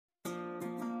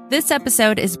This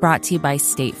episode is brought to you by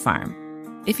State Farm.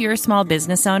 If you're a small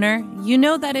business owner, you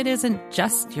know that it isn't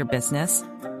just your business,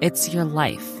 it's your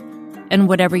life. And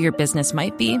whatever your business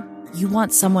might be, you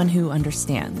want someone who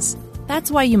understands. That's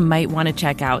why you might want to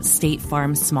check out State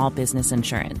Farm Small Business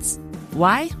Insurance.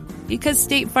 Why? Because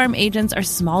State Farm agents are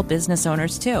small business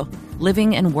owners too,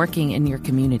 living and working in your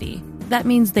community. That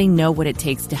means they know what it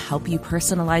takes to help you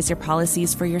personalize your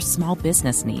policies for your small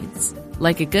business needs.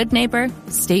 Like a good neighbor,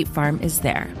 State Farm is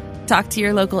there. Talk to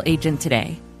your local agent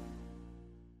today.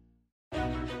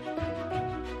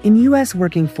 In U.S.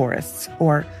 working forests,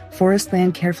 or forest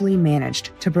land carefully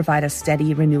managed to provide a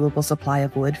steady, renewable supply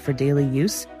of wood for daily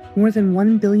use, more than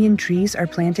 1 billion trees are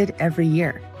planted every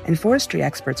year, and forestry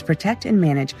experts protect and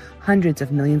manage hundreds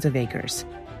of millions of acres.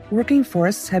 Working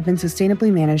forests have been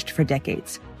sustainably managed for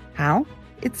decades. How?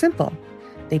 It's simple.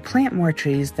 They plant more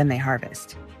trees than they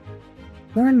harvest.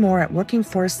 Learn more at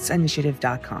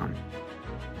workingforestinitiative.com.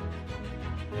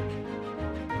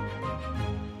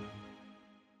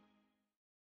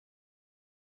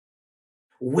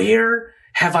 Where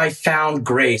have I found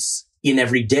grace in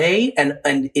every day and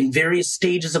in various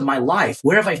stages of my life?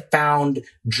 Where have I found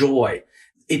joy?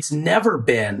 It's never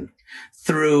been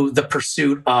through the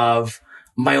pursuit of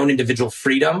my own individual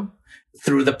freedom,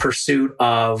 through the pursuit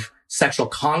of sexual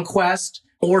conquest,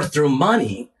 or through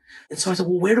money. And so I said,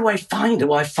 well, where do I find it?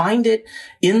 Well, I find it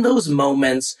in those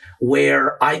moments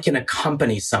where I can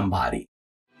accompany somebody.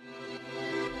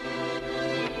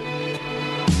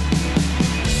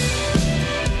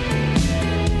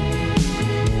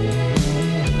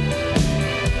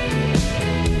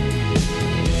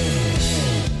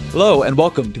 Hello, and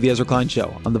welcome to the Ezra Klein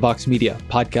Show on the Vox Media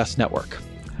Podcast Network.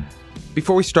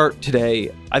 Before we start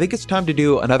today, I think it's time to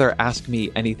do another Ask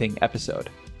Me Anything episode.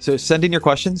 So send in your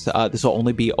questions. This will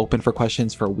only be open for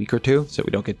questions for a week or two, so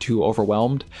we don't get too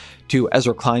overwhelmed, to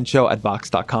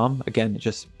EzraKleinShow@Vox.com. Again,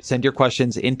 just send your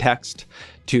questions in text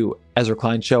to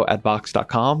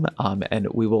EzraKleinShow@Vox.com, and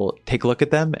we will take a look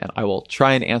at them, and I will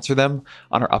try and answer them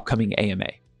on our upcoming AMA.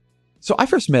 So I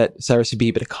first met Cyrus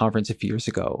Habib at a conference a few years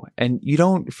ago, and you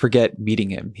don't forget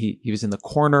meeting him. He was in the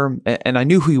corner, and I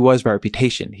knew who he was by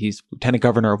reputation. He's Lieutenant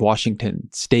Governor of Washington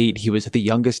State. He was the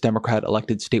youngest Democrat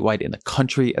elected statewide in the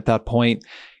country at that point.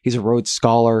 He's a Rhodes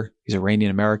Scholar. He's Iranian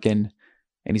American,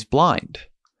 and he's blind.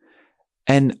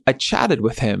 And I chatted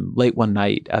with him late one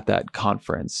night at that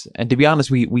conference. And to be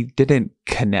honest, we didn't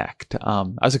connect. I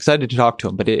was excited to talk to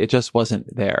him, but it just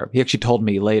wasn't there. He actually told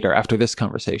me later, after this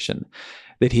conversation,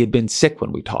 that he had been sick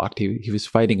when we talked. He was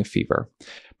fighting a fever.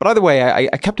 But either way,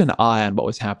 I kept an eye on what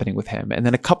was happening with him. And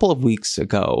then a couple of weeks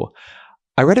ago,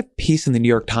 I read a piece in the New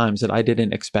York Times that I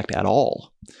didn't expect at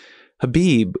all.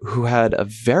 Habib, who has a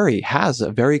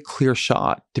very clear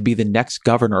shot to be the next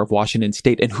governor of Washington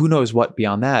State, and who knows what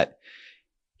beyond that,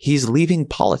 he's leaving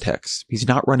politics. He's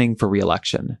not running for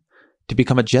re-election to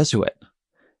become a Jesuit.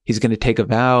 He's going to take a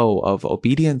vow of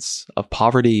obedience, of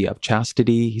poverty, of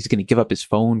chastity. He's going to give up his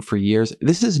phone for years.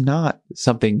 This is not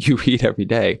something you read every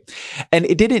day. And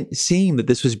it didn't seem that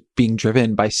this was being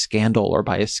driven by scandal or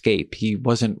by escape. He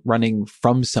wasn't running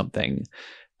from something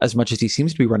as much as he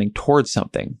seems to be running towards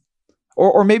something.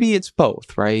 Or maybe it's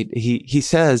both, right? He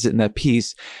says in that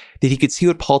piece that he could see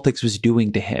what politics was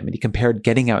doing to him. And he compared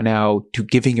getting out now to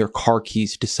giving your car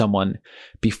keys to someone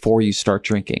before you start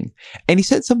drinking. And he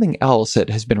said something else that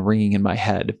has been ringing in my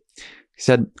head. He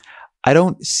said, I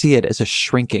don't see it as a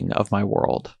shrinking of my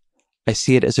world. I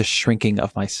see it as a shrinking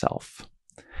of myself.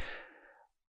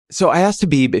 So I asked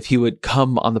Habib if he would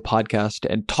come on the podcast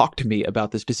and talk to me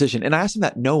about this decision. And I asked him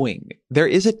that knowing there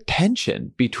is a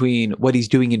tension between what he's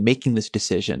doing in making this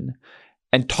decision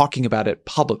and talking about it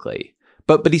publicly.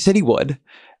 But he said he would.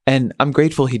 And I'm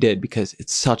grateful he did, because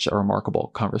it's such a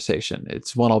remarkable conversation.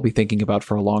 It's one I'll be thinking about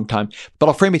for a long time. But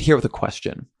I'll frame it here with a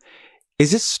question.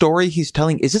 Is this story he's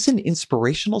telling, is this an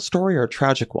inspirational story or a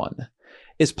tragic one?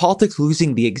 Is politics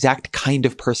losing the exact kind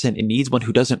of person it needs, one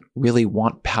who doesn't really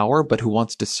want power, but who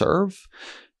wants to serve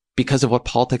because of what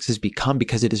politics has become,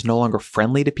 because it is no longer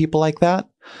friendly to people like that?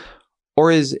 Or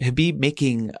is Habib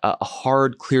making a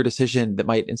hard, clear decision that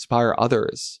might inspire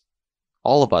others,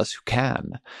 all of us who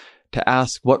can, to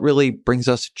ask what really brings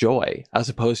us joy, as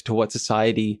opposed to what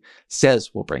society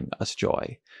says will bring us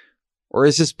joy? Or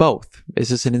is this both? Is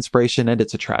this an inspiration and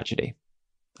it's a tragedy?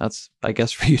 That's, I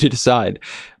guess, for you to decide.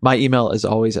 My email is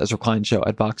always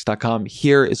EzraKleinShow@Vox.com.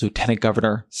 Here is Lieutenant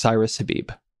Governor Cyrus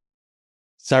Habib.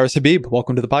 Cyrus Habib,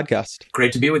 welcome to the podcast.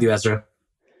 Great to be with you, Ezra.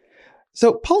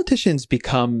 So politicians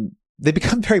become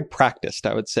very practiced,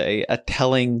 I would say, at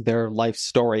telling their life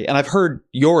story. And I've heard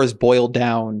yours boiled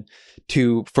down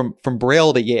to from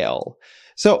Braille to Yale.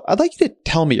 So I'd like you to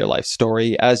tell me your life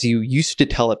story as you used to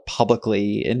tell it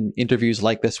publicly in interviews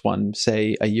like this one,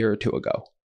 say a year or two ago.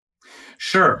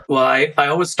 Sure. Well, I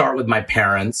always start with my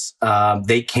parents.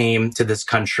 They came to this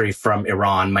country from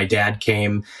Iran. My dad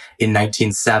came in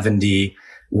 1970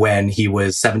 when he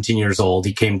was 17 years old.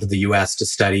 He came to the U.S. to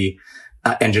study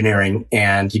engineering,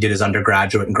 and he did his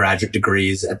undergraduate and graduate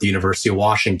degrees at the University of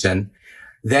Washington.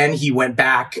 Then he went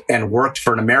back and worked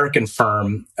for an American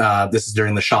firm. This is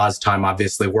during the Shah's time,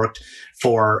 obviously, worked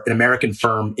for an American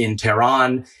firm in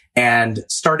Tehran and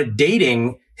started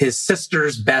dating his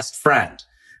sister's best friend.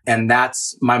 And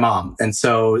that's my mom. And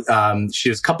so she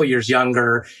was a couple years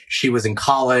younger. She was in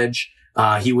college.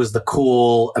 He was the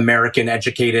cool American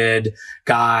educated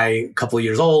guy, a couple of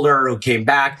years older, who came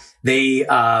back. They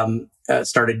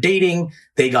started dating.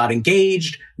 They got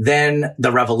engaged. Then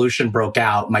the revolution broke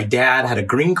out. My dad had a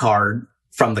green card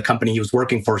from the company he was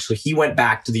working for. So he went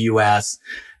back to the U.S.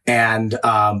 and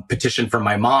petitioned for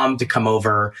my mom to come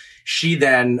over. She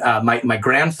then, my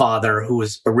grandfather, who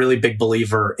was a really big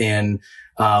believer in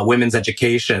women's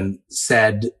education,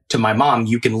 said to my mom,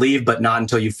 you can leave, but not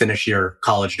until you finish your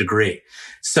college degree.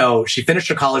 So she finished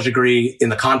her college degree in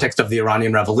the context of the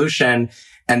Iranian Revolution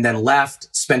and then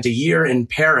left, spent a year in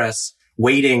Paris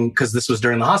waiting, because this was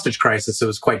during the hostage crisis. So it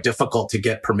was quite difficult to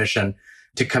get permission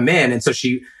to come in. And so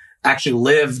she actually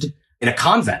lived in a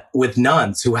convent with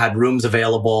nuns who had rooms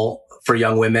available for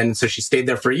young women. So she stayed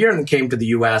there for a year and then came to the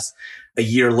U.S. A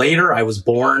year later, I was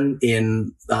born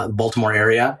in the Baltimore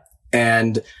area.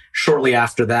 And shortly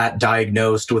after that,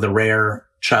 diagnosed with a rare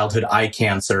childhood eye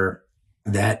cancer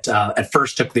that at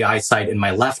first took the eyesight in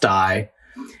my left eye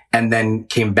and then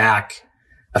came back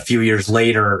a few years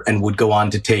later and would go on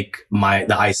to take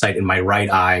the eyesight in my right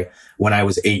eye when I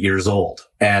was 8 years old.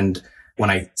 And when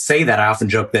I say that, I often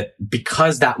joke that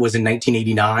because that was in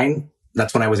 1989,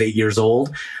 that's when I was 8 years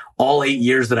old, all 8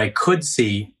 years that I could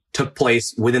see took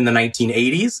place within the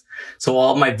 1980s. So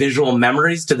all my visual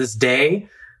memories to this day,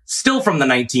 still from the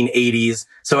 1980s.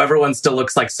 So everyone still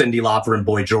looks like Cyndi Lauper and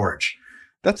Boy George.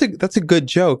 That's a good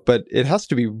joke, but it has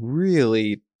to be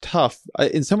really tough.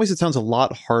 In some ways, it sounds a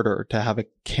lot harder to have a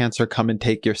cancer come and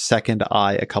take your second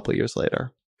eye a couple of years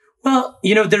later. Well,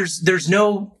 there's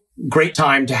no great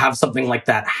time to have something like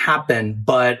that happen,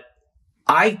 but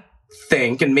I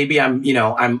think, and maybe I'm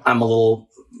a little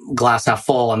glass half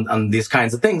full on these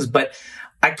kinds of things, but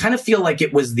I kind of feel like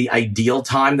it was the ideal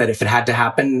time that if it had to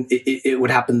happen, it would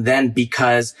happen then,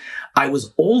 because I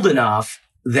was old enough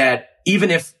that even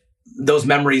if those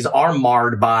memories are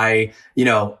marred by,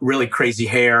 really crazy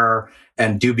hair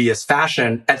and dubious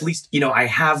fashion, at least, I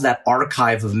have that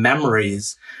archive of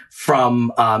memories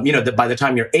from, that by the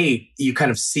time you're 8, you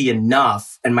kind of see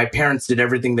enough. And my parents did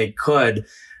everything they could,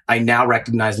 I now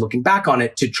recognize looking back on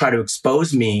it, to try to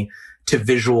expose me to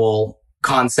visual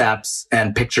concepts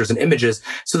and pictures and images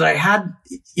so that I had,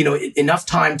 enough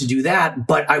time to do that.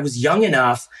 But I was young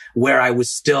enough where I was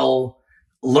still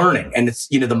learning, and it's,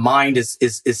 the mind is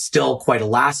still quite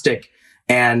elastic.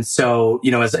 And so,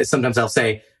 as sometimes I'll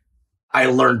say, I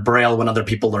learned Braille when other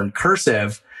people learned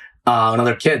cursive, and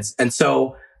other kids. And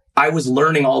so I was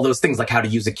learning all those things, like how to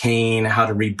use a cane, how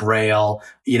to read Braille.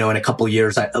 In a couple of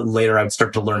years later, I would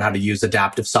start to learn how to use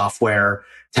adaptive software,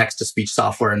 text-to-speech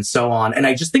software, and so on. And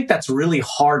I just think that's really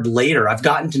hard later. I've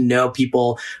gotten to know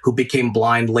people who became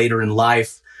blind later in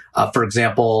life, for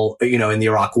example, in the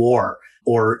Iraq War,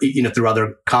 or, through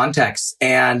other contexts.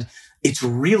 And it's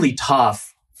really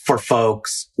tough for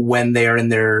folks when they're in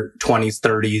their 20s,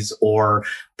 30s, or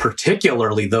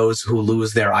particularly those who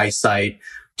lose their eyesight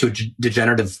to a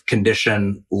degenerative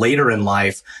condition later in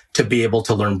life, to be able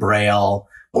to learn Braille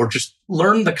or just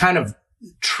learn the kind of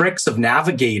tricks of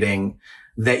navigating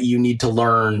that you need to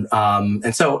learn.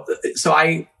 And so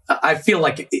I feel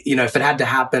like, if it had to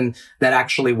happen, that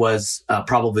actually was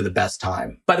probably the best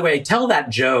time. By the way, I tell that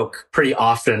joke pretty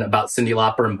often about Cyndi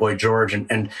Lauper and Boy George.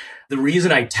 And the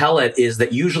reason I tell it is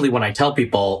that usually when I tell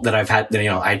people that I've had,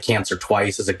 I had cancer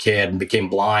twice as a kid and became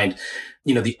blind,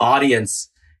 the audience,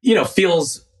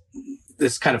 feels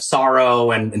this kind of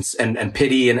sorrow and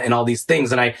pity and all these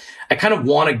things. And I kind of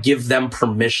want to give them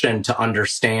permission to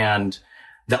understand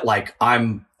that, like,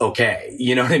 I'm okay.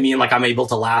 You know what I mean? Like, I'm able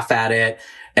to laugh at it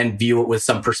and view it with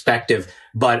some perspective.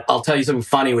 But I'll tell you something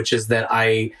funny, which is that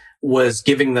I was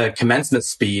giving the commencement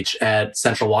speech at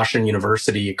Central Washington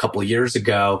University a couple of years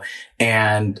ago.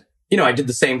 And, I did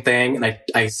the same thing. And I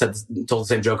told the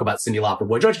same joke about Cyndi Lauper,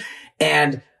 Boy George.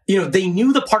 And, they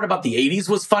knew the part about the 80s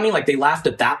was funny. Like, they laughed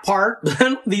at that part. But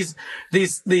then these 22,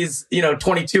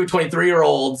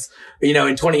 23-year-olds, in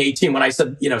 2018, when I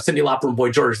said, Cyndi Lauper and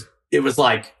Boy George, it was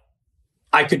like,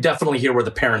 I could definitely hear where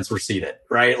the parents were seated,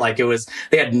 right? Like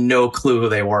they had no clue who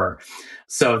they were.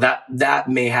 So that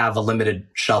may have a limited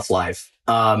shelf life.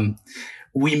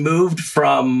 We moved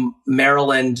from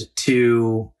Maryland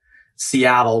to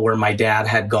Seattle, where my dad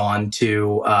had gone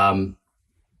to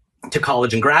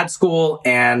college and grad school.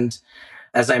 And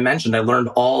as I mentioned, I learned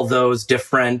all those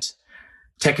different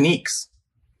techniques,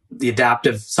 the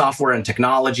adaptive software and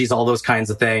technologies, all those kinds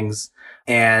of things,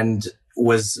 and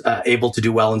was able to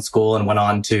do well in school and went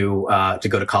on to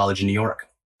go to college in New York.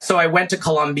 So I went to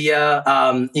Columbia,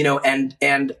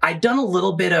 and I'd done a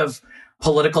little bit of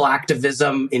political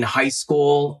activism in high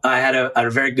school. I had a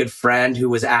very good friend who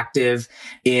was active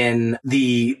in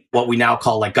what we now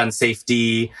call like gun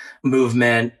safety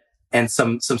movement and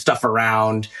some stuff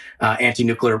around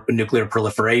nuclear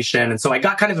proliferation. And so I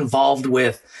got kind of involved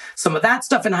with some of that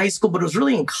stuff in high school, but it was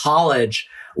really in college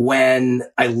when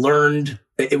I learned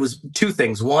it was two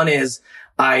things. One is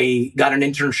I got an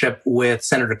internship with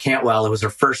Senator Cantwell. It was her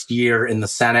first year in the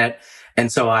Senate. And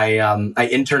so I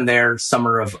interned there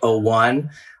summer of 2001.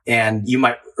 And you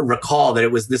might recall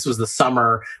that this was the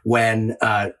summer when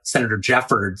Senator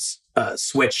Jeffords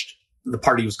switched the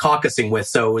party he was caucusing with.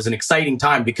 So it was an exciting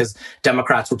time because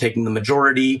Democrats were taking the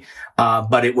majority,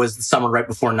 but it was the summer right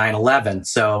before 9/11.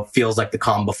 So feels like the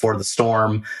calm before the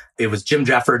storm. It was Jim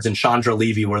Jeffords and Chandra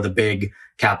Levy were the big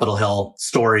Capitol Hill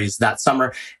stories that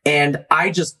summer. And I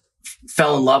just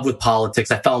fell in love with politics.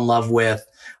 I fell in love with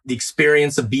the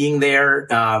experience of being there,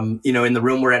 in the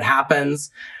room where it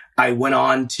happens. I went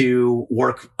on to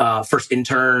work, first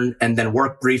intern and then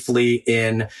work briefly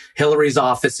in Hillary's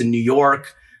office in New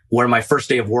York, where my first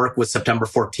day of work was September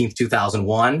 14th,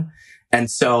 2001.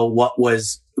 And so what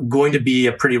was going to be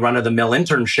a pretty run-of-the-mill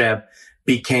internship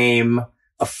became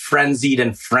a frenzied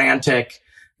and frantic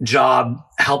job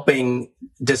helping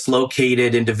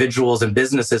dislocated individuals and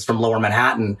businesses from Lower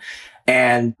Manhattan.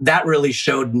 And that really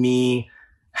showed me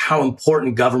how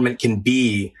important government can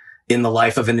be in the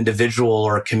life of an individual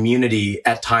or a community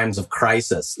at times of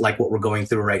crisis, like what we're going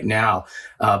through right now.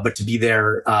 But to be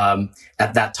there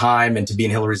at that time and to be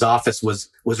in Hillary's office was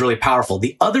really powerful.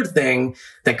 The other thing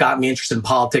that got me interested in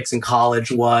politics in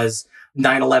college was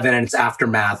 9/11 and its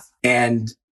aftermath.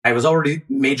 And I was already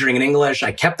majoring in English.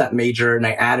 I kept that major and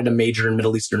I added a major in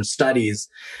Middle Eastern Studies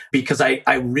because I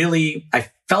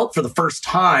felt for the first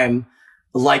time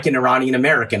like an Iranian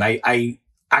American. I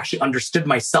actually understood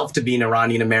myself to be an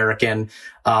Iranian American.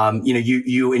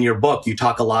 You in your book, you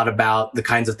talk a lot about the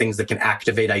kinds of things that can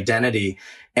activate identity.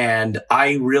 And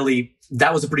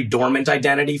that was a pretty dormant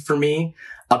identity for me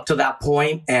up to that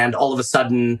point. And all of a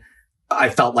sudden I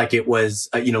felt like it was,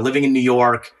 living in New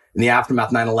York in the aftermath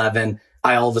of 9/11,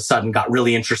 I all of a sudden got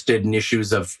really interested in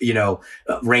issues of,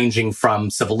 ranging from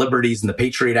civil liberties and the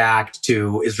Patriot Act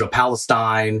to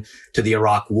Israel-Palestine to the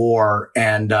Iraq War.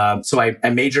 And so I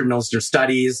majored in Middle Eastern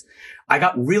Studies. I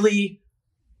got really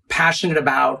passionate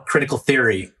about critical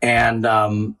theory and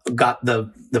got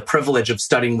the privilege of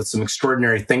studying with some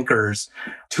extraordinary thinkers,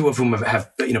 two of whom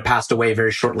have passed away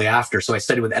very shortly after. So I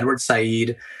studied with Edward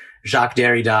Said, Jacques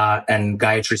Derrida, and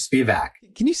Gayatri Spivak.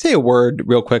 Can you say a word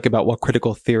real quick about what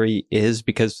critical theory is?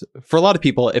 Because for a lot of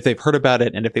people, if they've heard about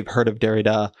it and if they've heard of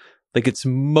Derrida, like it's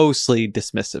mostly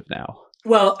dismissive now.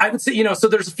 Well, I would say, so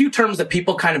there's a few terms that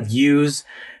people kind of use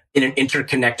in an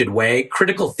interconnected way.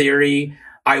 Critical theory,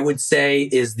 I would say,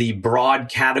 is the broad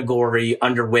category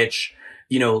under which,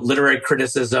 literary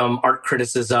criticism, art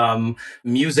criticism,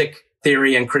 music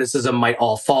theory and criticism might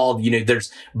all fall.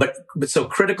 So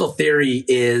critical theory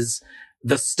is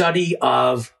the study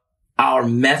of our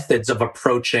methods of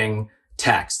approaching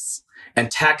texts and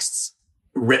texts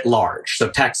writ large. So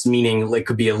text meaning it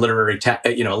could be a literary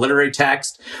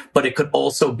text, but it could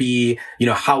also be,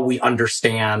 how we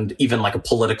understand even like a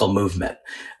political movement.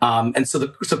 And so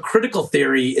critical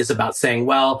theory is about saying,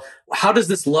 well, how does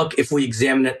this look if we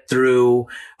examine it through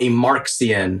a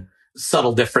Marxian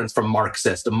subtle difference from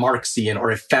Marxist, a Marxian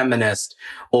or a feminist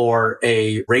or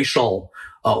a racial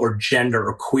or gender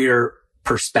or queer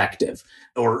perspective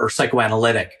or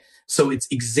psychoanalytic. So it's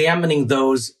examining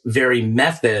those very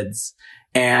methods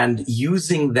and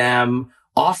using them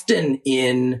often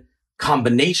in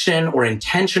combination or in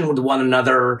tension with one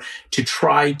another to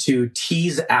try to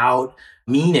tease out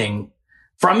meaning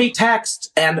from a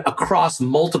text and across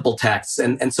multiple texts.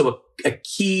 And so a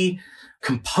key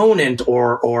component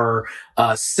or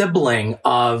sibling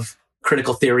of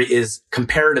critical theory is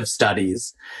comparative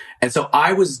studies. And so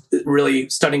I was really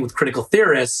studying with critical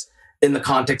theorists in the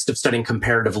context of studying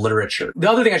comparative literature. The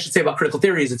other thing I should say about critical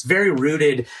theory is it's very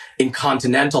rooted in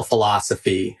continental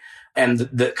philosophy and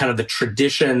the kind of the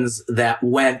traditions that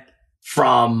went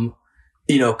from,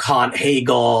 Kant,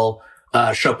 Hegel,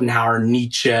 Schopenhauer,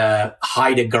 Nietzsche,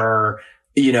 Heidegger,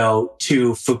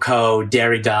 to Foucault,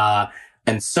 Derrida,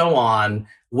 and so on.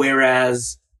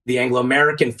 Whereas the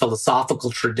Anglo-American philosophical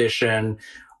tradition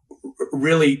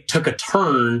really took a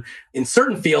turn in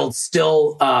certain fields,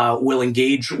 still will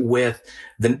engage with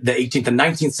the 18th and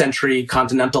 19th century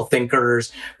continental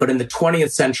thinkers, but in the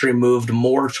 20th century moved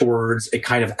more towards a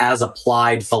kind of as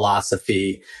applied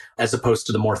philosophy as opposed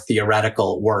to the more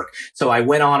theoretical work. So I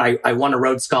went on, I won a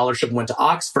Rhodes Scholarship, went to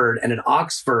Oxford, and at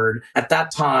Oxford at that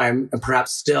time, and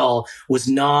perhaps still, was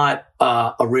not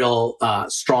a real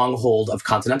stronghold of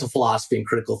continental philosophy and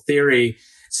critical theory.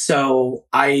 So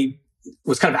I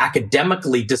was kind of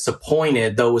academically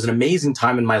disappointed, though it was an amazing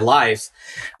time in my life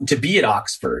to be at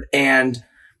Oxford. And,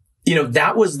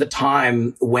 that was the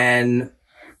time when,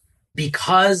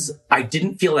 because I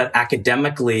didn't feel that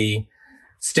academically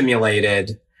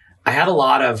stimulated, I had a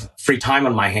lot of free time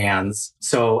on my hands.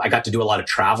 So I got to do a lot of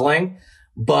traveling,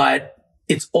 but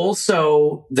it's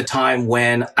also the time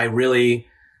when I really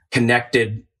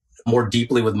connected more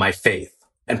deeply with my faith.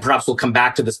 And perhaps we'll come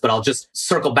back to this, but I'll just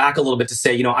circle back a little bit to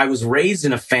say, I was raised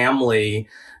in a family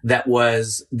that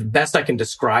was, the best I can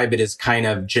describe it, is kind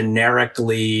of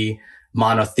generically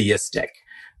monotheistic,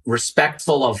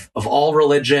 respectful of all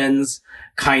religions,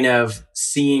 kind of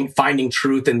finding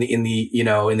truth in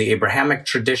the Abrahamic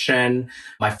tradition.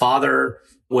 My father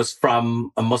was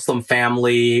from a Muslim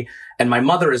family, and my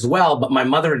mother as well, but my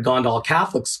mother had gone to all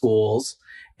Catholic schools.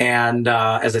 And,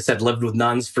 as I said, lived with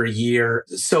nuns for a year.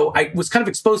 So I was kind of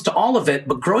exposed to all of it.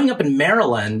 But growing up in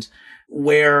Maryland,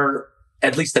 where,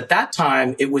 at least at that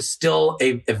time, it was still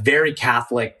a very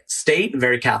Catholic state, a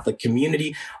very Catholic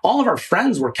community, all of our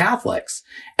friends were Catholics.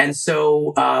 And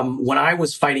so, when I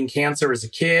was fighting cancer as a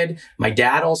kid, my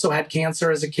dad also had cancer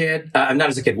as a kid. Not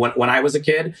as a kid, when I was a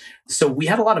kid. So we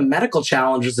had a lot of medical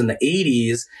challenges in the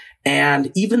 80s.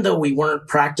 And even though we weren't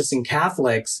practicing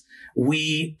Catholics,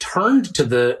 we turned to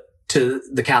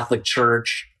the Catholic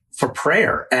Church for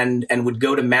prayer and would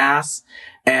go to mass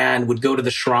and would go to the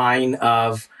shrine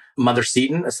of Mother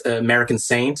Seton, an American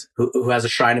saint who has a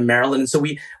shrine in Maryland. And so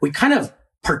we kind of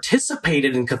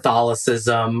participated in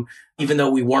Catholicism, even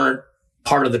though we weren't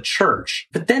part of the church.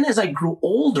 But then as I grew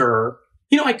older,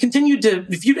 I continued to,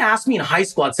 if you'd asked me in high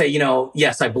school, I'd say,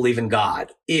 yes, I believe in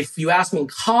God. If you asked me in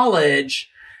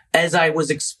college, as I was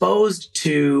exposed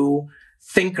to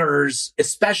thinkers,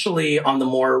 especially on the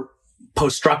more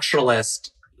post-structuralist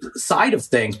side of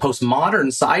things,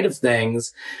 postmodern side of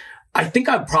things, I think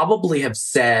I'd probably have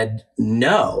said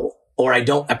no, or I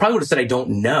probably would have said I don't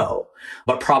know,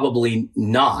 but probably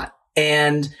not.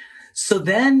 And so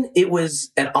then it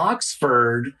was at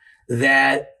Oxford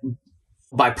that,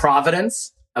 by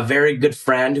providence, a very good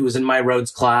friend who was in my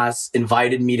Rhodes class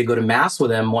invited me to go to mass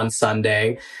with him one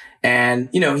Sunday. And,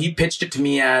 he pitched it to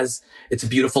me as, it's a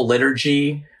beautiful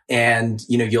liturgy, and,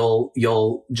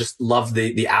 you'll just love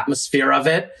the atmosphere of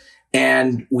it.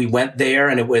 And we went there,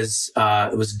 and it was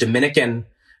Dominican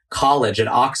college at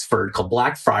Oxford called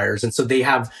Blackfriars. And so they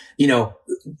have,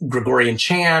 Gregorian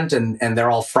chant, and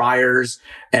they're all friars,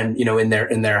 and, in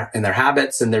their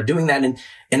habits, and they're doing that.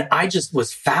 And I just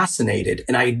was fascinated,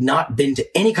 and I had not been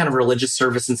to any kind of religious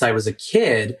service since I was a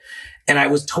kid. And I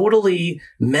was totally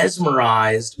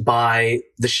mesmerized by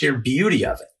the sheer beauty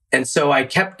of it. And so I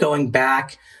kept going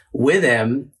back with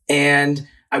him, and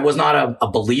I was not a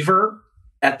believer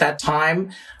at that time,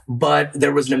 but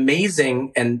there was an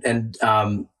amazing, and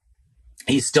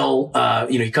he's still,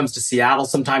 he comes to Seattle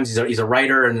sometimes. He's a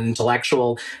writer and an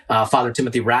intellectual, Father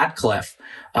Timothy Ratcliffe,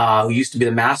 who used to be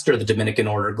the master of the Dominican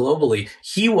order globally.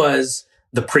 He was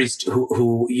the priest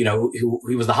who he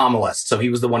was the homilist. So he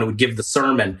was the one who would give the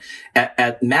sermon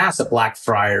at mass at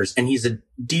Blackfriars. And he's a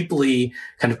deeply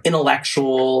kind of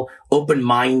intellectual,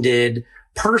 open-minded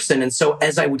person. And so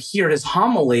as I would hear his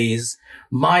homilies,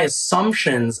 my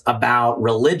assumptions about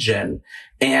religion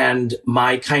and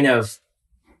my kind of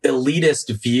elitist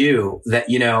view that,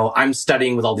 I'm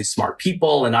studying with all these smart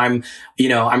people, and I'm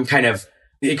kind of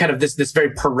this very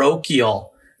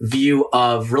parochial view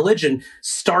of religion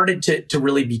started to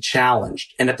really be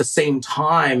challenged. And at the same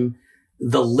time,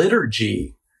 the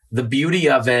liturgy, the beauty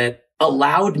of it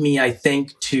allowed me, I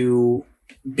think, to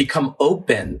become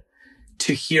open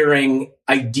to hearing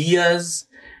ideas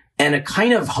and a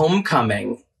kind of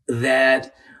homecoming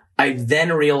that I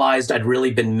then realized I'd really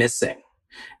been missing.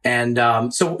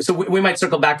 And so we might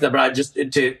circle back to that, but I just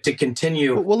to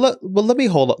continue. Well, let me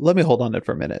hold on it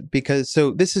for a minute, because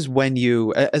so this is when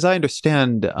you, as I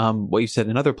understand what you said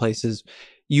in other places,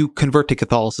 you convert to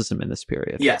Catholicism in this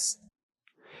period. Yes.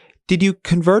 Did you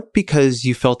convert because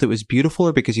you felt it was beautiful,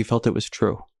 or because you felt it was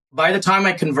true? By the time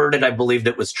I converted, I believed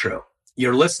it was true.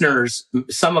 your listeners,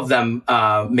 some of them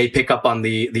may pick up on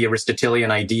the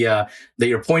Aristotelian idea that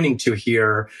you're pointing to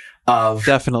here of...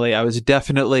 Definitely. I was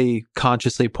definitely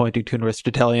consciously pointing to an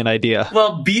Aristotelian idea.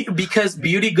 Well, because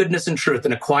beauty, goodness, and truth,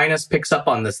 and Aquinas picks up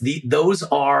on this. Those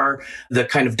are the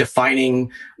kind of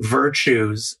defining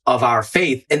virtues of our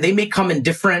faith, and they may come in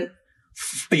different,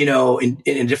 in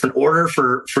a different order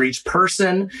for each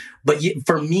person. But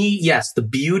for me, yes, the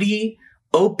beauty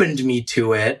opened me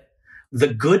to it.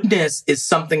 The goodness is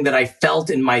something that I felt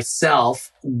in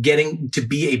myself, getting to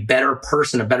be a better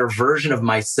person, a better version of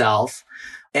myself.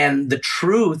 And the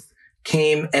truth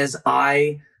came as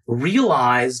I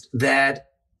realized that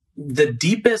the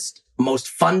deepest, most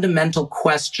fundamental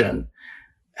question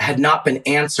had not been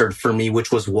answered for me,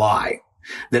 which was why.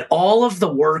 That all of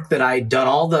the work that I'd done,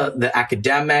 all the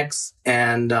academics,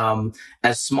 and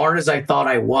as smart as I thought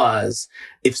I was,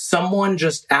 if someone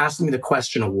just asked me the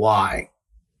question why,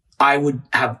 I would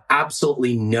have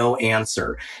absolutely no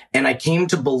answer. And I came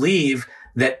to believe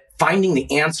that finding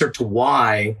the answer to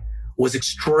why was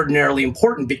extraordinarily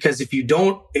important, because if you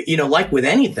don't, like with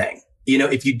anything,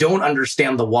 if you don't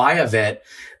understand the why of it,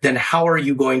 then how are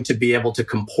you going to be able to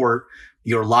comport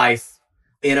your life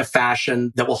in a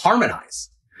fashion that will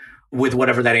harmonize with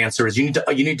whatever that answer is? You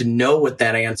need to know what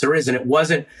that answer is. And it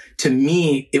wasn't, to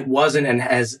me, and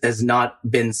has not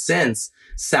been since,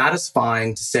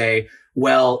 satisfying to say,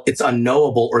 well, it's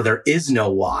unknowable or there is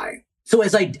no why. So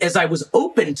as I was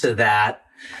open to that,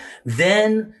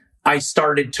 then I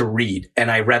started to read,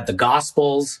 and I read the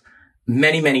Gospels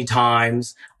many, many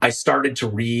times. I started to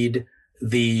read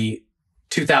the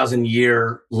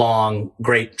 2,000-year-long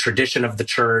great tradition of the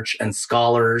church and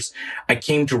scholars. I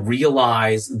came to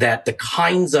realize that the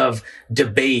kinds of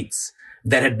debates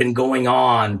that had been going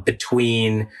on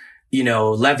between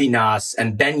Levinas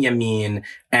and Benjamin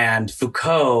and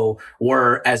Foucault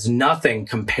were as nothing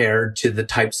compared to the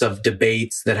types of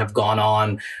debates that have gone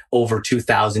on over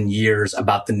 2,000 years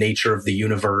about the nature of the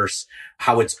universe,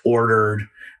 how it's ordered,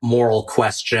 moral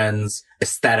questions,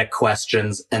 aesthetic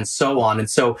questions, and so on. And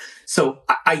so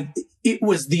it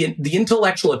was the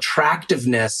intellectual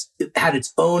attractiveness. It had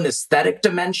its own aesthetic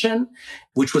dimension,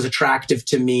 which was attractive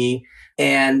to me.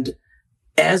 And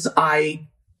as I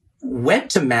went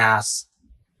to Mass,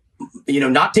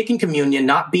 not taking communion,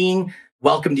 not being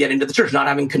welcomed yet into the church, not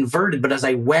having converted. But as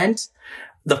I went,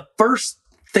 the first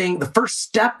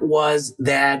step was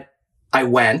that I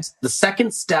went. The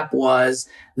second step was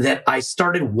that I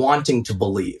started wanting to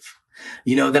believe,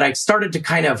 that I started to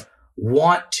kind of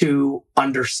want to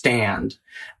understand.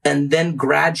 And then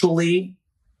gradually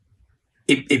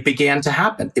it began to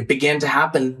happen. It began to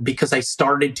happen because I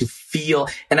started to feel,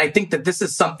 and I think that this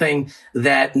is something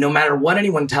that no matter what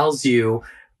anyone tells you,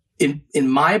 in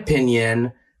my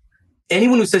opinion,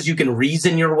 anyone who says you can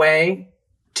reason your way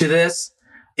to this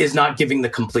is not giving the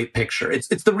complete picture. It's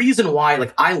the reason why,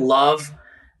 I love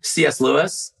C.S.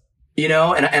 Lewis,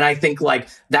 and I think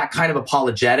that kind of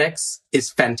apologetics is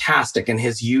fantastic, and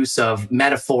his use of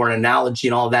metaphor and analogy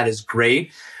and all of that is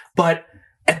great. But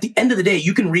at the end of the day,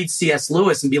 you can read C.S.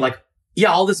 Lewis and be like,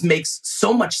 yeah, all this makes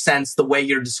so much sense the way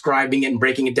you're describing it and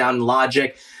breaking it down in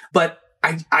logic. But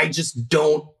I just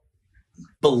don't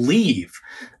believe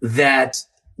that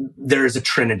there is a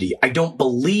Trinity. I don't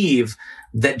believe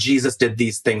that Jesus did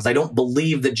these things. I don't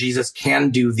believe that Jesus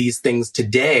can do these things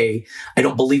today. I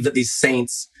don't believe that these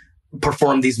saints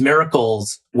perform these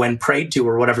miracles when prayed to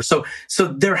or whatever. So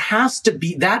there has to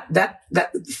be that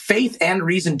faith and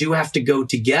reason do have to go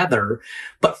together.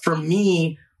 But for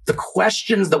me, the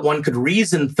questions that one could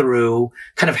reason through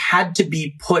kind of had to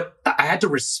be put, I had to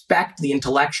respect the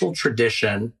intellectual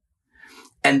tradition.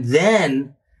 And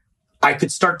then I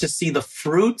could start to see the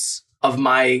fruits of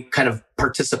my kind of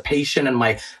participation and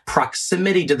my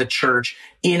proximity to the church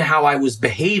in how I was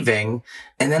behaving.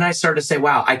 And then I started to say,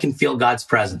 wow, I can feel God's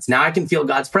presence. Now I can feel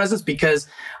God's presence because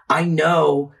I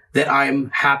know that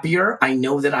I'm happier. I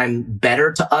know that I'm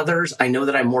better to others. I know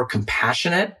that I'm more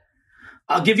compassionate.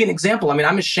 I'll give you an example. I mean,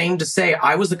 I'm ashamed to say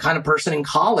I was the kind of person in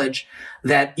college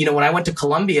that, when I went to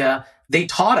Columbia, they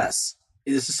taught us,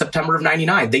 this is September of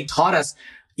 99, they taught us,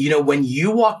 when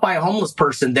you walk by a homeless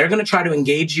person, they're going to try to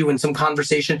engage you in some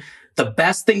conversation. The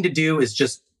best thing to do is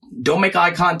just don't make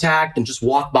eye contact and just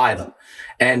walk by them.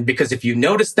 And because if you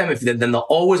notice them, then they'll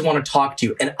always want to talk to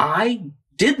you. And I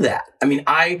did that. I mean,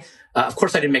 of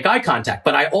course I didn't make eye contact,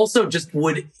 but I also just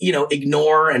would,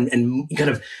 ignore and kind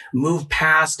of move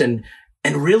past and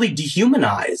really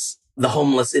dehumanize the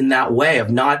homeless in that way of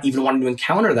not even wanting to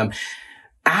encounter them.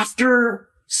 After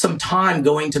some time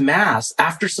going to Mass,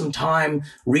 after some time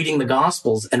reading the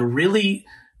Gospels and really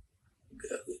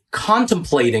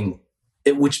contemplating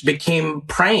which became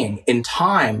praying in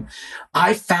time,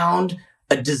 I found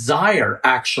a desire,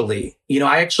 actually.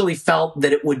 I actually felt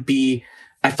that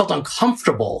I felt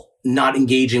uncomfortable not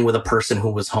engaging with a person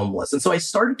who was homeless. And so I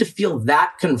started to feel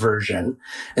that conversion.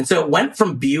 And so it went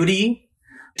from beauty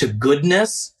to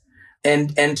goodness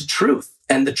and to truth.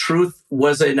 And the truth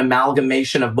was an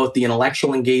amalgamation of both the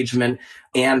intellectual engagement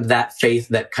and that faith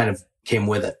that kind of came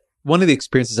with it. One of the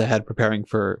experiences I had preparing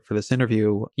for this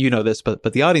interview, you know this, but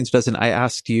the audience doesn't. I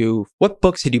asked you, what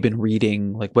books had you been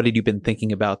reading? Like, what had you been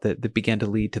thinking about that began to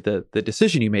lead to the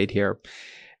decision you made here?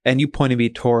 And you pointed me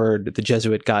toward the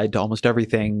Jesuit Guide to Almost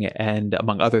Everything, and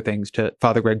among other things, to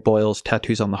Father Greg Boyle's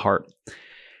Tattoos on the Heart.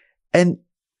 And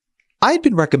I'd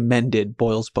been recommended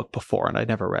Boyle's book before, and I'd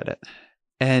never read it.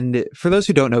 And for those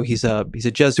who don't know, he's a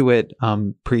Jesuit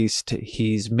priest.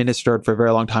 He's ministered for a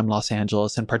very long time in Los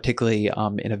Angeles, and particularly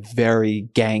in a very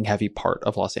gang-heavy part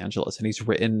of Los Angeles.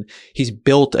 And he's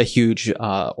built a huge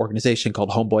organization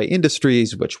called Homeboy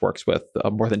Industries, which works with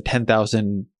more than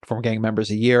 10,000 former gang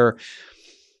members a year.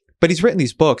 But he's written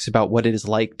these books about what it is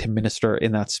like to minister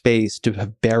in that space, to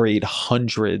have buried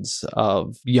hundreds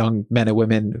of young men and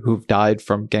women who've died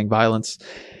from gang violence.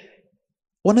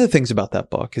 One of the things about that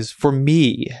book is, for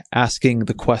me, asking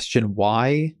the question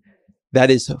why, that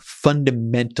is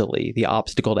fundamentally the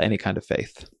obstacle to any kind of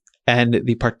faith. And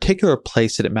the particular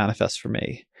place that it manifests for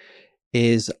me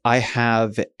is I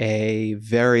have a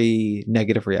very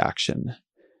negative reaction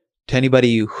to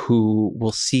anybody who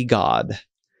will see God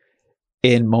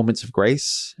in moments of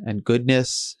grace and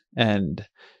goodness and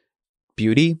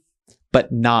beauty,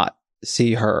 but not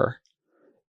see her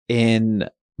in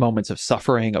moments of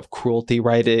suffering, of cruelty,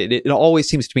 right? It always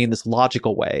seems to me in this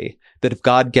logical way that if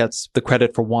God gets the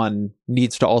credit for one,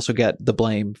 needs to also get the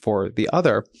blame for the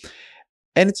other.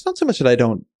 And it's not so much that I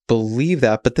don't believe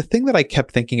that, but the thing that I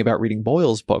kept thinking about reading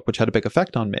Boyle's book, which had a big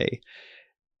effect on me,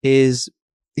 is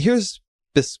here's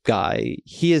this guy.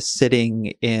 He is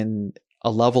sitting in a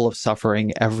level of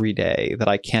suffering every day that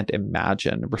I can't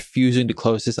imagine, refusing to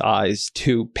close his eyes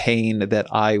to pain that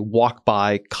I walk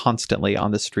by constantly on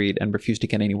the street and refuse to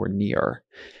get anywhere near.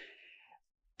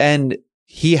 And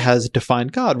he has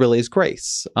defined God really as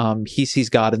grace. He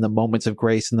sees God in the moments of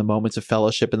grace, in the moments of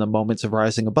fellowship, in the moments of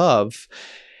rising above.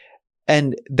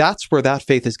 And that's where that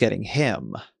faith is getting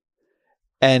him.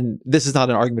 And this is not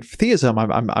an argument for theism.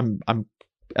 I'm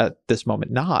at this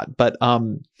moment not,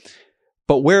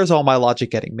 but where's all my logic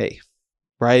getting me,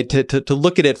 right? To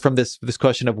look at it from this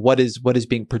question of what is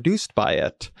being produced by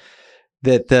it,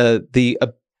 that the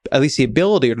at least the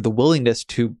ability or the willingness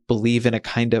to believe in a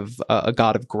kind of a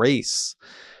God of grace,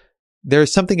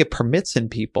 there's something it permits in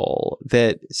people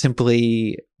that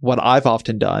simply what I've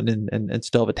often done and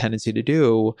still have a tendency to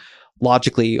do,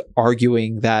 logically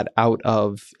arguing that out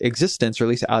of existence, or at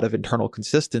least out of internal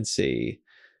consistency,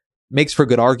 makes for a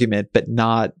good argument, but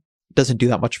doesn't do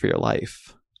that much for your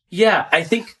life. Yeah, I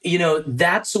think,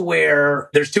 that's where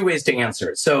there's two ways to answer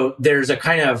it. So there's an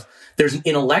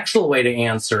intellectual way to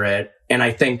answer it. And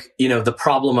I think, the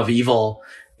problem of evil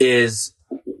is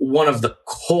one of the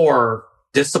core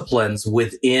disciplines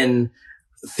within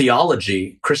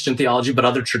theology, Christian theology, but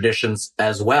other traditions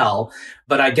as well.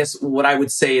 But I guess what I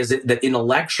would say is that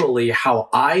intellectually, how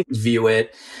I view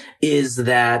it is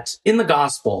that in the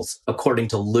Gospels, according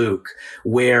to Luke,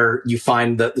 where you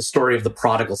find the story of the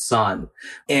prodigal son,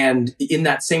 and in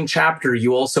that same chapter,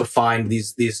 you also find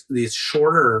these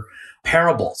shorter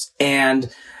parables. And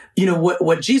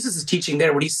what Jesus is teaching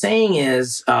there, what he's saying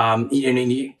is,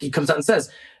 he comes out and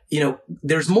says,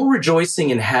 there's more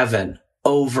rejoicing in heaven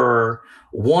over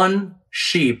one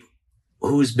sheep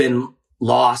who's been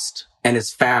lost and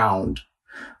is found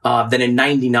than in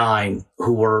 99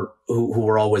 who were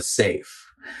always safe.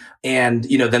 And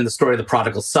then the story of the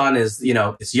prodigal son is,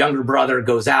 his younger brother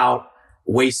goes out,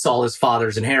 wastes all his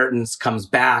father's inheritance, comes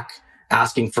back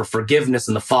asking for forgiveness,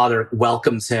 and the father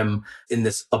welcomes him in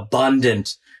this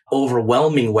abundant,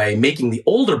 overwhelming way, making the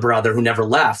older brother who never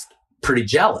left pretty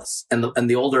jealous. And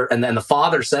the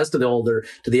father says to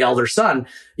the elder son,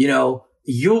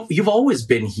 you've always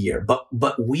been here,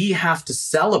 but we have to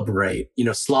celebrate,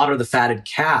 slaughter the fatted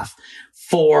calf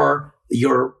for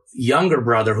your younger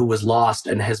brother who was lost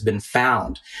and has been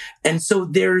found. And so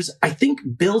there's, I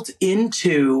think, built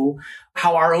into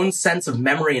how our own sense of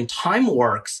memory and time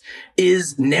works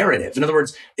is narrative. In other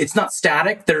words, it's not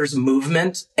static. There's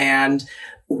movement. And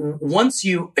once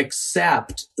you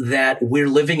accept that we're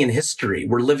living in history,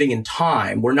 we're living in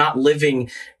time, we're not living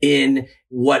in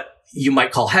what you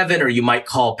might call heaven, or you might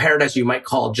call paradise, or you might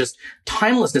call just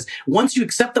timelessness. Once you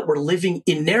accept that we're living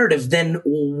in narrative, then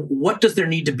what does there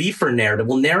need to be for narrative?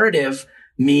 Well, narrative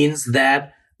means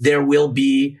that there will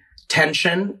be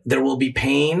tension, there will be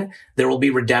pain, there will be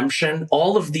redemption.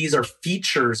 All of these are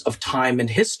features of time and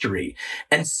history.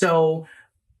 And so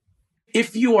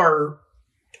if you are,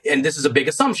 and this is a big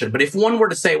assumption, but if one were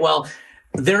to say, well,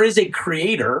 there is a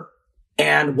creator,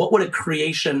 and what would a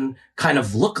creation kind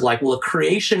of look like? Well, a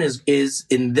creation is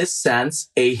in this sense,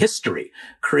 a history.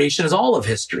 Creation is all of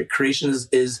history. Creation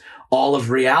is all of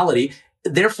reality.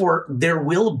 Therefore, there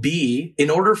will be, in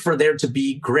order for there to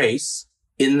be grace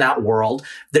in that world,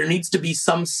 there needs to be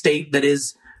some state that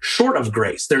is short of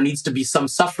grace. There needs to be some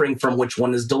suffering from which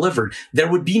one is delivered. There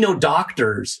would be no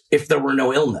doctors if there were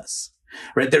no illness,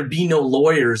 right? There'd be no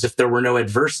lawyers if there were no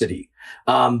adversity.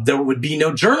 There would be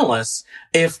no journalists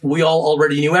if we all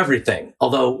already knew everything,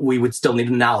 although we would still need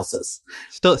analysis.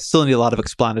 Still need a lot of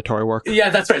explanatory work. Yeah,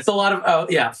 that's right. It's a lot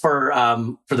of, for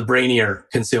the brainier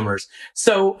consumers.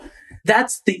 So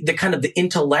that's the kind of the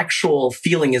intellectual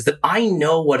feeling, is that I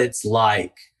know what it's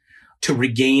like to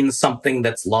regain something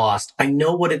that's lost. I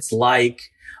know what it's like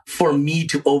for me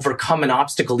to overcome an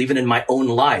obstacle, even in my own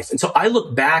life. And so I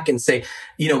look back and say,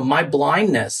 my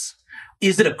blindness,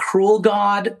 is it a cruel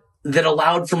God that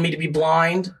allowed for me to be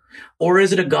blind? Or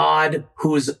is it a God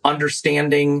whose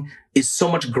understanding is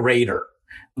so much greater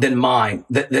than mine?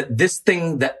 That this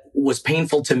thing that was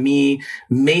painful to me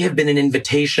may have been an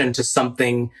invitation to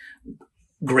something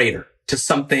greater, to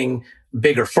something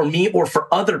bigger for me or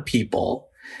for other people.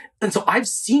 And so I've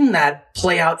seen that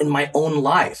play out in my own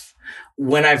life.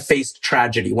 When I've faced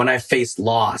tragedy, when I've faced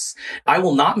loss, I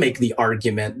will not make the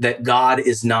argument that God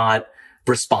is not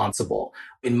responsible.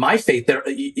 In my faith,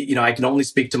 I can only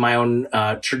speak to my own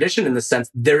tradition in the sense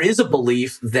there is a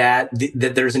belief that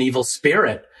there's an evil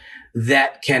spirit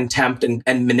that can tempt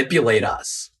and manipulate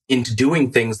us into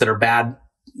doing things that are bad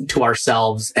to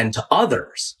ourselves and to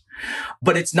others.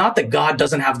 But it's not that God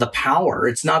doesn't have the power.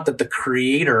 It's not that the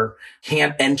creator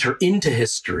can't enter into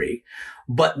history,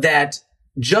 but that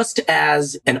just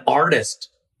as an artist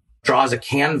draws a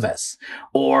canvas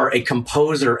or a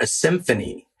composer a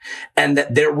symphony, and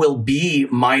that there will be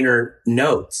minor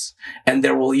notes and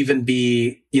there will even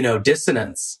be,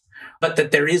 dissonance, but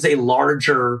that there is a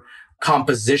larger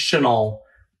compositional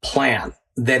plan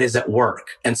that is at work.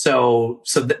 And so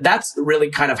that's really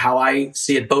kind of how I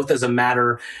see it, both as a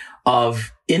matter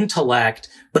of intellect,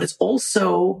 but it's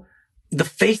also the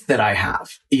faith that I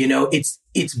have.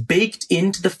 It's baked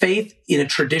into the faith in a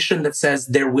tradition that says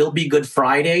there will be Good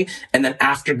Friday, and then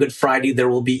after Good Friday, there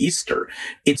will be Easter.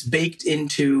 It's baked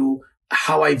into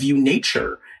how I view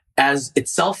nature as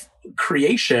itself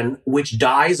creation, which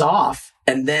dies off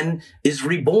and then is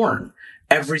reborn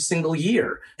every single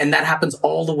year. And that happens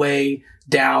all the way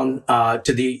down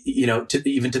to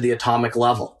the atomic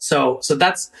level. So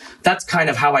that's kind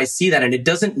of how I see that. And it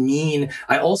doesn't mean,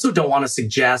 I also don't want to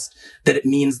suggest that it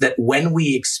means that when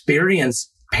we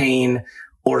experience pain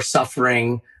or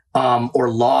suffering or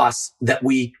loss, that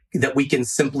we can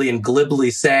simply and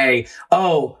glibly say,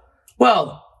 oh,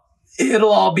 well,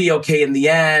 it'll all be okay in the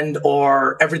end,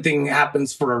 or everything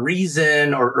happens for a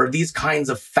reason, or these kinds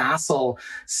of facile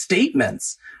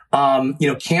statements.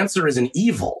 Cancer is an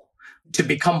evil. To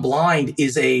become blind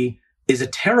is a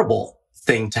terrible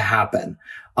thing to happen.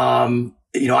 I'm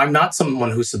not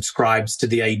someone who subscribes to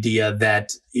the idea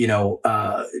that,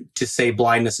 to say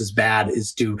blindness is bad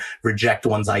is to reject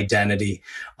one's identity.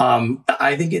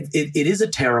 I think it is a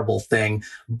terrible thing,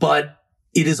 but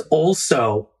it is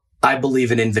also, I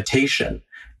believe, an invitation.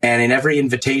 And in every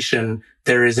invitation,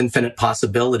 there is infinite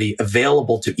possibility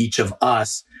available to each of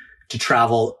us to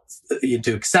travel,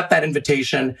 to accept that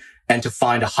invitation and to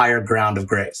find a higher ground of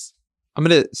grace. I'm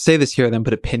going to say this here, then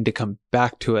put a pin to come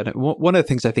back to it. One of the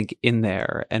things I think in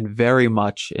there, and very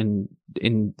much in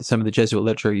some of the Jesuit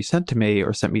literature you sent to me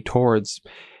or sent me towards,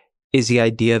 is the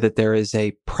idea that there is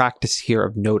a practice here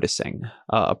of noticing,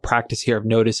 a practice here of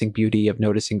noticing beauty, of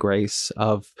noticing grace,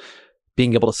 of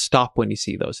being able to stop when you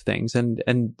see those things.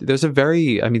 And there's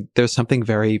there's something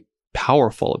very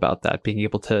powerful about that, being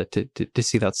able to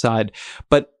see that side.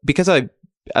 But because I,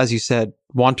 as you said,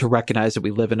 want to recognize that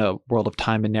we live in a world of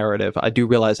time and narrative, I do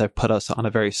realize I've put us on a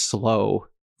very slow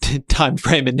time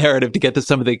frame and narrative to get to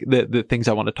some of the things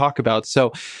I want to talk about.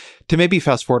 So to maybe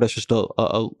fast forward us just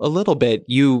a little bit,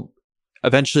 you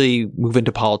eventually move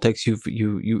into politics.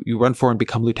 You run for and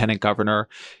become lieutenant governor.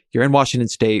 You're in Washington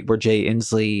State, where Jay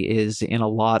Inslee is in a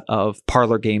lot of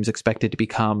parlor games, expected to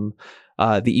become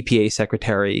the EPA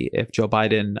secretary if Joe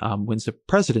Biden wins the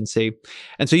presidency.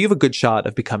 And so you have a good shot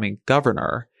of becoming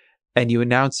governor, and you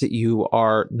announce that you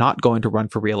are not going to run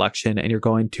for re-election and you're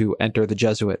going to enter the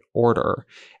Jesuit order.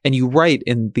 And you write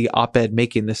in the op-ed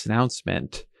making this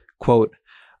announcement, quote,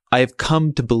 I have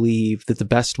come to believe that the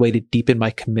best way to deepen my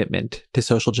commitment to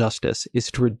social justice is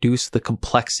to reduce the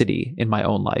complexity in my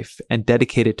own life and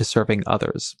dedicate it to serving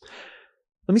others.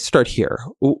 Let me start here.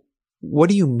 What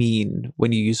do you mean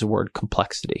when you use the word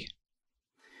complexity?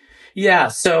 Yeah.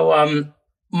 So,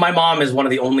 my mom is one of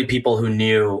the only people who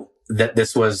knew that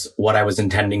this was what I was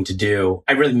intending to do.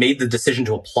 I really made the decision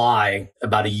to apply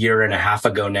about a year and a half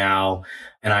ago now,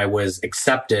 and I was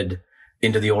accepted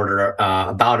into the order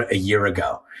about a year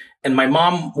ago. And my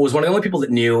mom was one of the only people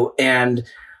that knew, and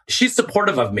she's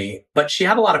supportive of me, but she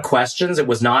had a lot of questions. It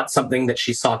was not something that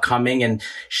she saw coming. And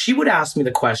she would ask me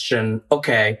the question,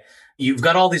 okay, you've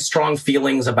got all these strong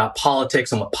feelings about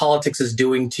politics and what politics is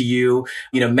doing to you,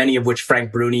 many of which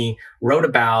Frank Bruni wrote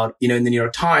about, in the New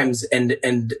York Times. And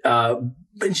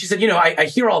she said, I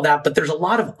hear all that, but there's a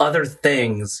lot of other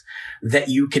things that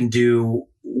you can do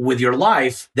with your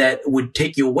life that would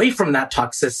take you away from that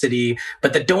toxicity,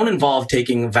 but that don't involve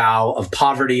taking a vow of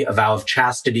poverty, a vow of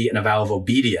chastity, and a vow of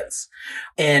obedience.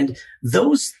 And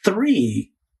those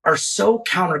three are so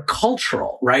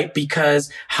countercultural, right?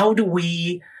 Because how do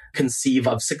we conceive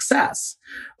of success?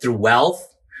 Through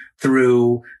wealth,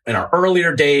 through, in our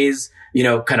earlier days,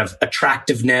 kind of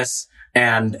attractiveness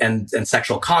and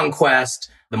sexual conquest.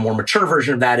 The more mature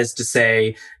version of that is to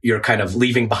say you're kind of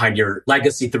leaving behind your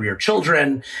legacy through your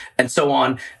children and so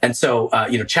on. And so,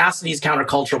 chastity is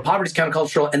countercultural, poverty is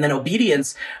countercultural, and then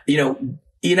obedience,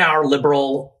 in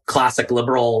our classic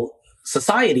liberal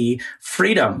society,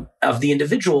 freedom of the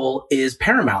individual is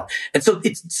paramount. And so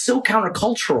it's so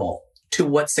countercultural to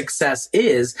what success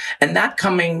is. And that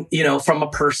coming, from a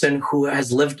person who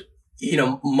has lived,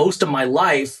 most of my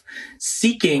life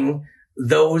seeking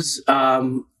those,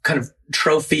 kind of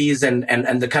trophies and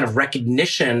the kind of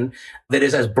recognition that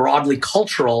is as broadly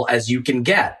cultural as you can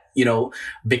get,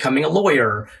 becoming a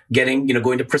lawyer, getting,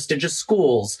 going to prestigious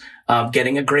schools,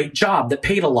 getting a great job that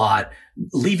paid a lot,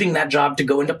 leaving that job to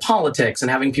go into politics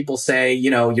and having people say,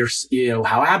 you're,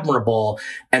 how admirable,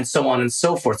 and so on and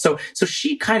so forth. So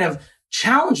she kind of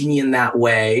challenged me in that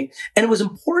way. And it was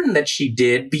important that she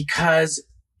did because,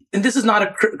 and this is not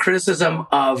a criticism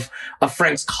of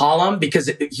Frank's column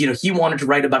because, he wanted to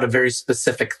write about a very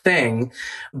specific thing.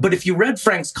 But if you read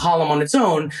Frank's column on its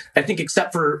own, I think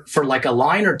except for like a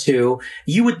line or two,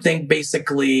 you would think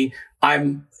basically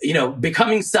I'm,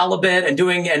 becoming celibate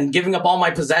and giving up all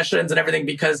my possessions and everything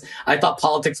because I thought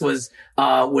politics was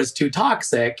too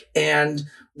toxic. And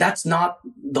that's not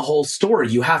the whole story.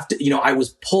 You have to, I was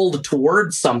pulled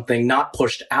towards something, not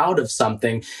pushed out of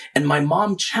something. And my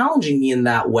mom challenging me in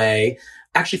that way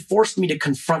actually forced me to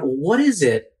confront, what is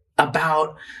it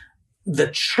about the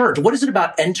church? What is it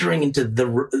about entering into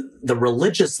the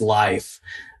religious life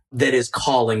that is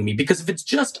calling me? Because if it's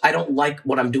just, I don't like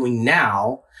what I'm doing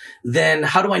now, then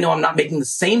how do I know I'm not making the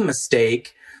same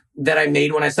mistake that I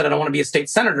made when I said I don't want to be a state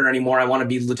senator anymore? I want to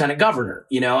be lieutenant governor.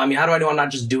 How do I know I'm not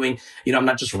just doing, I'm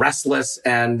not just restless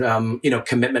and,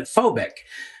 commitment phobic.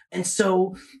 And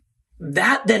so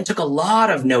that then took a lot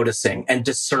of noticing and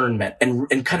discernment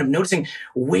and kind of noticing,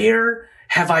 where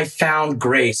have I found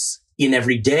grace in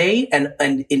every day and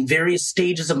in various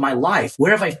stages of my life?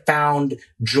 Where have I found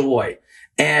joy?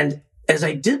 And as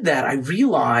I did that, I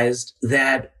realized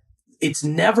that it's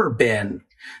never been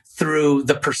through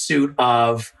the pursuit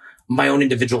of my own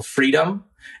individual freedom.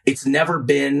 It's never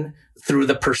been through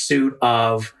the pursuit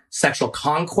of sexual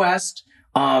conquest.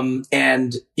 The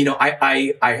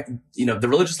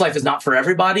religious life is not for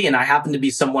everybody. And I happen to be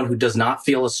someone who does not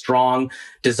feel a strong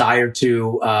desire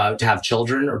to have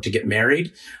children or to get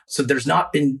married. So there's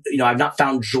not been, I've not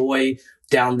found joy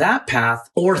down that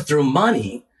path or through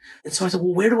money. And so I said,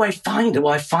 well, where do I find it?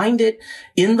 Well, I find it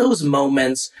in those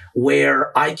moments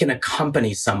where I can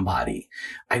accompany somebody.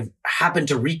 I happened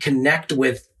to reconnect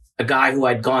with a guy who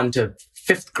I'd gone to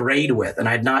 5th grade with and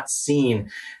I had not seen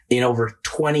in over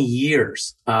 20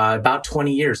 years, about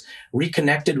 20 years,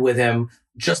 reconnected with him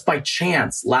just by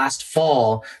chance last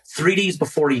fall, 3 days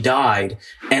before he died.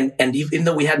 And even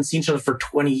though we hadn't seen each other for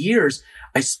 20 years,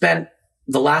 I spent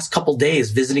the last couple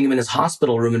days visiting him in his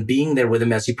hospital room and being there with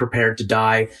him as he prepared to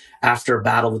die after a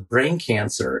battle with brain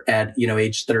cancer at,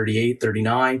 age 38,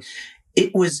 39.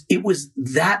 It was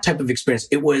that type of experience.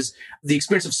 It was the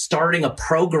experience of starting a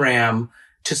program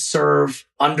to serve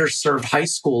underserved high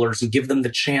schoolers and give them the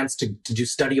chance to do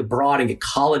study abroad and get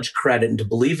college credit and to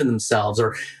believe in themselves,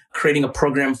 or creating a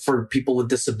program for people with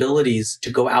disabilities to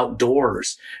go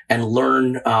outdoors and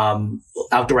learn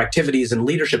outdoor activities and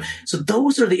leadership. So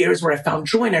those are the areas where I found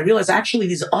joy. And I realized actually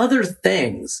these other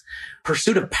things,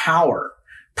 pursuit of power,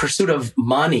 pursuit of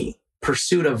money,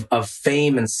 pursuit of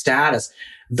fame and status,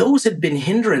 those had been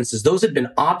hindrances. Those had been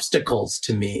obstacles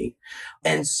to me.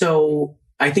 And so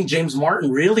I think James Martin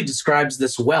really describes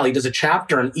this well. He does a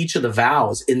chapter on each of the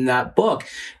vows in that book.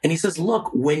 And he says,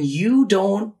 look, when you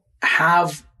don't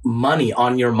have money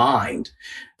on your mind,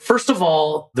 first of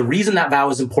all, the reason that vow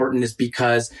is important is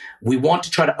because we want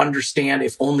to try to understand,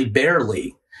 if only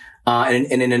barely,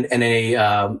 in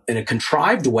a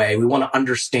contrived way, we want to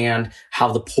understand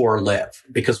how the poor live,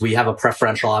 because we have a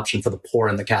preferential option for the poor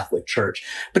in the Catholic Church.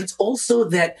 But it's also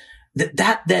that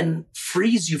then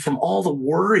frees you from all the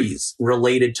worries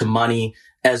related to money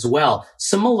as well.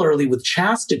 Similarly with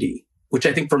chastity, which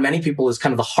I think for many people is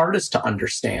kind of the hardest to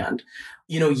understand.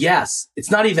 Yes,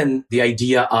 it's not even the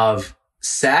idea of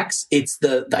sex. It's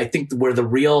I think where the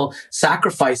real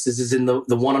sacrifice is in the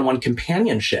one-on-one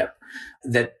companionship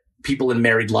that people in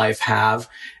married life have.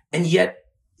 And yet,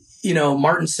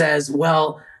 Martin says,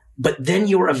 well, but then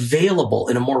you're available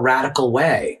in a more radical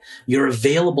way. You're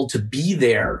available to be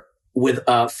there with,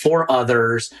 for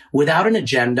others without an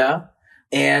agenda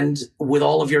and with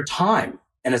all of your time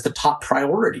and as the top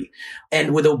priority.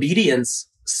 And with obedience,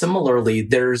 similarly,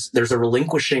 there's a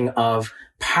relinquishing of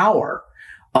power.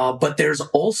 But there's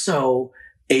also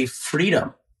a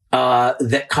freedom,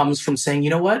 that comes from saying,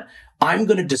 you know what? I'm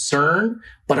going to discern,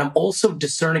 but I'm also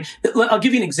discerning. I'll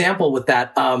give you an example with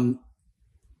that.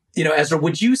 Ezra,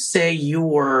 would you say you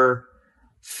were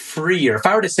freer? If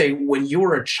I were to say when you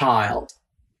were a child,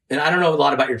 and I don't know a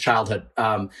lot about your childhood.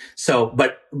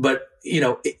 But would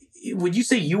you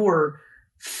say you were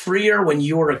freer when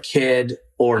you were a kid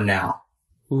or now?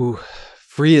 Ooh,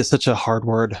 free is such a hard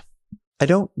word. I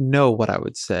don't know what I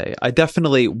would say.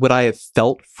 Would I have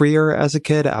felt freer as a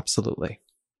kid? Absolutely.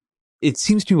 It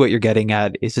seems to me what you're getting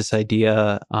at is this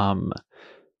idea,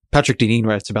 Patrick Deneen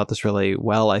writes about this really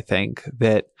well, I think,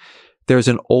 that there's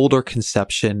an older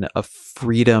conception of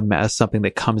freedom as something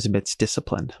that comes amidst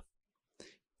discipline,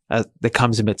 that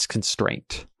comes amidst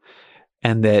constraint.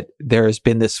 And that there has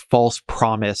been this false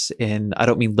promise I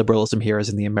don't mean liberalism here as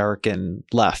in the American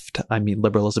left. I mean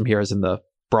liberalism here as in the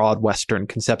broad Western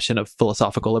conception of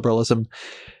philosophical liberalism,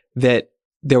 that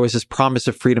there was this promise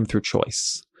of freedom through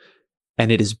choice.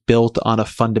 And it is built on a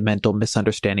fundamental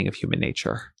misunderstanding of human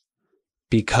nature,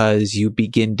 because you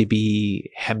begin to be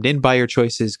hemmed in by your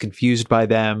choices, confused by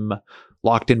them,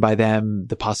 locked in by them.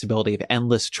 The possibility of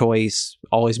endless choice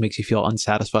always makes you feel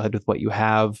unsatisfied with what you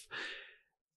have.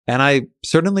 And I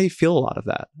certainly feel a lot of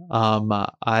that.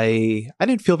 I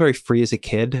didn't feel very free as a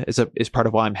kid, is part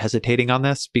of why I'm hesitating on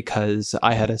this, because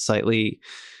I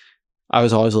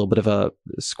was always a little bit of a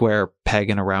square peg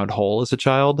in a round hole as a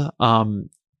child.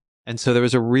 And so there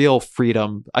was a real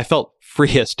freedom. I felt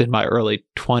freest in my early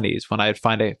 20s when I had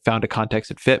found a context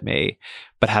that fit me,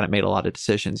 but hadn't made a lot of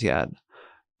decisions yet.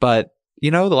 But,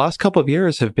 the last couple of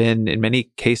years have been, in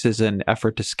many cases, an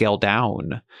effort to scale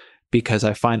down, because I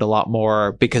do find a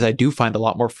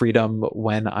lot more freedom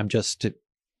when I'm just,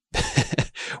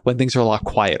 when things are a lot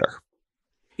quieter.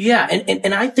 Yeah.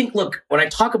 And I think, look, when I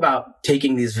talk about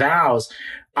taking these vows,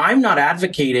 I'm not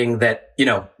advocating that,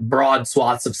 broad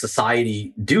swaths of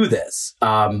society do this.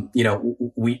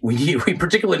 We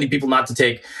particularly need people not to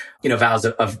take, vows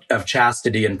of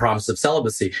chastity and promise of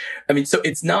celibacy. I mean, so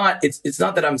it's not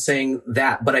that I'm saying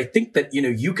that, but I think that,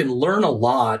 you can learn a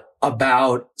lot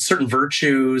about certain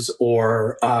virtues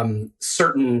or,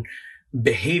 certain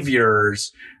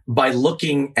behaviors by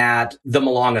looking at them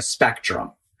along a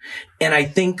spectrum. And I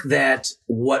think that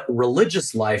what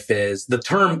religious life is, the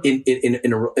term in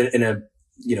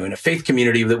a faith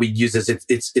community that we use is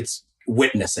it's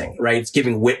witnessing, right? It's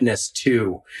giving witness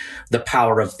to the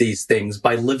power of these things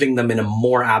by living them in a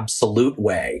more absolute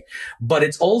way. But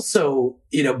it's also,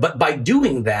 but by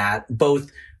doing that,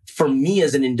 both for me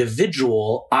as an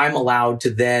individual, I'm allowed to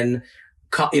then,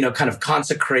 kind of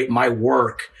consecrate my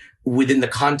work within the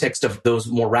context of those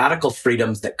more radical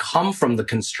freedoms that come from the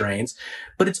constraints.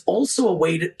 But it's also a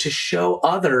way to show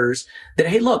others that,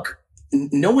 hey, look,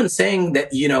 no one's saying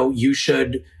that, you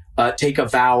should take a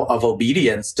vow of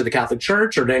obedience to the Catholic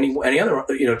Church or to any other,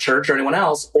 church or anyone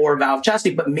else, or a vow of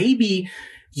chastity. But maybe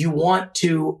you want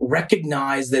to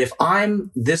recognize that if I'm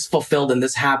this fulfilled and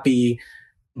this happy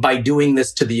by doing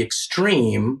this to the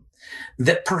extreme,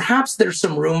 that perhaps there's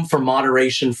some room for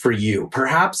moderation for you.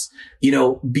 Perhaps,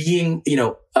 being,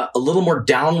 a little more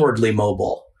downwardly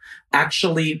mobile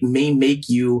actually may make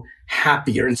you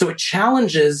happier. And so it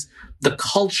challenges the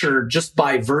culture just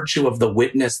by virtue of the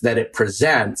witness that it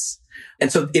presents.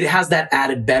 And so it has that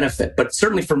added benefit. But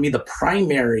certainly for me, the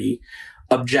primary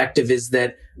objective is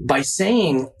that by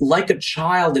saying, like a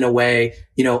child in a way,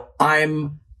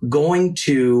 I'm going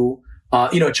to,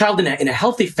 a child in a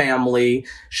healthy family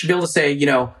should be able to say,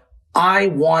 I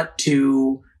want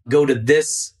to go to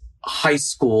this high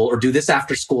school or do this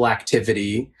after school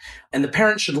activity. And the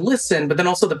parent should listen, but then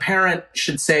also the parent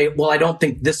should say, well, I don't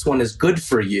think this one is good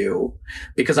for you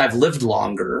because I've lived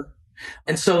longer.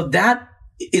 And so that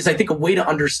is, I think, a way to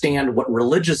understand what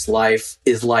religious life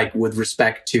is like with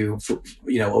respect to,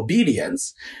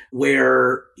 obedience,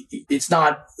 where it's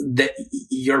not that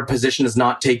your position is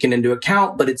not taken into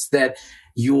account, but it's that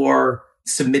you're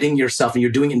submitting yourself and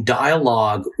you're doing in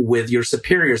dialogue with your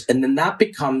superiors. And then that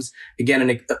becomes,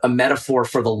 again, a metaphor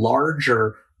for the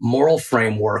larger moral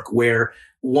framework where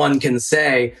one can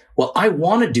say, well, I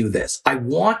want to do this. I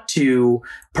want to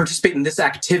participate in this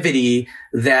activity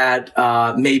that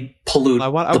may pollute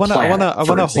the planet. I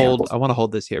want to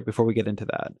hold this here before we get into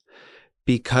that,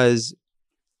 because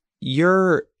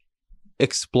you're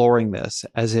exploring this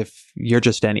as if you're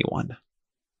just anyone.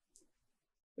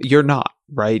 You're not,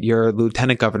 right? You're a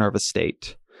lieutenant governor of a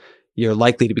state. You're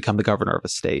likely to become the governor of a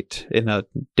state in a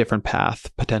different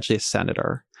path, potentially a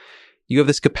senator. You have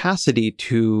this capacity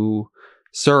to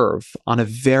serve on a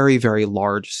very, very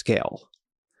large scale.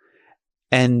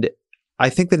 And I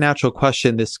think the natural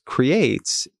question this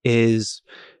creates is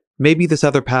maybe this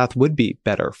other path would be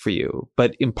better for you,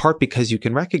 but in part because you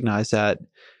can recognize that,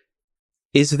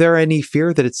 is there any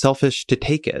fear that it's selfish to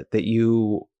take it,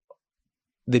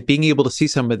 that being able to see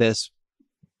some of this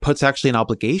puts actually an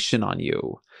obligation on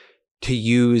you to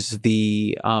use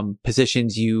the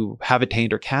positions you have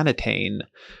attained or can attain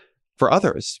for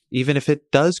others, even if it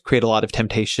does create a lot of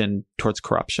temptation towards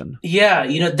corruption? Yeah,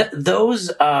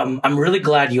 those, I'm really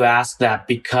glad you asked that,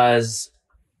 because,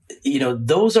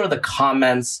 those are the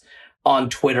comments on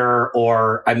Twitter,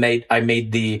 or I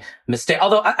made the mistake.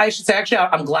 Although I should say, actually,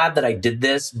 I'm glad that I did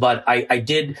this, but I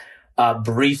did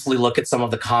briefly look at some of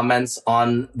the comments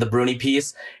on the Bruni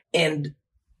piece, and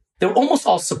they were almost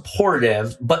all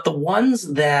supportive, but the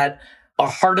ones that are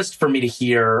hardest for me to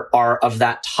hear are of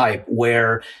that type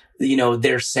where,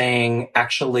 they're saying,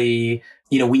 actually,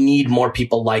 we need more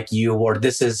people like you, or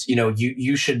this is,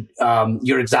 you should,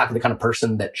 you're exactly the kind of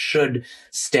person that should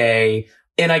stay.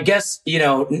 And I guess,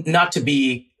 not to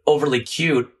be overly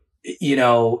cute, in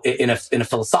a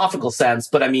philosophical sense,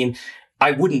 but I mean, I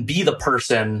wouldn't be the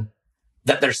person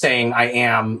that they're saying I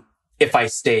am if I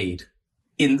stayed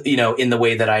in the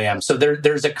way that I am. So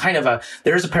there's a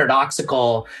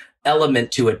paradoxical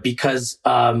element to it, because,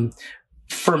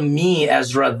 for me,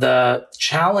 Ezra, the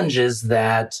challenge is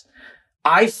that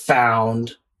I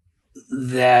found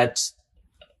that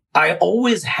I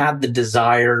always had the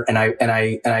desire, and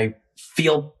I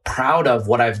feel proud of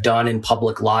what I've done in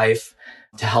public life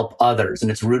to help others, and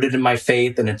it's rooted in my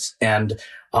faith, and it's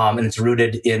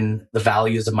rooted in the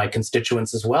values of my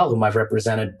constituents as well, whom I've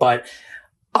represented. But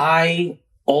I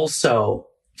also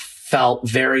felt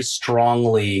very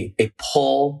strongly a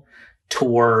pull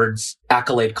towards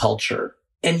accolade culture.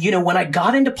 And, when I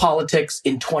got into politics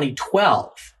in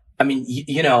 2012, I mean,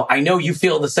 I know you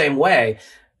feel the same way.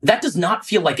 That does not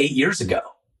feel like 8 years ago,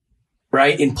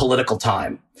 right? In political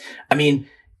time. I mean,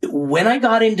 when I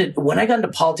got into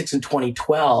politics in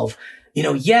 2012,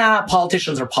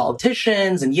 politicians are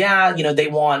politicians, and they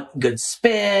want good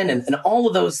spin and all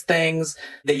of those things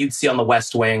that you'd see on the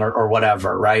West Wing or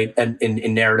whatever, right? And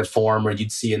in narrative form, or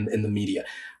you'd see in the media.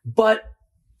 But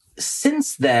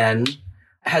since then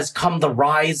has come the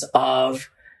rise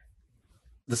of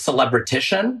the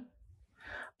celebritician.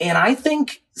 And I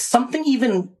think something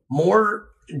even more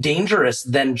dangerous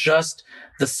than just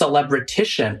the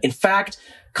celebritician. In fact,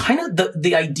 kind of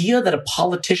the idea that a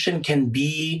politician can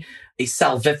be a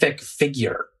salvific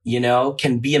figure,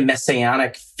 can be a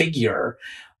messianic figure.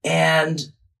 And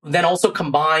then also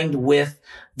combined with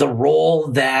the role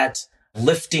that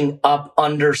lifting up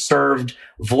underserved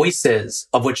voices,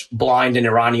 of which blind and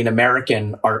Iranian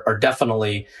American are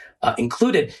definitely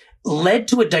included, led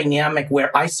to a dynamic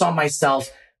where I saw myself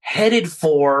headed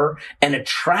for and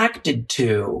attracted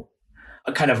to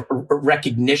a kind of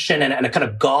recognition and a kind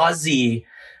of gauzy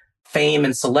fame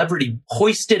and celebrity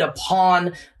hoisted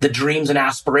upon the dreams and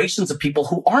aspirations of people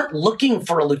who aren't looking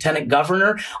for a lieutenant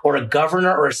governor or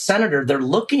a senator. They're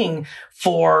looking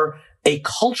for a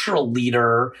cultural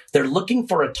leader. They're looking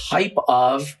for a type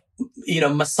of,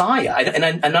 Messiah.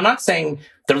 And I'm not saying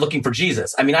they're looking for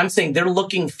Jesus. I mean, I'm saying they're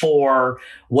looking for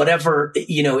whatever,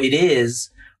 it is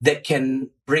that can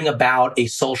bring about a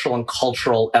social and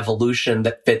cultural evolution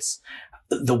that fits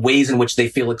the ways in which they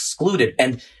feel excluded.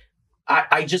 And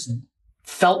I just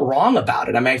felt wrong about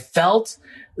it. I mean, I felt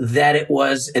that it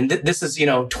was, and this is,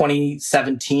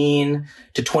 2017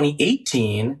 to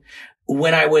 2018,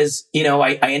 when I was,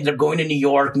 I ended up going to New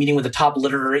York, meeting with a top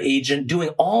literary agent, doing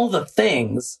all the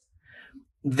things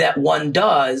that one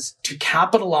does to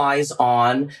capitalize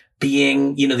on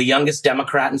being, the youngest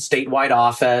Democrat in statewide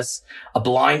office, a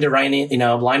blind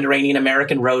Iranian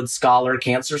American Rhodes Scholar,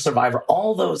 cancer survivor,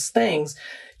 all those things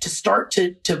to start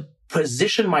to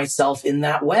position myself in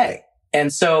that way.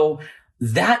 And so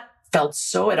that felt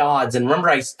so at odds. And remember,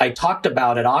 I talked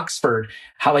about at Oxford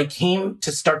how I came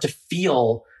to start to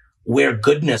feel where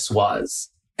goodness was.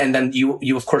 And then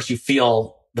you of course, you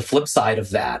feel the flip side of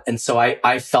that. And so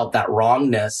I felt that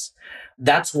wrongness.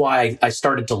 That's why I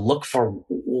started to look for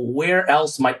where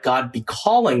else might God be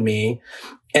calling me.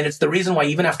 And it's the reason why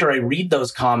even after I read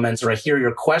those comments or I hear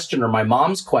your question or my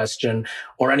mom's question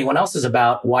or anyone else's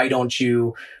about why don't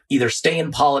you either stay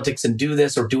in politics and do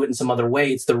this or do it in some other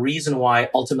way, it's the reason why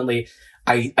ultimately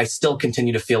I still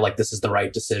continue to feel like this is the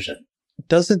right decision.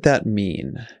 Doesn't that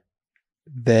mean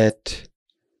that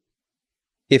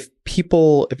if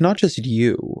not just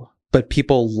you, but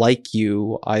people like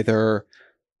you either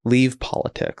leave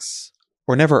politics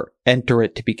or never enter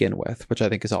it to begin with, which I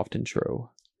think is often true,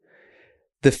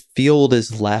 the field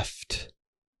is left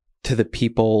to the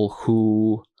people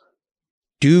who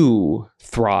do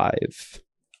thrive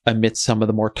amidst some of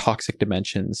the more toxic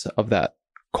dimensions of that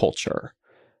culture,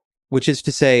 which is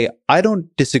to say, I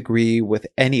don't disagree with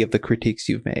any of the critiques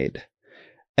you've made.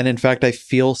 And in fact, I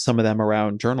feel some of them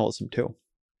around journalism too.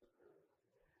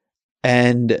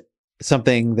 And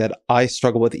something that I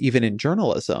struggle with even in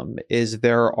journalism is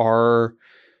there are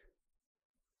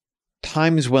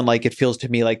times when it feels to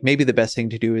me like maybe the best thing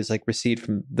to do is recede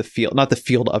from the field, not the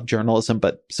field of journalism,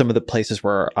 but some of the places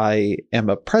where I am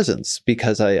a presence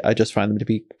because I just find them to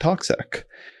be toxic.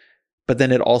 But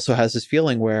then it also has this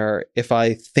feeling where if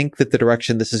I think that the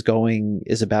direction this is going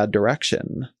is a bad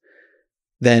direction,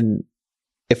 then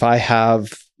if I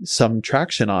have some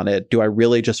traction on it, do I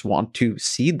really just want to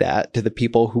cede that to the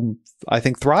people who I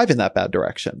think thrive in that bad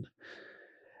direction?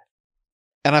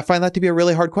 And I find that to be a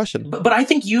really hard question. But I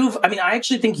think I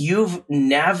actually think you've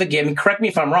navigated, correct me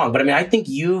if I'm wrong, but I think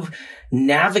you've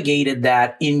navigated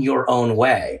that in your own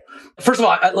way. First of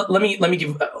all, let me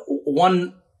give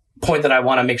one point that I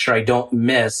want to make sure I don't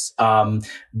miss.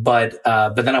 But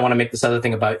then I want to make this other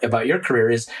thing about your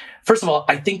career is, first of all,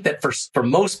 I think that for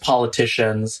most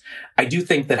politicians, I do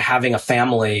think that having a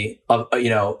family of,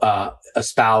 a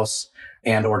spouse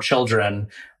and or children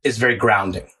is very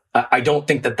grounding. I don't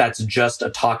think that that's just a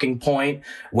talking point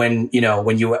when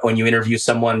you interview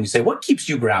someone, you say, what keeps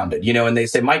you grounded? And they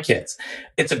say, my kids.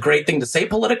 It's a great thing to say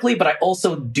politically, but I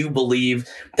also do believe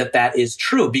that that is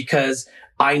true because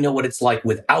I know what it's like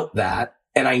without that.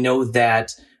 And I know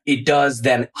that it does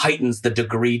then heightens the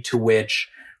degree to which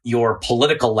your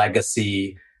political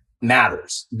legacy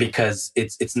matters because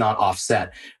it's not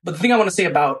offset. But the thing I want to say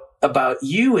about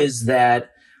you is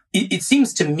that it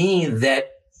seems to me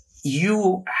that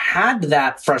you had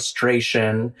that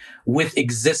frustration with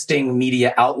existing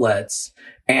media outlets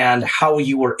and how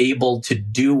you were able to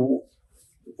do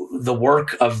the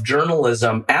work of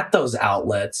journalism at those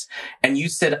outlets. And you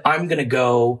said, I'm going to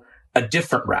go a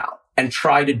different route and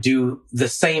try to do the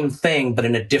same thing, but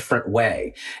in a different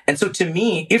way. And so to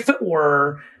me, if it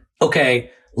were,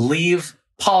 okay, leave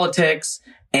politics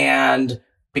and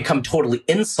become totally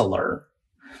insular,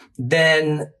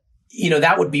 then,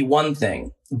 that would be one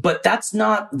thing. But that's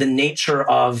not the nature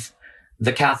of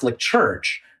the Catholic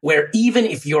Church, where even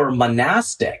if you're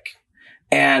monastic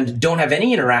and don't have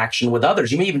any interaction with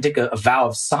others, you may even take a vow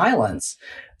of silence,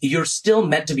 you're still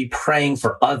meant to be praying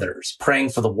for others, praying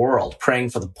for the world, praying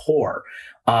for the poor,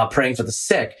 praying for the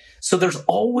sick. So there's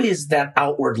always that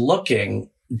outward looking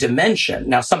dimension.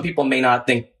 Now, some people may not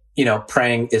think,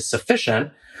 praying is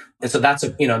sufficient. And so that's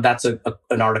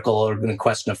an article or a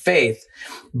question of faith.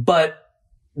 But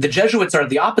the Jesuits are at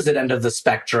the opposite end of the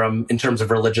spectrum in terms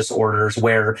of religious orders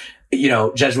where,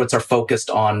 Jesuits are focused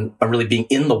on really being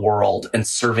in the world and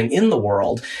serving in the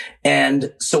world.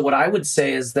 And so what I would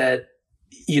say is that,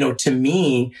 to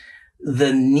me,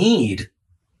 the need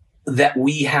that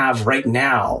we have right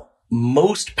now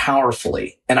most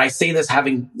powerfully, and I say this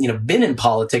having, been in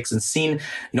politics and seen,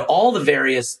 all the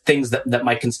various things that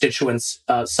my constituents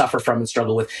suffer from and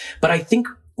struggle with. But I think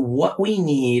what we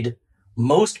need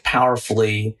most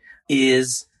powerfully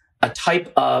is a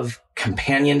type of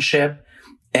companionship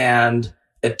and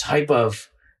a type of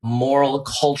moral,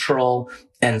 cultural,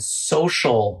 and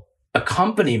social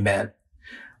accompaniment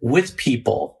with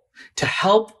people to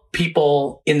help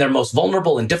people in their most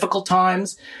vulnerable and difficult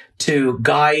times, to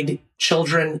guide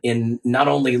children in not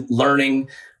only learning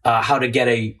how to get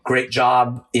a great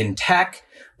job in tech,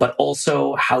 but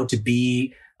also how to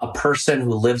be a person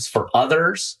who lives for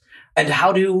others, and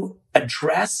how to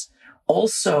address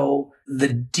also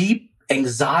the deep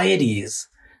anxieties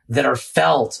that are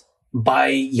felt by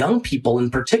young people in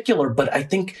particular, but I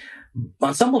think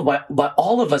on some level, but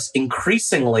all of us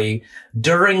increasingly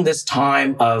during this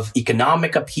time of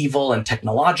economic upheaval and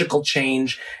technological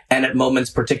change, and at moments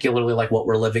particularly like what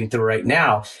we're living through right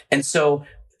now. And so,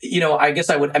 I guess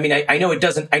I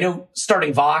know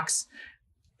starting Vox,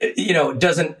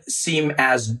 doesn't seem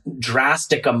as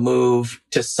drastic a move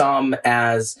to some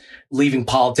as leaving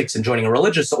politics and joining a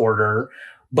religious order.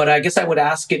 But I guess I would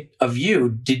ask it of you.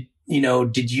 Did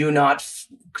you not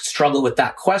struggle with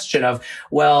that question of,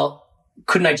 well,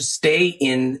 couldn't I just stay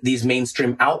in these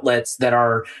mainstream outlets that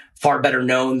are far better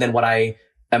known than what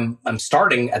I'm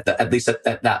starting at least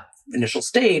at that initial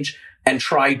stage, and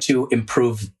try to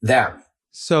improve them?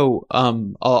 So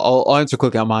I'll answer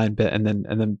quickly on mine, and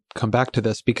then come back to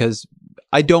this, because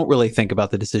I don't really think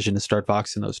about the decision to start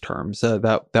Vox in those terms.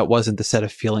 That wasn't the set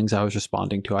of feelings I was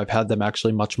responding to. I've had them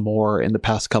actually much more in the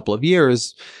past couple of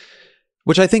years,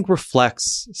 which I think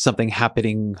reflects something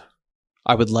happening.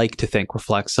 I would like to think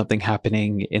reflects something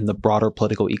happening in the broader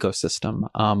political ecosystem.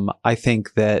 I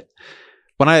think that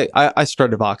when I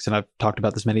started Vox, and I've talked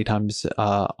about this many times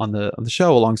on the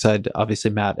show alongside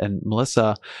obviously Matt and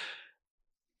Melissa,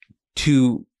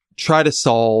 to try to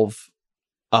solve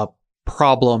a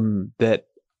problem that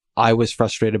I was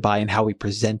frustrated by in how we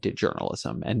presented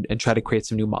journalism, and try to create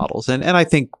some new models. And I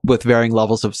think with varying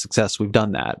levels of success, we've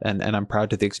done that. And I'm proud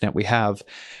to the extent we have.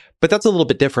 But that's a little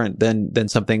bit different than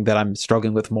something that I'm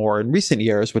struggling with more in recent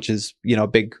years, which is, a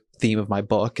big theme of my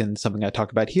book and something I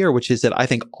talk about here, which is that I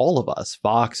think all of us,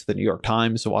 Vox, the New York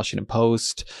Times, the Washington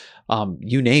Post,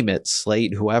 you name it,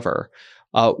 Slate, whoever,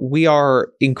 we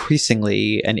are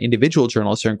increasingly, and individual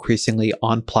journalists are increasingly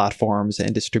on platforms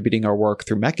and distributing our work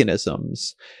through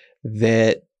mechanisms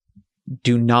that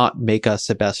do not make us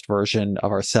the best version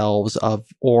of ourselves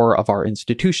or of our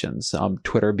institutions.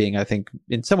 Twitter being, I think,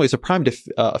 in some ways a prime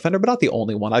offender, but not the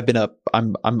only one. I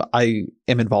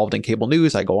am involved in cable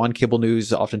news. I go on cable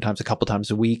news oftentimes a couple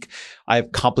times a week. I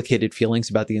have complicated feelings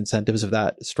about the incentives of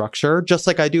that structure, just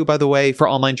like I do, by the way, for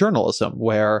online journalism,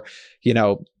 where,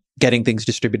 getting things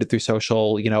distributed through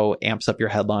social, amps up your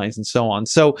headlines and so on.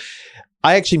 So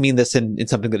I actually mean this in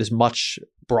something that is much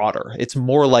broader. It's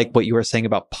more like what you were saying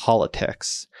about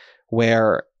politics,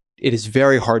 where it is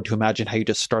very hard to imagine how you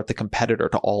just start the competitor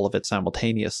to all of it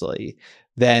simultaneously.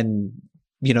 Then,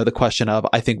 the question of,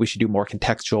 I think we should do more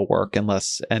contextual work and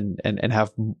less, and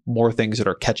have more things that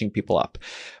are catching people up.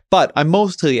 But I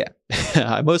mostly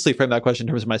frame that question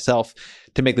in terms of myself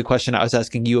to make the question I was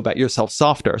asking you about yourself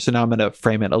softer. So now I'm going to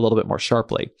frame it a little bit more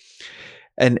sharply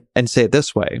and say it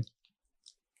this way.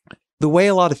 The way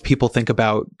a lot of people think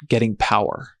about getting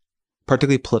power,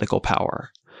 particularly political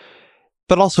power,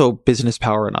 but also business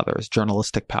power and others,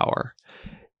 journalistic power,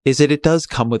 is that it does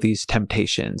come with these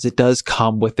temptations. It does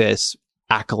come with this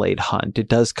accolade hunt. It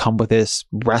does come with this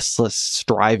restless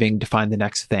striving to find the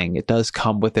next thing. It does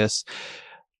come with this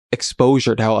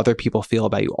exposure to how other people feel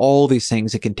about you. All these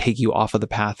things that can take you off of the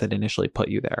path that initially put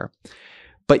you there.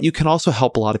 But you can also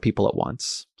help a lot of people at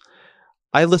once.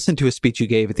 I listened to a speech you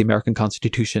gave at the American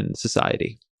Constitution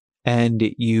Society,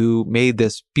 and you made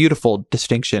this beautiful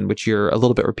distinction, which you're a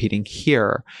little bit repeating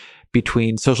here,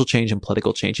 between social change and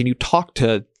political change. And you talked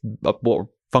to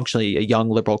functionally a young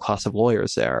liberal class of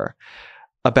lawyers there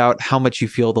about how much you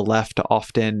feel the left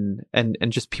often, and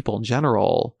just people in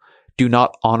general, do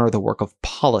not honor the work of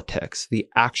politics, the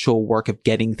actual work of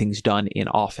getting things done in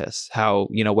office. How,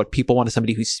 what people want is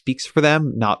somebody who speaks for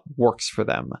them, not works for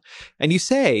them. And you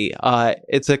say,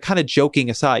 it's a kind of joking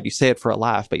aside, you say it for a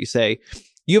laugh, but you say,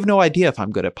 you have no idea if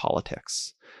I'm good at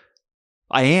politics.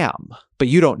 I am, but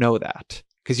you don't know that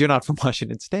because you're not from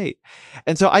Washington State.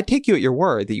 And so I take you at your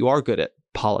word that you are good at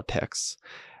politics.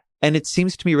 And it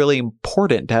seems to me really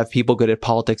important to have people good at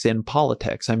politics in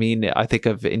politics. I mean, I think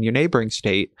of in your neighboring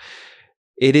state,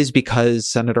 it is because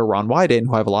Senator Ron Wyden,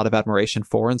 who I have a lot of admiration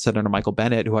for, and Senator Michael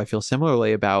Bennet, who I feel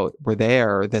similarly about, were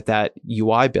there, that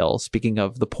UI bill, speaking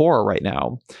of the poor right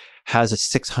now, has a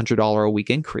 $600 a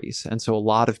week increase. And so a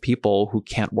lot of people who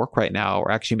can't work right now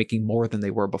are actually making more than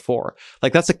they were before.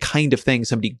 Like, that's the kind of thing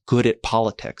somebody good at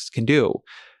politics can do.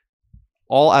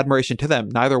 All admiration to them.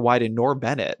 Neither Wyden nor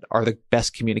Bennet are the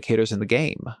best communicators in the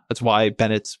game. That's why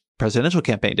Bennett's presidential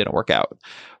campaign didn't work out.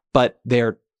 But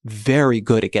they're very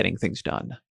good at getting things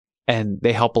done, and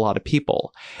they help a lot of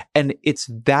people. And it's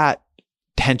that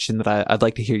tension that I'd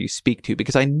like to hear you speak to,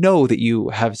 because I know that you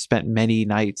have spent many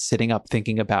nights sitting up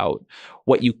thinking about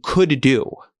what you could do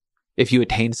if you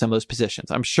attained some of those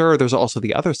positions. I'm sure there's also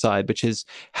the other side, which is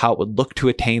how it would look to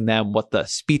attain them, what the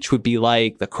speech would be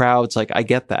like, the crowds. Like, I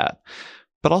get that.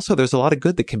 but also there's a lot of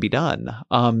good that can be done.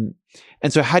 And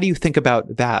so how do you think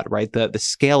about that, right? The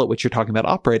scale at which you're talking about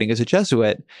operating as a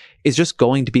Jesuit is just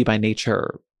going to be by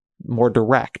nature more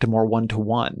direct, more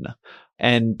one-to-one.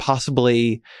 And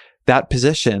possibly that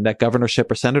position, that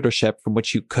governorship or senatorship from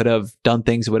which you could have done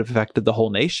things that would have affected the whole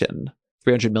nation,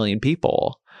 300 million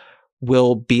people,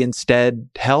 will be instead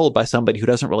held by somebody who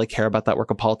doesn't really care about that work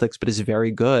of politics, but is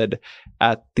very good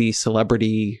at the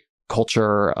celebrity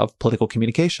culture of political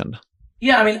communication.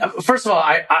 Yeah, I mean, first of all,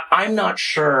 I'm not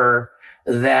sure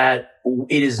that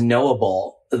it is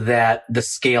knowable that the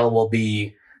scale will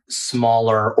be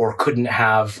smaller or couldn't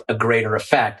have a greater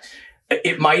effect.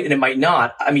 It might and it might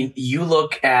not. I mean, you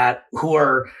look at who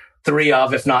are three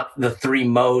of, if not the three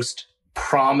most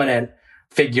prominent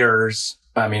figures.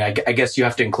 I mean, I guess you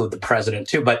have to include the president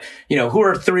too, but, who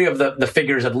are three of the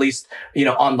figures, at least,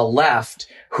 on the left,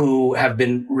 who have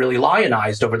been really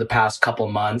lionized over the past couple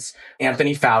months?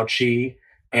 Anthony Fauci,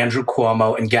 Andrew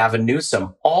Cuomo, and Gavin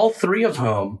Newsom, all three of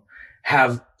whom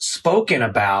have spoken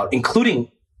about, including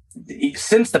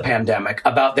since the pandemic,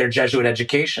 about their Jesuit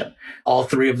education. All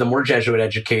three of them were Jesuit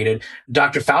educated.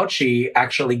 Dr. Fauci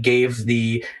actually gave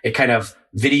a kind of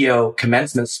video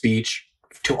commencement speech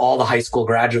to all the high school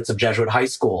graduates of Jesuit high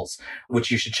schools,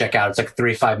 which you should check out. It's like a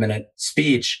 35-minute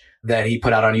speech that he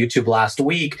put out on YouTube last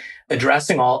week,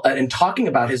 addressing all and talking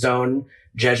about his own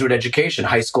Jesuit education,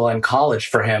 high school and college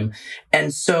for him.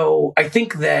 And so I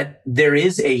think that there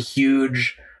is a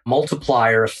huge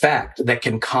multiplier effect that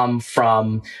can come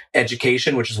from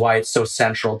education, which is why it's so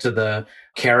central to the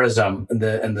charism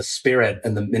and the spirit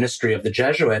and the ministry of the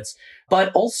Jesuits.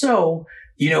 But also,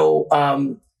 you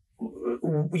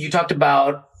talked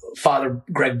about Father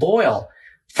Greg Boyle.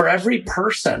 For every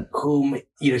person whom,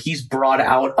 he's brought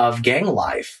out of gang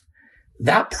life,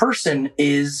 that person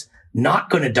is not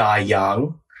going to die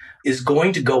young, is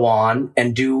going to go on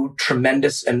and do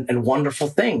tremendous and wonderful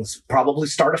things, probably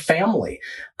start a family,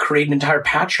 create an entire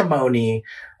patrimony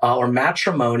or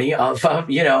matrimony of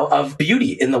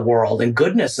beauty in the world and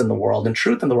goodness in the world and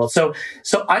truth in the world. So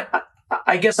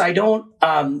I guess I don't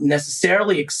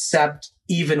necessarily accept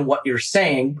even what you're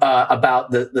saying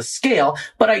about the scale,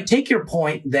 but I take your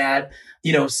point that,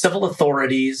 civil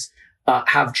authorities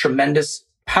have tremendous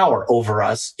power over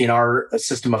us in our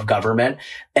system of government.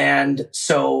 And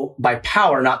so by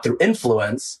power, not through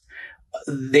influence,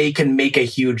 they can make a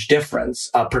huge difference,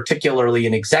 particularly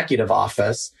in executive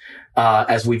office,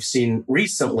 as we've seen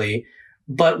recently.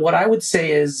 But what I would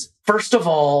say is, first of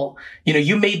all,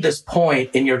 you made this point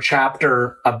in your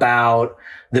chapter about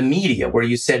the media, where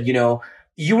you said,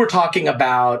 you were talking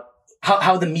about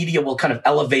how the media will kind of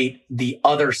elevate the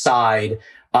other side,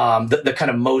 the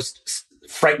kind of most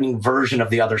frightening version of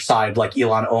the other side, like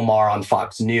Ilhan Omar on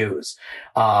Fox News,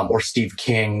 or Steve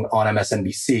King on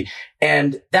MSNBC.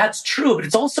 And that's true, but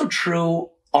it's also true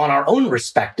on our own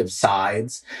respective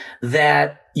sides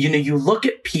that, you look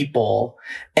at people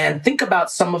and think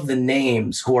about some of the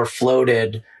names who are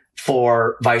floated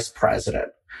for vice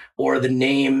president, or the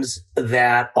names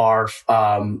that are,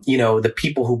 the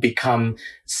people who become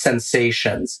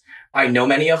sensations. I know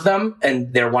many of them,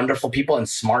 and they're wonderful people and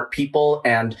smart people,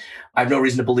 and I have no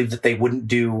reason to believe that they wouldn't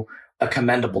do a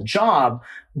commendable job.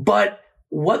 But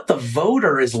what the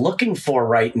voter is looking for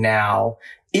right now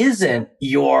isn't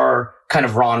your kind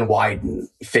of Ron Wyden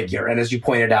figure. And as you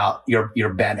pointed out,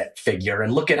 your Bennett figure.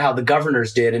 And look at how the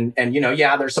governors did. And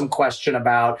there's some question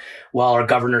about, well, are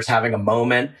governors having a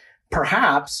moment?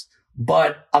 Perhaps.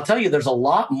 But I'll tell you, there's a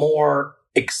lot more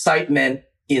excitement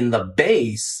in the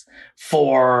base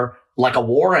for like a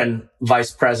Warren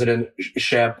vice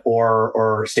presidentship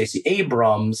or Stacey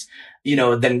Abrams,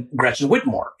 than Gretchen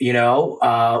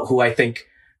Whitmer, who I think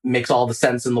makes all the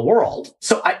sense in the world.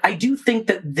 So I do think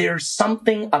that there's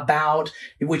something about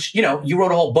which, you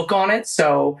wrote a whole book on it.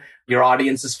 So your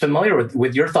audience is familiar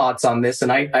with your thoughts on this.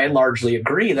 And I largely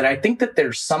agree that I think that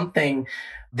there's something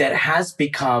that has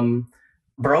become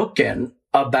broken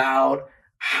about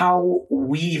how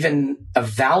we even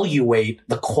evaluate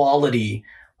the quality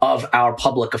of our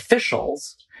public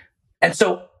officials. And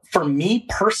so for me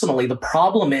personally, the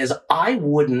problem is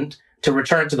to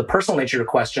return to the personal nature of your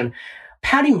question,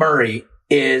 Patty Murray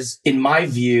is, in my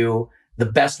view, the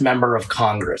best member of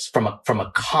Congress from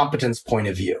a competence point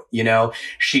of view.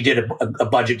 She did a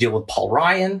budget deal with Paul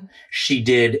Ryan. She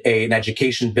did an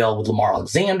education bill with Lamar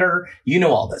Alexander.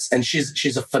 All this. And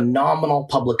she's a phenomenal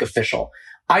public official.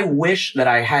 I wish that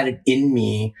I had it in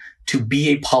me to be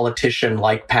a politician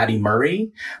like Patty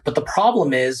Murray. But the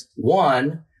problem is,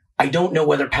 one, I don't know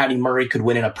whether Patty Murray could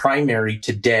win in a primary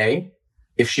today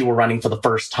if she were running for the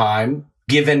first time,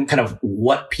 given kind of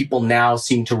what people now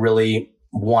seem to really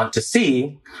want to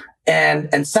see.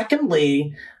 And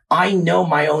secondly, I know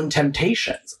my own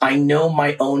temptations. I know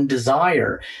my own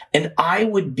desire. And I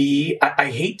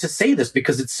hate to say this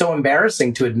because it's so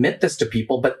embarrassing to admit this to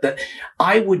people, but that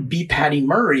I would be Patty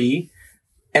Murray.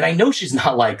 And I know she's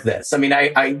not like this. I mean,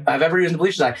 I have every reason to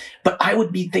believe she's not, but I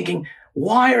would be thinking,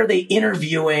 why are they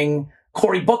interviewing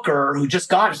Cory Booker, who just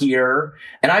got here,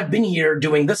 and I've been here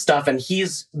doing this stuff, and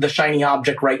he's the shiny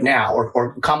object right now,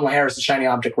 or Kamala Harris, the shiny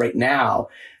object right now?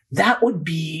 That would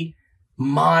be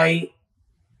my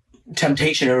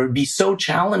temptation. It would be so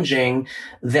challenging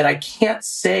that I can't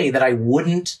say that I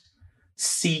wouldn't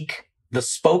seek the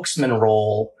spokesman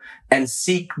role and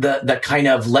seek the kind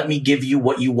of, let me give you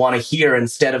what you want to hear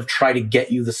instead of try to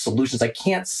get you the solutions. I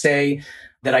can't say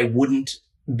that I wouldn't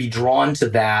be drawn to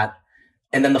that.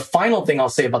 And then the final thing I'll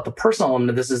say about the personal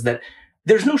element of this is that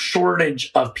there's no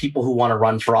shortage of people who want to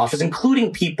run for office,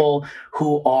 including people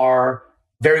who are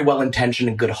very well-intentioned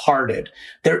and good-hearted.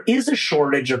 There is a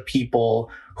shortage of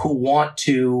people who want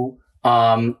to,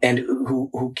 and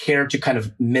who care to kind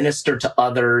of minister to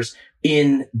others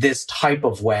in this type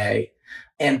of way.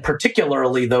 And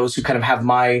particularly those who kind of have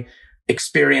my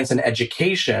experience and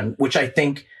education, which I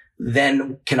think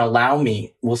then can allow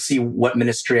me, we'll see what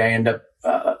ministry I end up,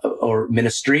 or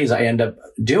ministries I end up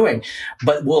doing,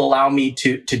 but will allow me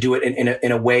to do it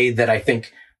in a way that I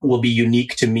think will be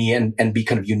unique to me and be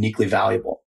kind of uniquely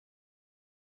valuable.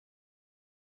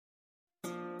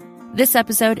 This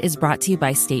episode is brought to you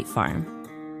by State Farm.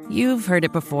 You've heard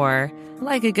it before.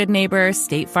 Like a good neighbor,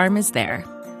 State Farm is there.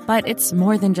 But it's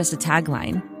more than just a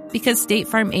tagline, because State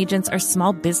Farm agents are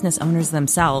small business owners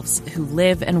themselves who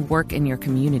live and work in your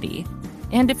community.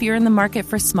 And if you're in the market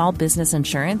for small business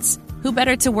insurance, who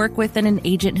better to work with than an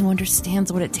agent who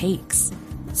understands what it takes?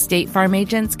 State Farm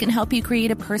agents can help you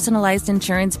create a personalized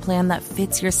insurance plan that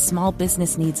fits your small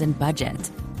business needs and budget.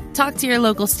 Talk to your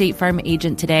local State Farm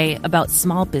agent today about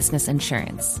small business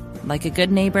insurance. Like a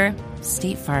good neighbor,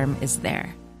 State Farm is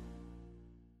there.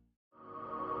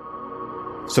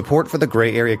 Support for the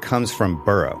gray area comes from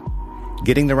Burrow.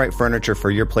 Getting the right furniture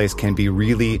for your place can be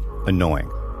really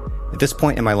annoying. At this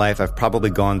point in my life, I've probably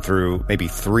gone through maybe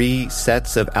 3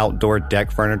 sets of outdoor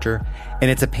deck furniture, and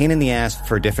it's a pain in the ass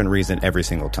for a different reason every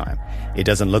single time. It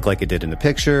doesn't look like it did in the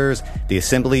pictures, the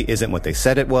assembly isn't what they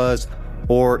said it was,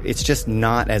 or it's just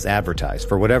not as advertised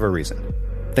for whatever reason.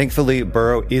 Thankfully,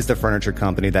 Burrow is the furniture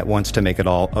company that wants to make it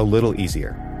all a little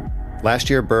easier.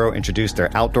 Last year, Burrow introduced their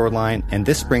outdoor line, and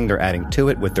this spring they're adding to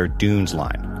it with their Dunes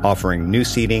line, offering new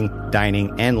seating,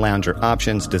 dining, and lounger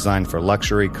options designed for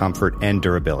luxury, comfort, and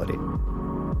durability.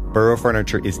 Burrow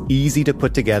furniture is easy to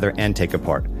put together and take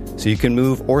apart, so you can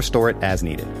move or store it as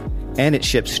needed. And it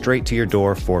ships straight to your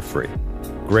door for free.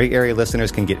 Gray Area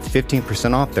listeners can get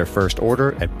 15% off their first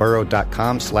order at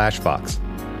burrow.com/Vox.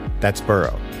 That's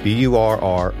Burrow,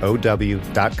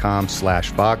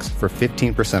 BURROW.com/Vox for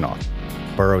 15% off.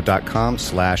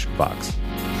 burrow.com/Vox.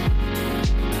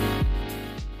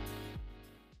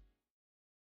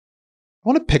 I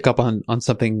want to pick up on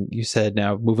something you said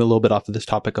now, moving a little bit off of this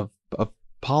topic of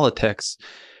politics,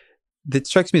 that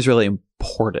strikes me as really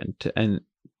important, and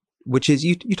which is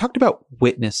you talked about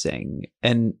witnessing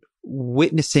and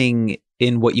witnessing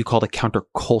in what you called a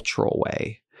countercultural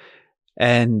way.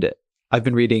 And I've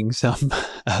been reading some,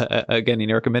 again, in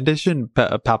your recommendation,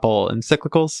 papal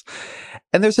encyclicals.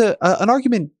 And there's an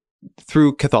argument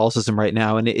through Catholicism right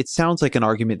now, and it sounds like an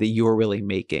argument that you're really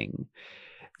making,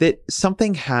 that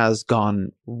something has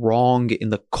gone wrong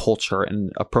in the culture in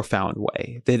a profound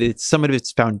way, that some of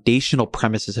its foundational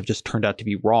premises have just turned out to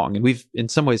be wrong. And we've, in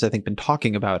some ways, I think, been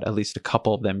talking about at least a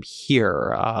couple of them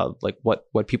here, like what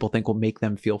people think will make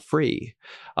them feel free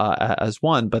as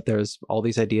one. But there's all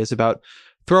these ideas about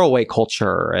throwaway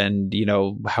culture and, you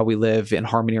know, how we live in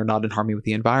harmony or not in harmony with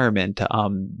the environment.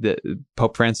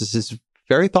 Pope Francis is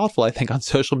very thoughtful, I think, on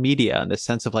social media and the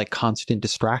sense of like constant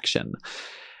distraction.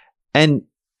 And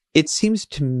it seems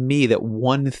to me that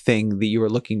one thing that you are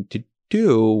looking to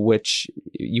do, which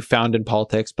you found in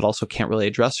politics, but also can't really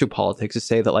address through politics, is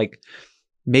say that like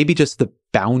maybe just the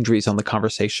boundaries on the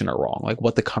conversation are wrong. Like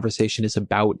what the conversation is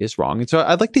about is wrong. And so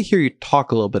I'd like to hear you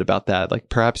talk a little bit about that. Like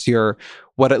perhaps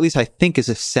what at least I think is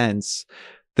a sense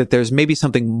that there's maybe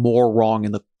something more wrong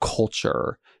in the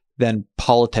culture than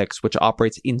politics, which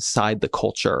operates inside the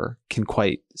culture, can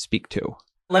quite speak to.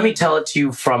 Let me tell it to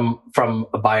you from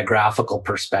a biographical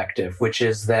perspective, which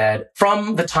is that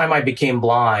from the time I became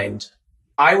blind,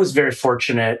 I was very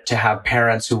fortunate to have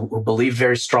parents who believed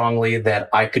very strongly that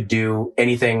I could do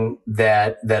anything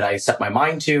that I set my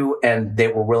mind to, and they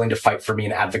were willing to fight for me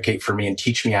and advocate for me and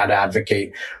teach me how to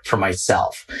advocate for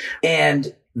myself.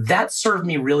 And that served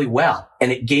me really well.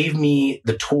 And it gave me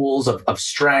the tools of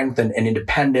strength and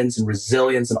independence and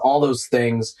resilience and all those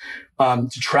things to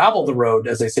travel the road,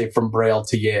 as I say, from Braille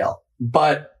to Yale.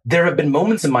 But there have been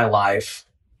moments in my life,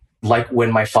 like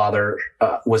when my father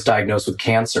was diagnosed with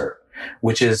cancer,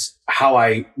 which is how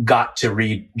I got to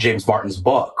read James Martin's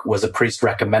book. Was a priest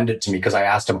recommended to me because I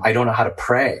asked him, I don't know how to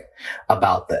pray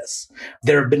about this.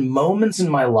 There have been moments in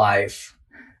my life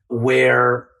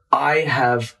where I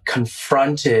have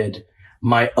confronted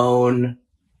my own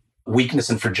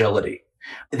weakness and fragility.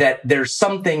 That there's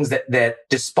some things that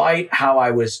despite how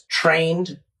I was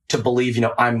trained to believe,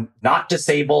 I'm not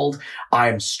disabled,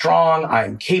 I'm strong,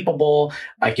 I'm capable,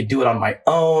 I could do it on my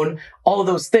own. All of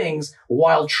those things,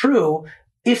 while true,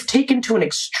 if taken to an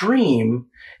extreme,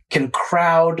 can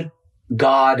crowd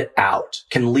God out,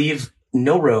 can leave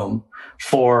no room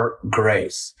for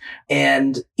grace.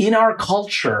 And in our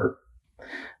culture,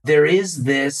 there is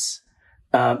this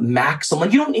maximum.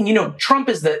 Trump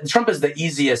is the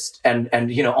easiest and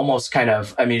almost kind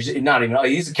of, not even,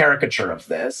 he's a caricature of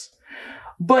this.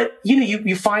 But,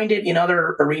 you find it in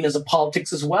other arenas of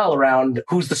politics as well around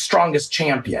who's the strongest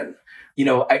champion.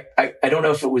 I don't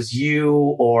know if it was you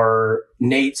or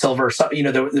Nate Silver, or some,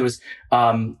 there was,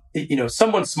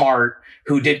 someone smart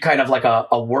who did kind of like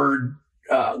a word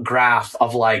graph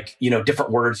of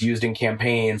different words used in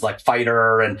campaigns, like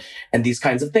fighter and these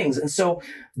kinds of things. And so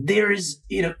there's,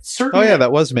 certainly. Oh yeah,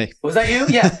 that was me. Was that you?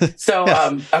 Yeah. So,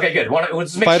 okay, good.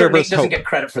 Let's make Fighter sure Nate doesn't hope. get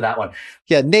credit for that one.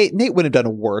 Yeah. Nate would have done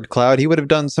a word cloud. He would have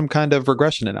done some kind of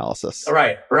regression analysis.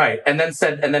 Right. And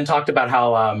then talked about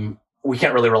how, we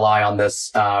can't really rely on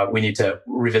this. We need to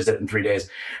revisit it in 3 days.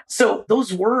 So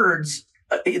those words,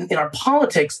 in our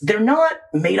politics, they're not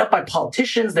made up by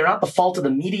politicians. They're not the fault of the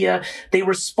media. They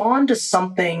respond to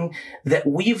something that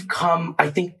we've come, I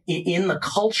think, in the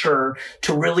culture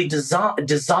to really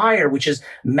desire, which is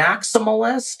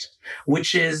maximalist,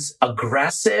 which is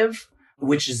aggressive,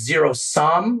 which is zero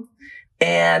sum.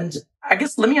 And I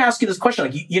guess, let me ask you this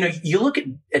question. You look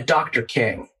at Dr.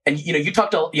 King and, you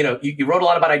talked to, you wrote a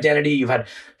lot about identity. You've had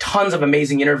tons of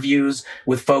amazing interviews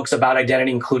with folks about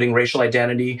identity, including racial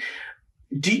identity.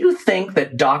 Do you think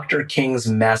that Dr. King's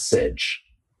message,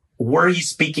 were he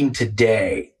speaking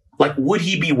today, would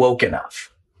he be woke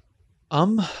enough?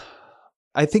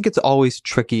 I think it's always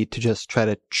tricky to just try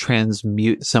to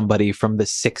transmute somebody from the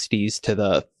 60s to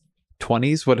the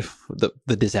 20s. What if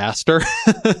the disaster?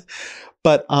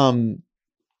 But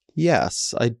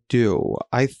yes, I do.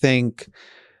 I think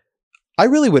I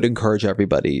really would encourage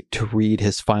everybody to read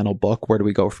his final book, Where Do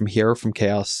We Go From Here? From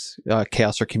Chaos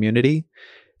or Community.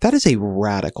 That is a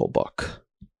radical book.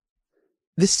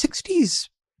 The 60s,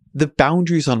 the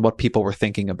boundaries on what people were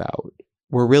thinking about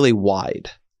were really wide.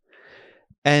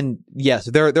 And yes,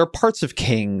 there are parts of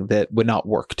King that would not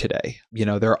work today.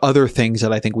 There are other things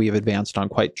that I think we have advanced on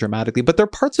quite dramatically, but there are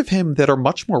parts of him that are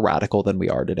much more radical than we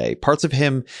are today. Parts of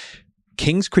him,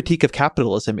 King's critique of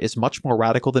capitalism is much more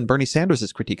radical than Bernie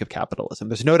Sanders' critique of capitalism.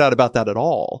 There's no doubt about that at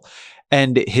all.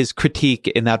 And his critique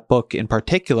in that book in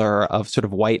particular of sort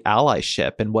of white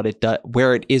allyship and what it does,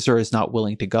 where it is or is not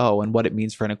willing to go and what it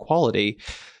means for inequality.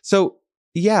 So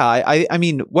yeah, I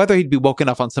mean, whether he'd be woke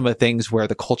enough on some of the things where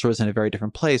the culture was in a very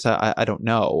different place, I don't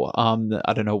know.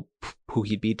 I don't know who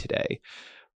he'd be today.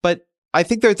 But I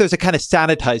think there's a kind of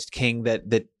sanitized King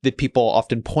that people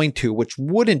often point to, which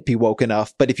wouldn't be woke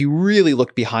enough. But if you really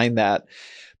look behind that,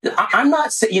 I'm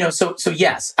not saying, so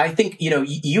yes, I think,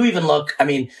 you even look,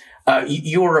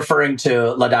 you were referring to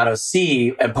Laudato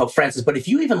Si and Pope Francis, but if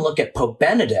you even look at Pope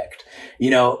Benedict,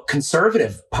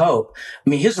 conservative Pope,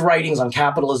 his writings on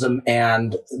capitalism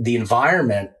and the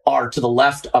environment are to the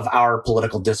left of our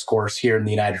political discourse here in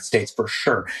the United States for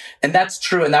sure. And that's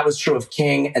true. And that was true of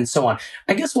King and so on.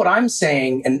 I guess what I'm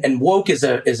saying, and woke is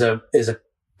a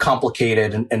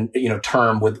complicated and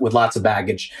term with lots of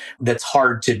baggage that's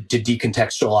hard to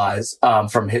decontextualize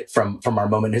from our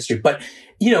moment in history. But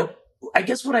I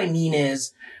guess what I mean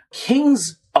is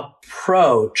King's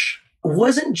approach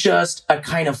wasn't just a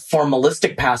kind of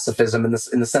formalistic pacifism in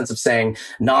the sense of saying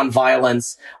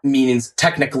nonviolence means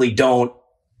technically don't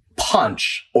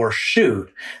punch or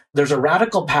shoot. There's a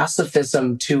radical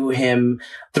pacifism to him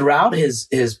throughout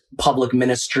his public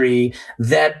ministry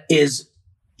that is,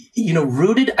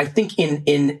 rooted, I think,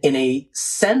 in a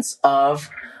sense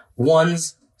of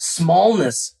one's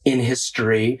smallness in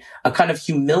history, a kind of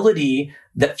humility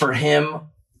that for him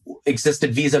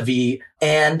existed vis-a-vis,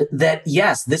 and that,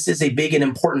 yes, this is a big and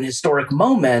important historic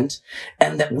moment,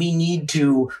 and that we need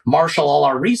to marshal all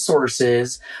our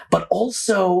resources, but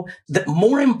also that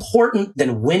more important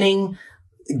than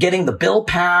getting the bill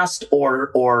passed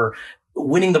or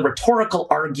winning the rhetorical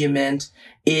argument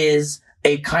is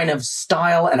a kind of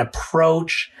style and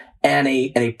approach and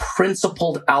a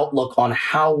principled outlook on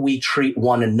how we treat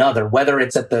one another, whether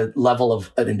it's at the level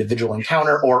of an individual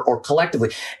encounter or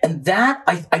collectively. And that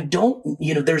I don't,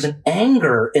 there's an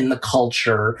anger in the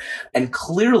culture, and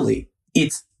clearly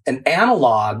it's an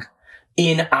analog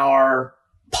in our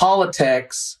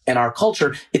politics and our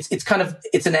culture. It's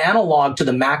an analog to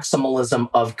the maximalism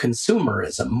of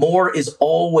consumerism. More is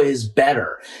always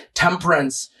better.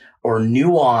 Temperance or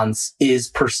nuance is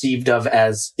perceived of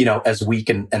as weak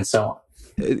and so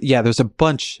on. Yeah, there's a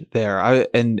bunch there.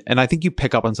 And I think you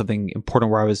pick up on something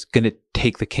important where I was going to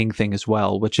take the king thing as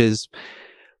well, which is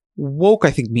woke, I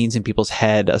think, means in people's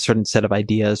head a certain set of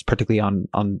ideas, particularly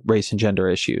on race and gender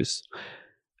issues.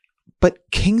 But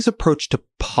King's approach to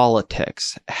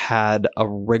politics had a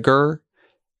rigor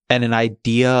and an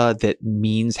idea that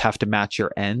means have to match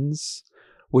your ends,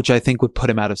 which I think would put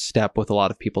him out of step with a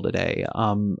lot of people today.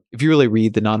 If you really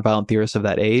read the nonviolent theorists of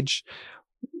that age,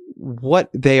 what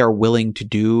they are willing to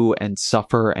do and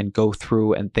suffer and go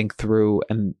through and think through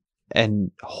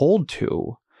and hold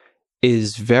to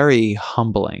is very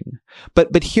humbling.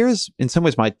 But here's, in some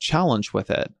ways, my challenge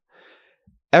with it.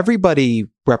 Everybody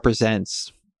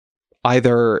represents,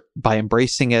 either by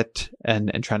embracing it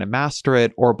and trying to master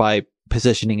it, or by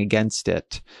positioning against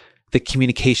it, the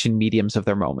communication mediums of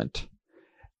their moment.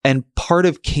 And part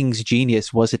of King's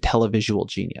genius was a televisual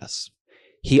genius.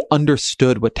 He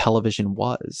understood what television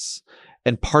was.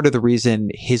 And part of the reason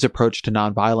his approach to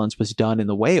nonviolence was done in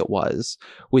the way it was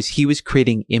he was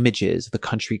creating images the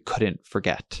country couldn't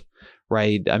forget,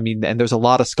 right? I mean, and there's a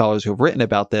lot of scholars who have written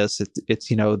about this. It's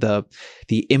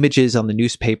the images on the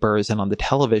newspapers and on the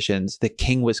televisions that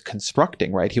King was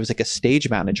constructing, right? He was like a stage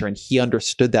manager, and he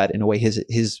understood that in a way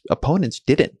his opponents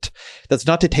didn't. That's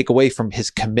not to take away from his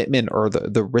commitment or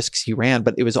the risks he ran,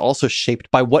 but it was also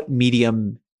shaped by what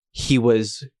medium he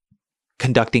was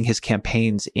conducting his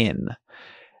campaigns in.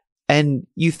 And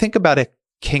you think about a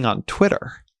King on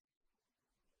Twitter,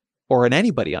 or in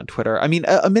anybody on Twitter. I mean,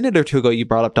 a minute or two ago, you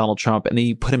brought up Donald Trump, and then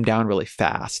you put him down really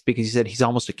fast because you said he's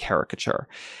almost a caricature.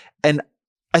 And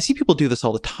I see people do this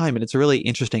all the time, and it's a really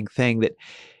interesting thing that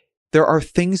there are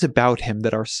things about him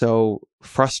that are so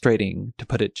frustrating, to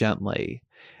put it gently,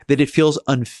 that it feels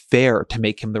unfair to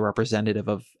make him the representative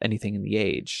of anything in the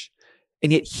age.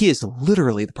 And yet he is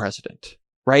literally the president,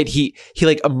 right? He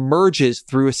like emerges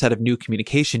through a set of new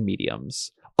communication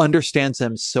mediums, understands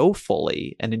them so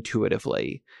fully and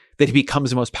intuitively that he becomes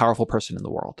the most powerful person in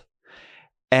the world.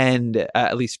 And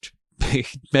at least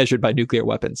measured by nuclear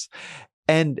weapons.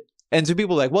 And so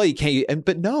people are like, well, you can't,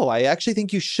 but no, I actually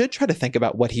think you should try to think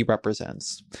about what he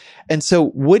represents. And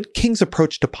so would King's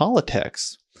approach to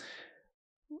politics,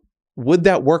 would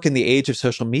that work in the age of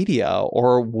social media?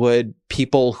 Or would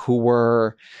people who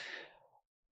were,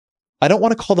 I don't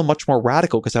want to call them much more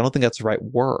radical because I don't think that's the right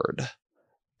word,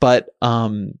 but I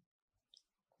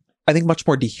think much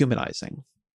more dehumanizing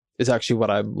is actually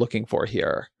what I'm looking for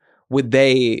here. Would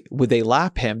they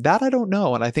lap him? That I don't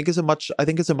know, and I think is a much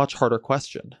harder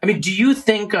question. I mean, do you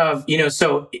think of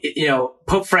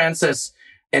Pope Francis,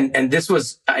 and this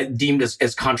was deemed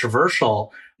as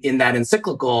controversial in that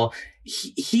encyclical.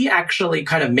 He actually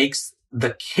kind of makes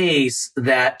the case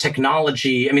that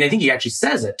technology. I mean, I think he actually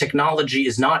says it. Technology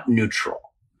is not neutral.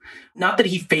 Not that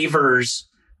he favors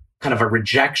kind of a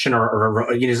rejection or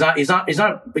he's not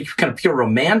a kind of pure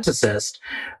romanticist.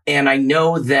 And I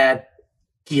know that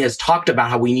he has talked about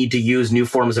how we need to use new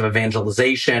forms of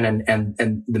evangelization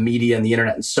and the media and the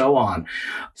internet and so on.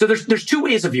 So there's two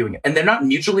ways of viewing it, and they're not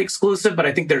mutually exclusive, but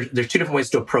I think there's two different ways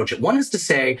to approach it. One is to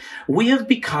say we have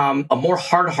become a more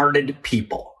hard-hearted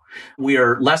people. We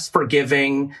are less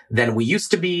forgiving than we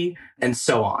used to be, and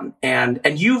so on. And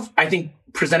you've, I think,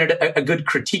 presented a good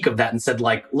critique of that and said,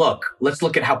 like, look, let's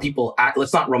look at how people act.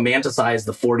 Let's not romanticize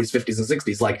the 40s, 50s, and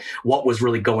 60s, like what was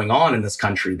really going on in this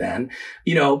country then,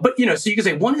 but so you can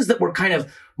say one is that we're kind of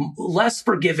less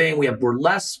forgiving. We're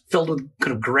less filled with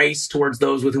kind of grace towards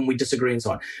those with whom we disagree and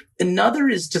so on. Another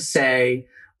is to say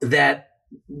that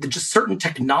just certain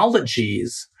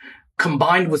technologies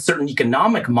combined with certain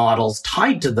economic models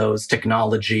tied to those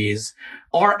technologies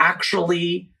are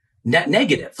actually net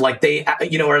negative, like they,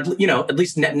 or, at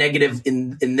least net negative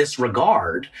in this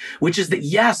regard, which is that,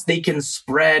 yes, they can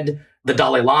spread the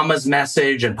Dalai Lama's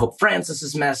message and Pope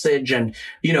Francis's message and,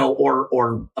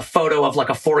 or a photo of like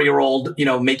a 4-year-old,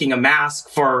 making a mask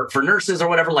for nurses or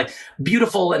whatever, like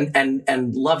beautiful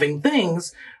and loving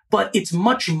things. But it's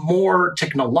much more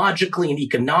technologically and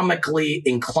economically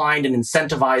inclined and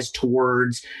incentivized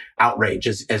towards outrage,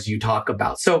 as you talk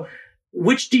about. So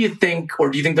which do you think, or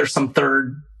do you think there's some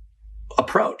third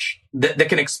approach that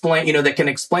can explain,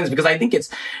 this? Because I think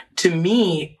to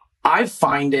me, I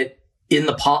find it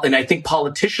and I think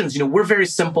politicians, we're very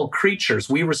simple creatures.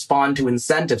 We respond to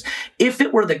incentives. If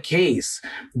it were the case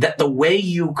that the way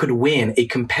you could win a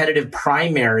competitive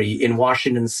primary in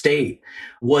Washington state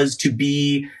was to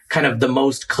be kind of the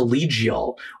most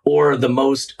collegial or the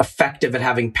most effective at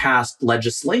having passed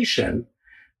legislation,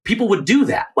 people would do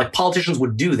that. Like politicians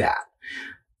would do that.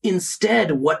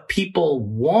 Instead, what people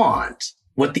want,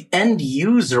 what the end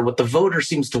user, what the voter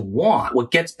seems to want, what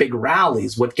gets big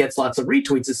rallies, what gets lots of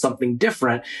retweets is something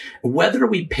different. Whether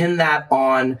we pin that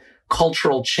on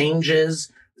cultural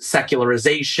changes,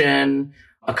 secularization,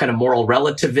 a kind of moral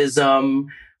relativism,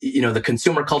 the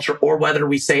consumer culture, or whether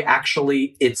we say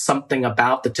actually it's something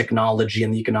about the technology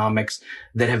and the economics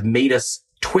that have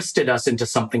twisted us into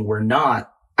something we're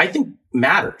not, I think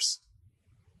matters.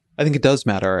 I think it does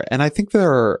matter. And I think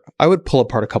I would pull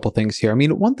apart a couple things here. I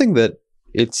mean, one thing that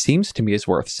it seems to me is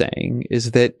worth saying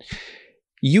is that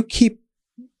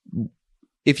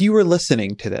if you were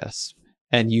listening to this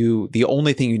and the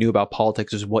only thing you knew about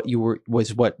politics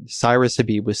was what Cyrus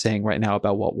Habib was saying right now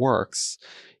about what works,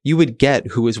 you would get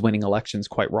who is winning elections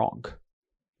quite wrong.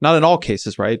 Not in all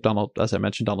cases, right? As I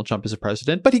mentioned, Donald Trump is a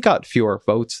president, but he got fewer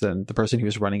votes than the person he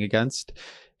was running against.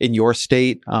 In your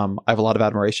state, I have a lot of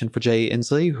admiration for Jay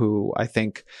Inslee, who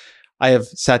I have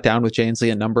sat down with Jay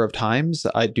Inslee a number of times.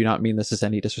 I do not mean this as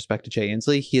any disrespect to Jay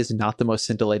Inslee. He is not the most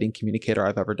scintillating communicator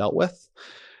I've ever dealt with,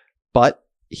 but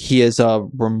he is a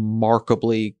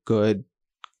remarkably good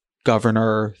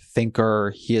governor,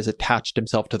 thinker. He has attached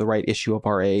himself to the right issue of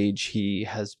our age. He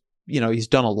has, he's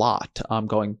done a lot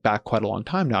going back quite a long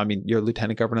time now. I mean, you're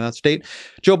lieutenant governor in that state.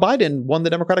 Joe Biden won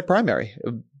the Democratic primary.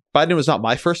 Biden was not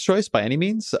my first choice by any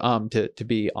means, to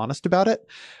be honest about it,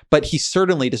 but he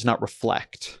certainly does not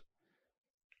reflect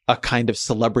a kind of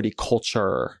celebrity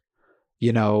culture,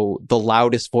 the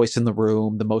loudest voice in the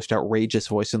room, the most outrageous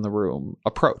voice in the room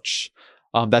approach.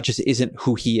 That just isn't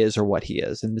who he is or what he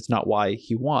is. And it's not why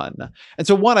he won. And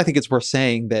so I think it's worth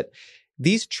saying that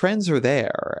these trends are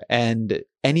there and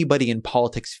anybody in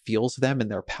politics feels them in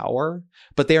their power,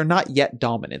 but they are not yet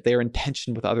dominant. They are in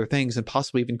tension with other things and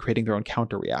possibly even creating their own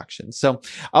counter reactions. So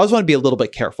I always want to be a little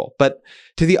bit careful. But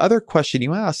to the other question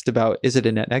you asked about, is it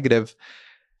a net negative?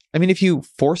 I mean, if you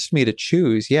forced me to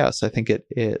choose, yes, I think it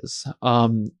is.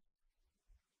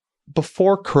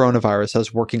 Before coronavirus, I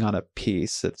was working on a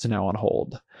piece that's now on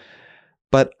hold,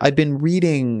 but I'd been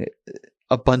reading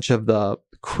a bunch of the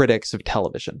critics of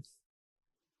television.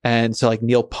 And so like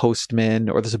Neil Postman,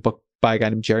 or there's a book by a guy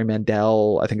named Jerry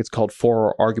Mandel, I think it's called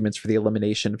 4 Arguments for the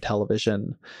Elimination of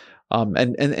Television,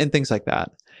 and things like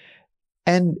that.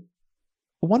 And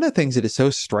one of the things that is so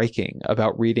striking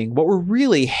about reading what were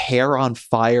really hair on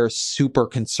fire, super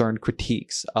concerned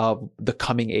critiques of the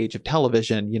coming age of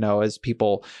television, as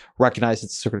people recognize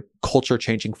its sort of culture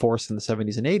changing force in the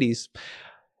 70s and 80s,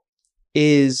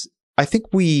 is I think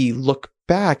we look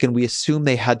back and we assume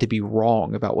they had to be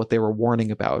wrong about what they were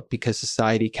warning about because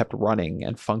society kept running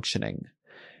and functioning.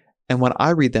 And when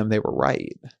I read them, they were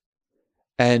right.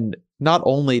 And not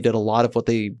only did a lot of what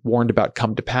they warned about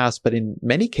come to pass, but in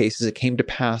many cases, it came to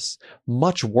pass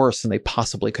much worse than they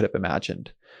possibly could have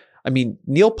imagined. I mean,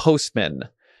 Neil Postman,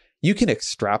 you can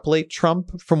extrapolate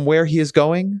Trump from where he is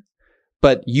going,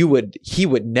 but he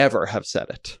would never have said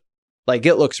it. Like,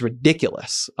 it looks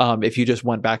ridiculous if you just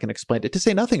went back and explained it, to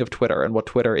say nothing of Twitter and what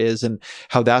Twitter is and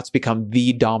how that's become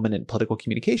the dominant political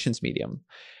communications medium.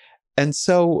 And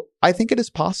so I think it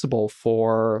is possible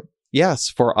for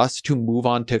us to move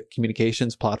on to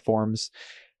communications platforms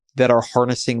that are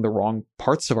harnessing the wrong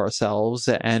parts of ourselves,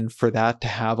 and for that to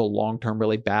have a long-term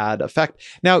really bad effect.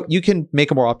 Now, you can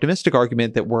make a more optimistic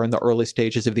argument that we're in the early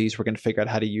stages of these. We're going to figure out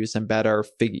how to use them better,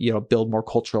 build more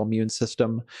cultural immune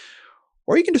system.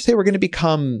 Or you can just say we're going to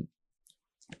become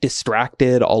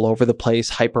distracted all over the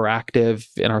place, hyperactive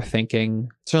in our thinking.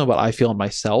 Certainly what I feel in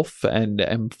myself and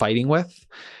am fighting with.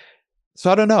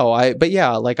 So I don't know. I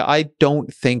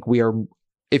don't think we are,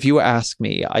 if you ask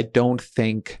me, I don't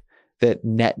think that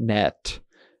net,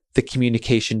 the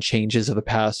communication changes of the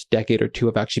past decade or two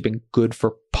have actually been good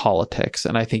for politics.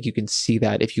 And I think you can see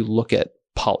that if you look at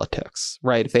politics,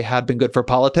 right? If they had been good for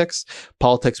politics,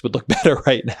 politics would look better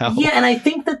right now. Yeah. And I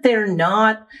think that they're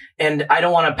not, and I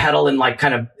don't want to peddle in like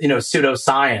kind of,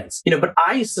 pseudoscience, but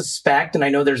I suspect, and I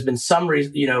know there's been some,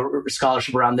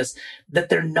 scholarship around this, that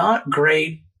they're not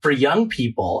great for young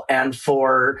people and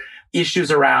for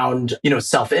issues around,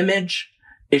 self-image,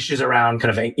 issues around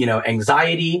kind of,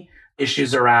 anxiety,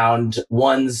 issues around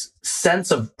one's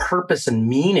sense of purpose and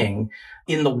meaning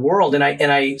in the world.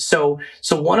 So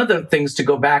one of the things, to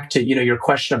go back to, your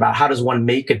question about how does one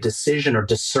make a decision or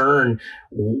discern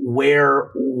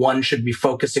where one should be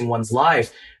focusing one's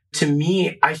life? To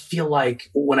me, I feel like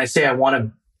when I say I want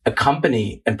to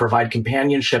accompany and provide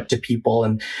companionship to people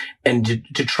and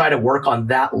to try to work on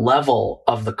that level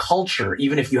of the culture,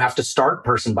 even if you have to start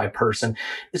person by person,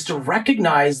 is to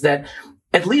recognize that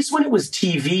at least when it was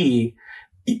TV,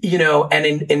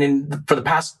 and for the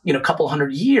past, couple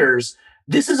hundred years,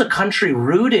 this is a country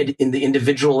rooted in the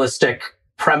individualistic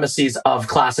premises of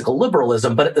classical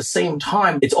liberalism. But at the same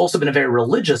time, it's also been a very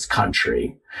religious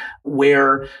country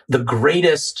where the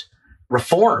greatest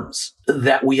reforms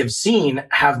that we have seen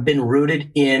have been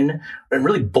rooted in and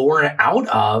really born out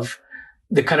of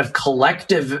the kind of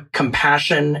collective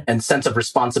compassion and sense of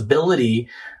responsibility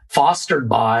fostered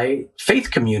by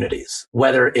faith communities,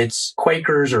 whether it's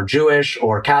Quakers or Jewish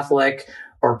or Catholic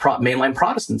or mainline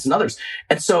Protestants and others.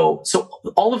 And so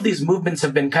all of these movements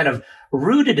have been kind of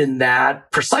rooted in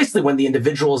that precisely when the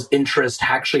individual's interest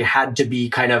actually had to be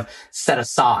kind of set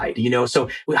aside, So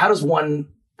how does one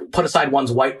put aside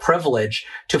one's white privilege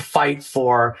to fight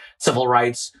for civil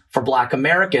rights for Black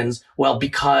Americans? Well,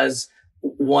 because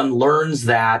one learns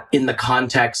that in the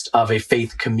context of a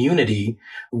faith community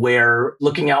where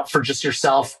looking out for just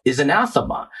yourself is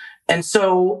anathema. And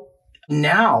so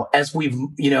now, as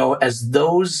as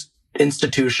those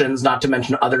institutions, not to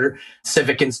mention other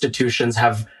civic institutions,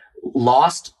 have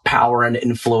lost power and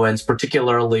influence,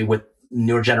 particularly with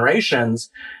newer generations,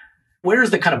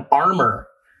 where's the kind of armor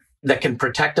that can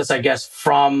protect us, I guess,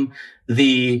 from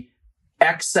the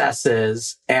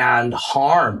excesses and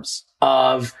harms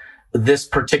of this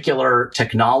particular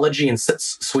technology and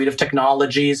suite of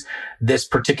technologies, this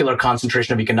particular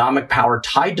concentration of economic power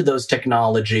tied to those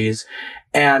technologies,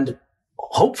 and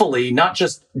hopefully not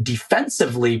just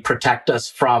defensively protect us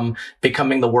from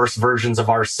becoming the worst versions of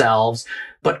ourselves,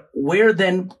 but where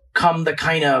then come the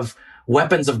kind of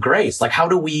weapons of grace? Like, how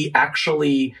do we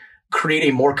actually create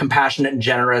a more compassionate and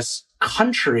generous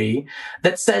country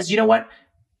that says, you know what?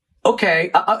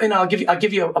 Okay. And I'll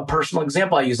give you a personal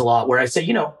example I use a lot where I say,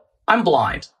 I'm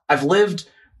blind. I've lived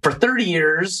for 30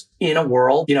 years in a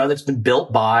world, that's been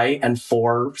built by and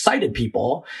for sighted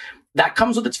people. That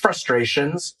comes with its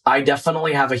frustrations. I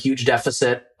definitely have a huge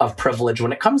deficit of privilege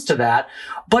when it comes to that.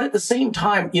 But at the same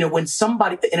time, when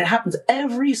somebody, and it happens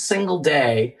every single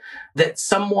day that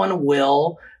someone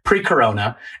will,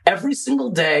 pre-corona, every single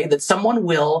day that someone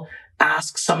will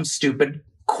ask some stupid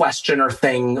question or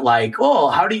thing like, oh,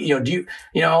 how do you,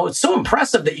 it's so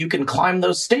impressive that you can climb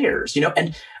those stairs,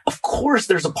 and of course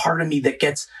there's a part of me that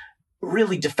gets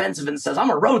really defensive and says, I'm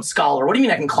a Rhodes Scholar. What do you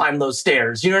mean I can climb those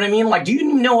stairs? You know what I mean? Like, do you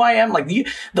even know who I am? Like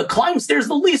the climb stairs,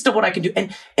 the least of what I can do.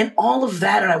 And all of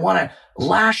that. And I want to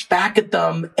lash back at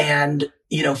them and,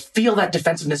 feel that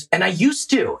defensiveness. And I used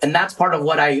to, and that's part of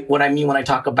what I mean when I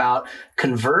talk about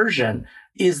conversion,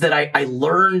 is that I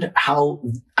learned how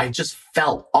I just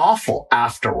felt awful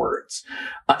afterwards.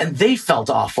 And they felt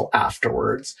awful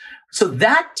afterwards. So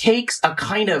that takes a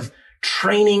kind of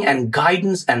training and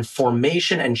guidance and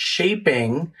formation and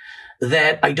shaping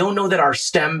that I don't know that our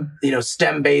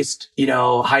STEM-based,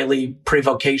 highly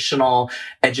pre-vocational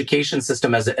education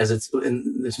system as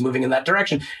it's moving in that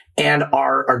direction, and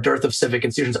our dearth of civic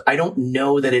institutions, I don't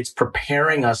know that it's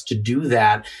preparing us to do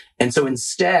that. And so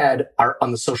instead, on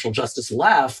the social justice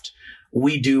left,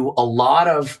 we do a lot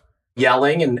of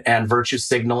yelling and virtue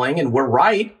signaling, and we're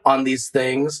right on these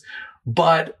things,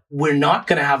 but we're not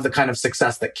going to have the kind of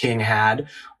success that King had,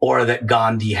 or that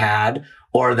Gandhi had,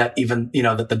 or that even,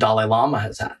 that the Dalai Lama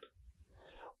has had.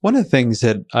 One of the things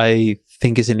that I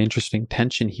think is an interesting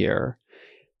tension here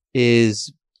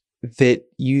is that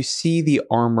you see the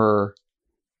armor,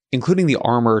 including the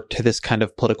armor to this kind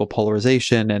of political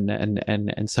polarization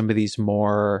and some of these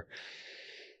more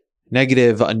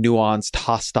negative, nuanced,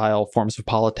 hostile forms of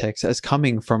politics as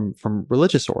coming from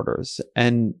religious orders.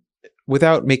 And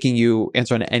without making you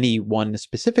answer on any one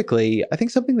specifically, I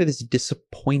think something that is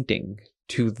disappointing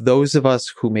to those of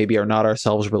us who maybe are not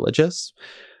ourselves religious,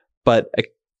 but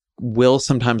will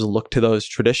sometimes look to those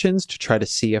traditions to try to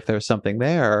see if there's something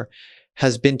there,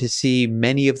 has been to see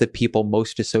many of the people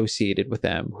most associated with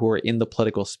them who are in the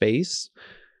political space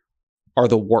are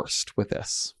the worst with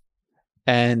this.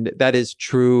 And that is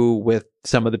true with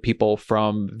some of the people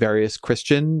from various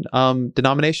Christian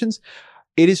denominations.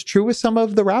 It is true with some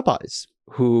of the rabbis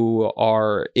who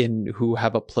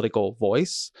have a political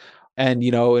voice. And,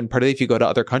 and particularly if you go to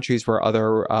other countries where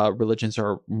other religions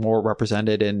are more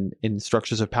represented in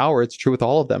structures of power, it's true with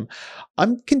all of them.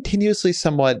 I'm continuously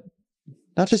somewhat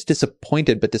not just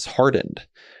disappointed, but disheartened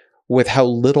with how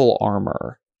little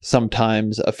armor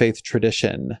sometimes a faith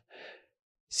tradition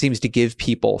seems to give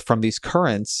people from these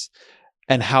currents,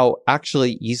 and how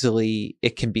actually easily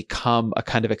it can become a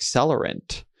kind of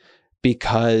accelerant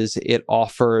because it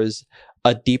offers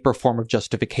a deeper form of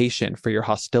justification for your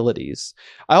hostilities.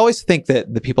 I always think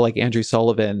that the people like Andrew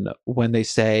Sullivan, when they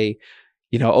say,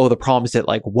 the problem is that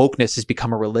like wokeness has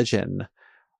become a religion.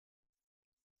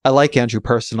 I like Andrew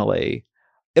personally.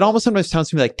 It almost sometimes sounds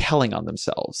to me like telling on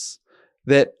themselves.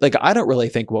 That, like, I don't really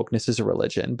think wokeness is a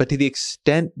religion, but to the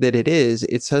extent that it is,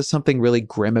 it says something really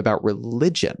grim about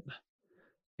religion,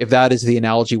 if that is the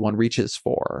analogy one reaches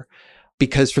for.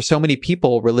 Because for so many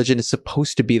people, religion is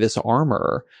supposed to be this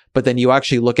armor, but then you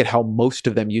actually look at how most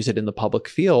of them use it in the public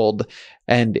field,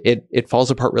 and it falls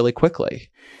apart really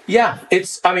quickly. Yeah,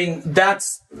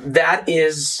 that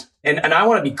is... And I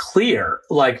want to be clear,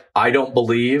 like, I don't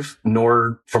believe,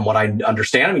 nor from what I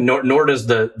understand, nor does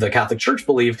the Catholic Church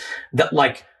believe that,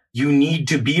 like, you need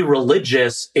to be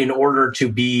religious in order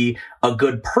to be a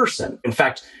good person. In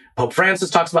fact, Pope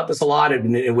Francis talks about this a lot,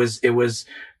 and it was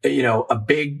a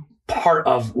big part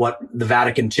of what the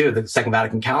Vatican II, the Second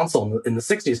Vatican Council in the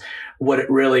 60s, what it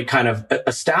really kind of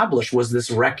established was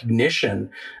this recognition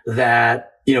that,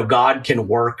 God can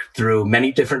work through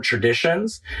many different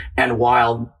traditions. And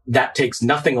while that takes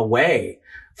nothing away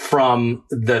from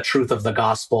the truth of the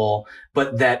gospel,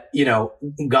 but that,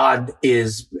 God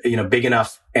is, big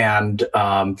enough and,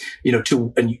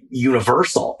 and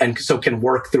universal, and so can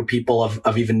work through people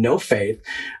of even no faith.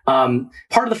 Part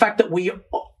of the fact that we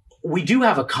do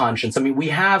have a conscience. I mean, we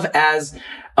have, as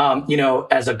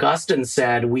Augustine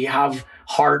said, we have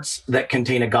hearts that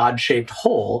contain a God-shaped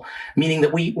whole, meaning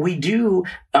that we do,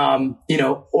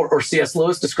 or C.S.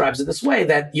 Lewis describes it this way,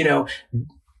 that,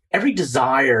 every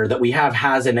desire that we have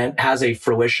has a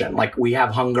fruition. Like, we have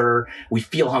hunger, we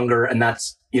feel hunger, and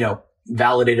that's,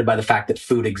 validated by the fact that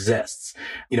food exists.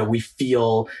 We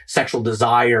feel sexual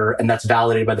desire, and that's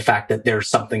validated by the fact that there's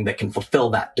something that can fulfill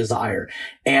that desire.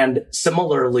 And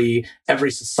similarly,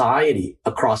 every society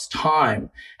across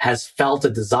time has felt a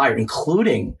desire,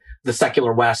 including the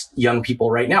secular West. Young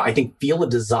people right now, I think, feel a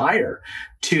desire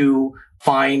to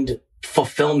find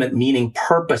fulfillment, meaning,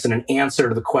 purpose, and an answer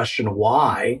to the question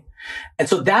why. And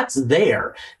so that's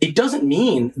there. It doesn't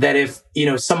mean that if,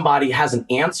 somebody hasn't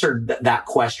answered that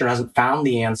question, or hasn't found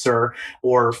the answer,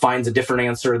 or finds a different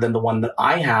answer than the one that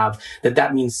I have,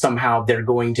 that means somehow they're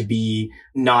going to be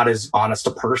not as honest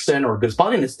a person or good as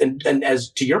politician. And as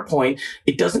to your point,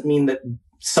 it doesn't mean that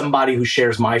somebody who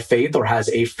shares my faith or has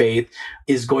a faith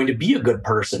is going to be a good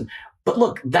person. But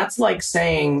look, that's like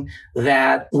saying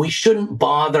that we shouldn't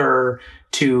bother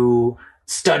to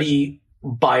study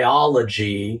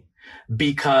biology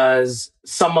because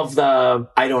some of the,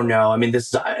 I don't know, I mean,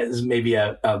 this is maybe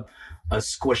a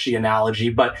squishy analogy,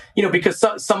 but, because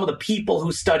some of the people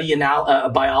who study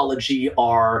biology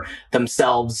are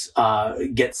themselves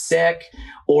get sick,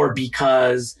 or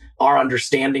because our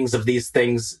understandings of these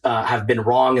things have been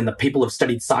wrong, and the people who have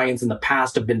studied science in the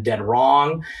past have been dead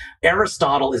wrong.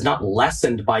 Aristotle is not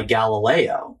lessened by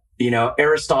Galileo.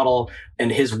 Aristotle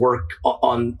and his work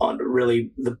on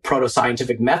really the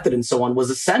proto-scientific method and so on was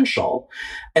essential.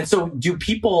 And so do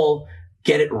people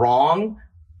get it wrong?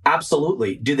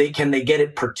 Absolutely. Can they get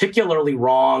it particularly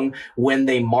wrong when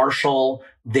they marshal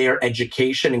their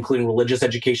education, including religious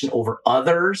education, over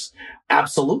others?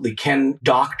 Absolutely. Can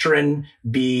doctrine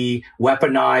be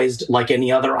weaponized like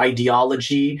any other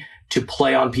ideology to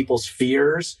play on people's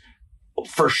fears?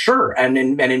 For sure. And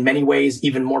in many ways,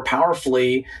 even more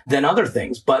powerfully than other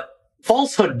things. But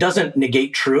falsehood doesn't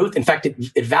negate truth. In fact, it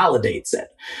validates it.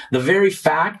 The very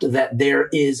fact that there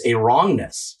is a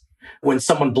wrongness when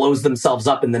someone blows themselves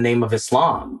up in the name of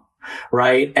Islam,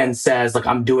 right, and says, like,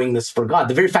 I'm doing this for God,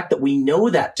 the very fact that we know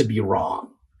that to be wrong,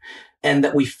 and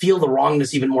that we feel the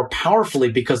wrongness even more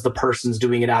powerfully because the person's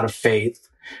doing it out of faith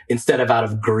instead of out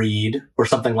of greed or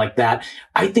something like that,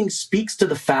 I think speaks to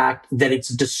the fact that it's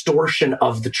distortion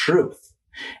of the truth.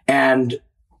 And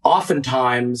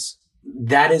oftentimes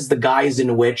that is the guise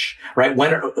in which, right,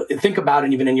 think about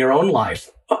it even in your own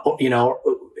life,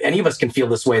 any of us can feel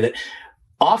this way, that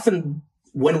often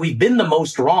when we've been the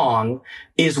most wrong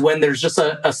is when there's just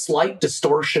a slight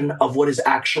distortion of what is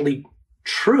actually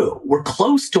true. We're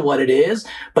close to what it is,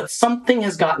 but something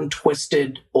has gotten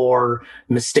twisted or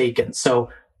mistaken. So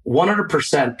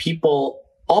 100%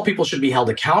 all people should be held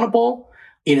accountable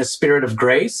in a spirit of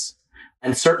grace.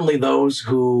 And certainly those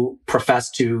who profess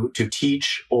to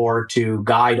teach or to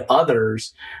guide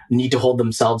others need to hold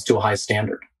themselves to a high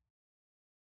standard.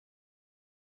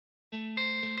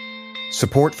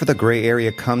 Support for the gray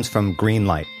area comes from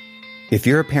Greenlight. If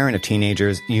you're a parent of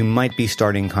teenagers, you might be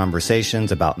starting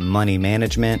conversations about money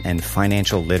management and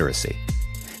financial literacy.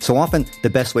 So often, the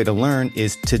best way to learn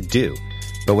is to do.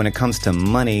 But when it comes to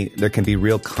money, there can be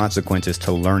real consequences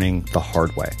to learning the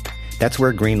hard way. That's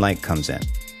where Greenlight comes in.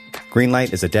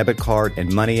 Greenlight is a debit card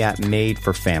and money app made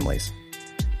for families.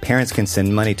 Parents can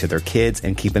send money to their kids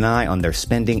and keep an eye on their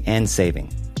spending and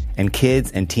saving. And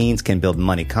kids and teens can build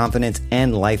money confidence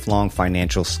and lifelong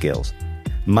financial skills.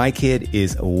 My kid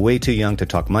is way too young to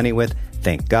talk money with,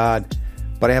 thank God.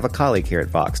 But I have a colleague here at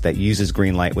Vox that uses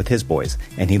Greenlight with his boys,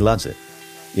 and he loves it.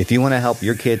 If you want to help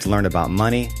your kids learn about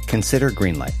money, consider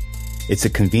Greenlight. It's a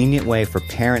convenient way for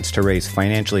parents to raise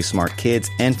financially smart kids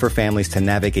and for families to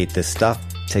navigate this stuff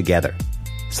together.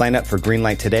 Sign up for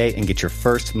Greenlight today and get your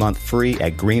first month free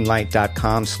at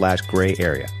greenlight.com/gray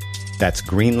area. That's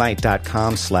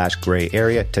greenlight.com/gray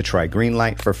area to try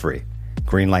Greenlight for free.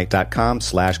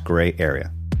 Greenlight.com/gray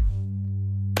area.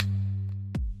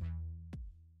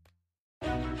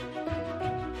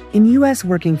 In U.S.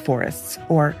 working forests,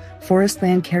 or forest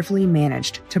land carefully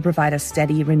managed to provide a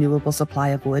steady, renewable supply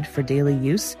of wood for daily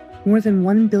use, more than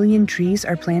 1 billion trees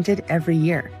are planted every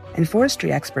year, and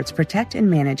forestry experts protect and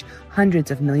manage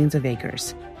hundreds of millions of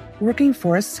acres. Working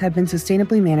forests have been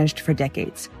sustainably managed for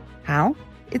decades. How?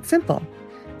 It's simple.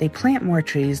 They plant more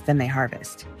trees than they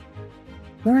harvest.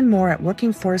 Learn more at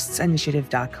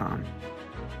workingforestinitiative.com.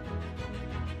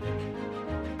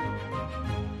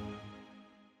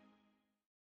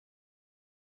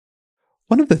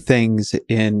 One of the things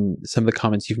in some of the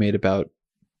comments you've made about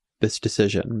this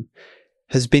decision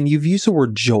has been you've used the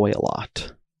word joy a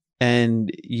lot.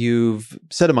 And you've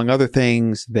said, among other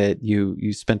things, that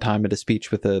you spent time at a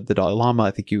speech with the Dalai Lama.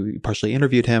 I think you partially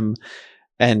interviewed him.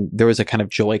 And there was a kind of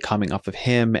joy coming off of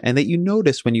him. And that you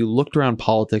noticed when you looked around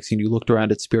politics and you looked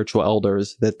around at spiritual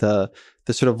elders that the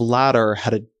sort of latter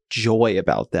had a joy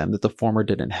about them that the former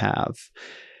didn't have.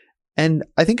 And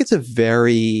I think it's a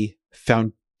very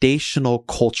foundational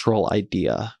cultural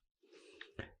idea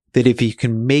that if you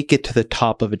can make it to the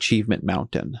top of Achievement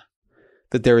Mountain,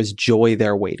 that there is joy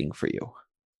there waiting for you,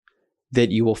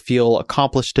 that you will feel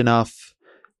accomplished enough,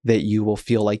 that you will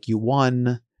feel like you won,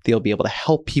 that you'll be able to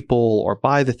help people or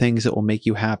buy the things that will make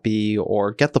you happy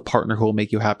or get the partner who will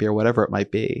make you happy or whatever it might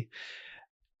be.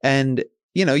 And,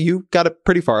 you got it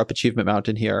pretty far up Achievement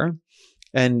Mountain here.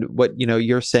 And what,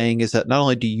 you're saying is that not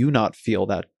only do you not feel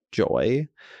that joy,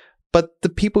 but the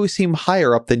people who seem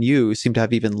higher up than you seem to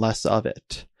have even less of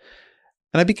it.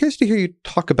 And I'd be curious to hear you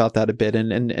talk about that a bit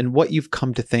and what you've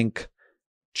come to think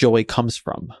joy comes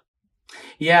from.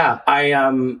 Yeah,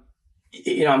 I'm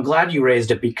glad you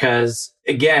raised it because,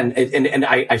 again, and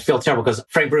I feel terrible because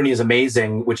Frank Bruni is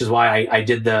amazing, which is why I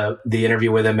did the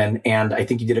interview with him, and I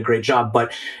think he did a great job.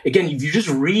 But again, if you just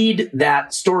read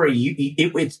that story,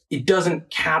 it doesn't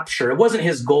capture. It wasn't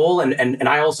his goal, and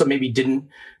I also maybe didn't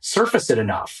surface it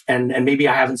enough, and maybe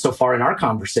I haven't so far in our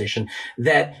conversation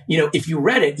that if you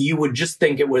read it, you would just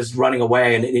think it was running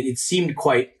away, and it seemed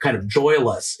quite kind of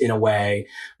joyless in a way.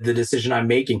 The decision I'm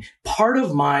making, part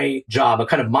of my job, a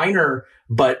kind of minor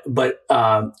but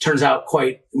turns out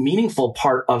quite meaningful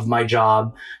part of my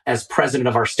job as president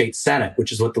of our state senate,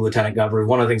 which is what the lieutenant governor,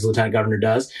 one of the things the lieutenant governor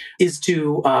does, is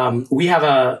to we have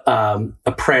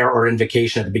a prayer or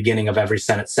invocation at the beginning of every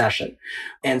Senate session,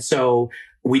 and so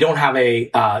we don't have a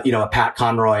Pat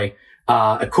Conroy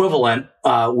equivalent.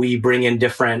 We bring in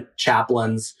different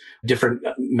chaplains, different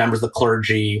members of the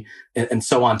clergy, and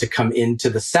so on to come into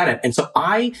the Senate, and so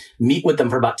I meet with them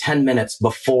for about 10 minutes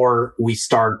before we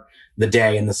start the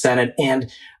day in the Senate. And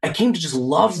I came to just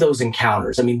love those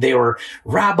encounters. I mean, they were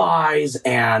rabbis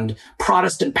and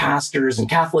Protestant pastors and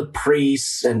Catholic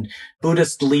priests and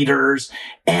Buddhist leaders.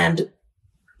 And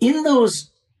in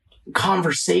those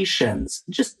conversations,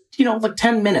 just, like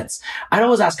 10 minutes, I'd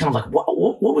always ask kind of like,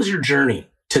 what was your journey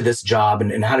to this job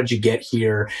and how did you get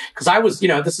here? Because I was,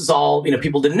 this is all,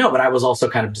 people didn't know, but I was also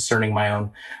kind of discerning my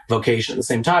own vocation at the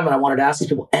same time. And I wanted to ask these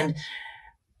people, and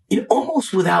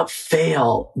almost without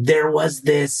fail, there was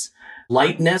this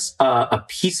lightness, a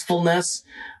peacefulness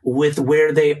with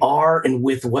where they are and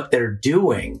with what they're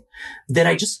doing that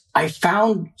I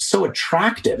found so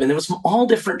attractive. And it was from all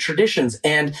different traditions.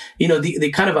 And,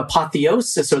 the kind of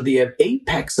apotheosis or the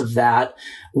apex of that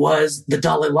was the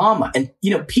Dalai Lama. And,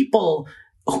 people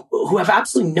who have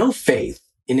absolutely no faith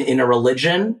in a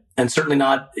religion, and certainly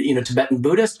not, Tibetan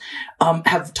Buddhist,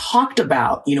 have talked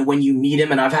about, when you meet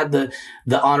him, and I've had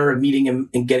the honor of meeting him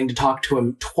and getting to talk to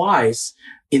him twice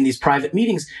in these private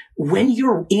meetings. When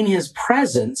you're in his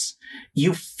presence,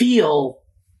 you feel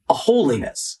a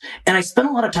holiness. And I spent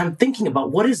a lot of time thinking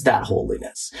about what is that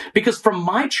holiness? Because from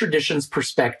my tradition's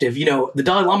perspective, the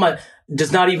Dalai Lama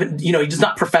does not even, he does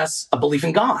not profess a belief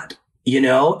in God,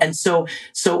 And so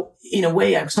in a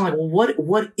way, I was like, well,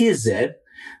 what is it?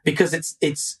 Because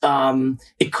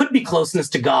it could be closeness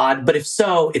to God, but if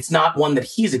so, it's not one that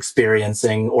he's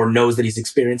experiencing or knows that he's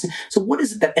experiencing. So what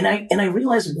is it that, and I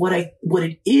realized what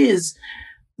it is,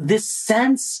 this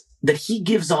sense that he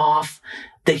gives off,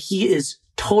 that he is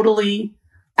totally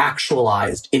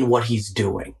actualized in what he's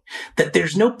doing, that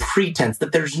there's no pretense,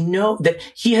 that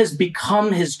he has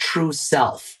become his true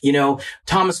self.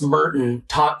 Thomas Merton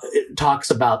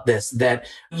talks about this, that,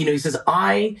 he says,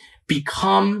 I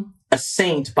become a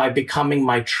saint by becoming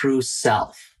my true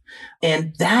self.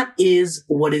 And that is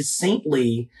what is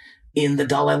saintly in the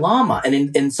Dalai Lama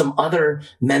and in some other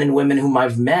men and women whom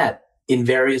I've met in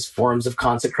various forms of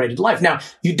consecrated life. Now,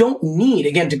 you don't need,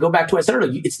 again, to go back to what I said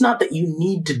earlier, it's not that you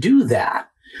need to do that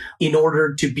in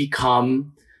order to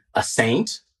become a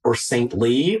saint or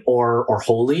saintly or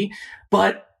holy,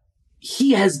 but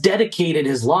he has dedicated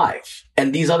his life.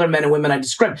 And these other men and women I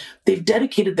described, they've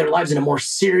dedicated their lives in a more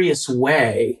serious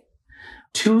way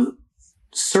to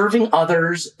serving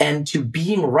others and to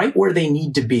being right where they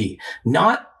need to be,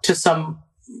 not to some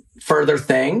further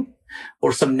thing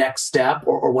or some next step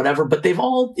or whatever, but they've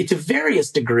all, to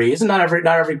various degrees, and not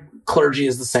every clergy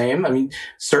is the same. I mean,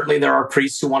 certainly there are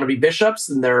priests who want to be bishops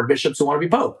and there are bishops who want to be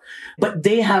pope, but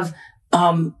they have,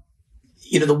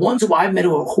 the ones who I've met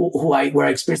where I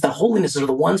experienced that holiness are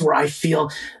the ones where I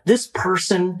feel this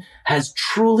person has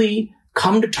truly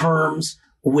come to terms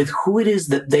with who it is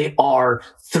that they are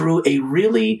through a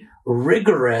really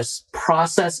rigorous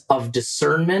process of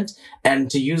discernment. And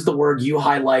to use the word you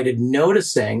highlighted,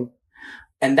 noticing.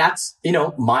 And that's,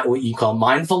 what you call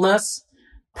mindfulness,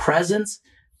 presence.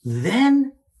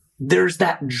 Then there's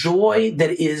that joy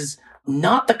that is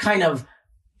not the kind of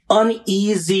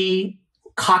uneasy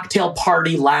cocktail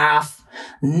party laugh,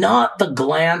 not the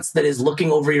glance that is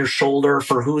looking over your shoulder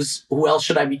for who else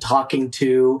should I be talking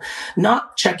to,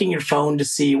 not checking your phone to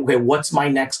see, okay, what's my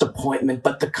next appointment,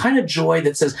 but the kind of joy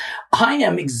that says, I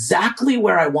am exactly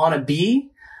where I want to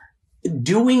be,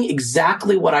 doing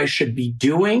exactly what I should be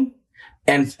doing,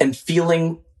 and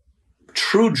feeling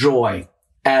true joy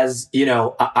as,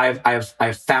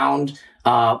 I've found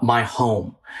my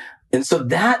home. And so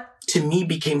that to me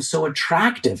became so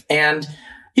attractive. And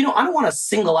I don't want to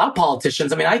single out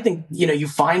politicians. I mean, I think, you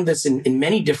find this in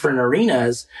many different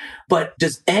arenas, but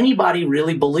does anybody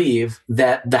really believe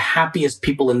that the happiest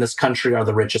people in this country are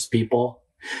the richest people?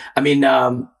 I mean,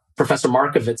 Professor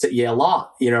Markovits at Yale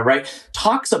Law, right,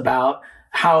 talks about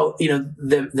how,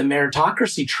 the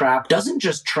meritocracy trap doesn't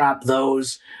just trap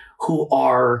those who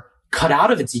are cut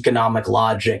out of its economic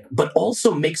logic, but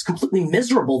also makes completely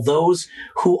miserable those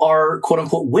who are quote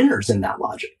unquote winners in that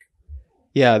logic.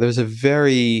 Yeah, there's one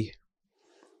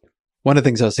of the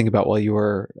things I was thinking about while you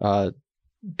were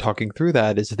talking through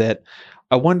that is that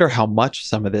I wonder how much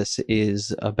some of this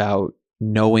is about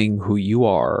knowing who you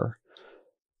are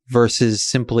versus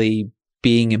simply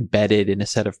being embedded in a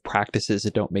set of practices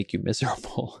that don't make you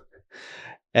miserable.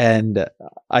 And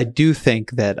I do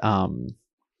think that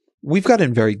we've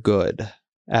gotten very good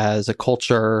as a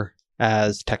culture,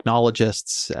 as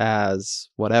technologists, as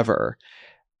whatever,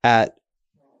 at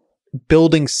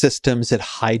building systems that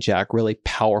hijack really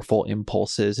powerful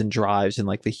impulses and drives in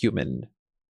like the human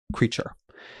creature.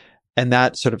 And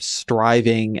that sort of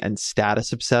striving and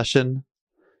status obsession,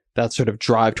 that sort of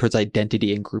drive towards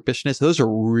identity and groupishness, those are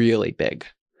really big.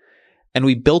 And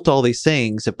we built all these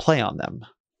things that play on them.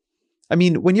 I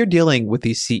mean, when you're dealing with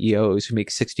these CEOs who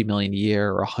make 60 million a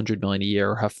year or 100 million a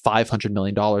year or have $500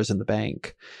 million in the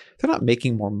bank, they're not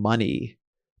making more money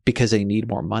because they need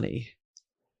more money.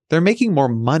 They're making more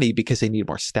money because they need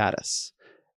more status.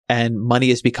 And money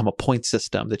has become a point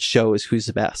system that shows who's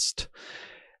the best.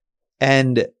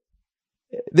 And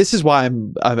this is why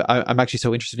I'm actually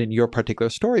so interested in your particular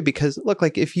story, because look,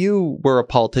 like if you were a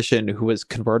politician who was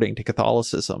converting to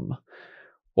Catholicism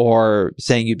or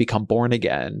saying you'd become born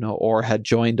again or had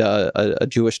joined a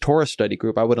Jewish Torah study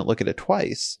group, I wouldn't look at it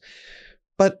twice.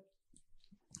 But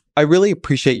I really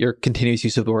appreciate your continuous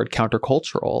use of the word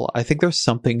countercultural. I think there's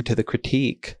something to the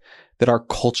critique that our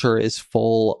culture is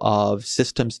full of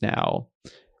systems now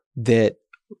that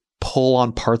pull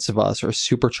on parts of us or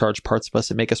supercharge parts of us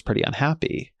that make us pretty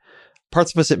unhappy.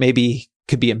 Parts of us that maybe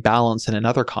could be imbalanced in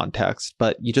another context,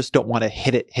 but you just don't want to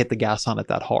hit the gas on it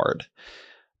that hard.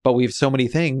 But we have so many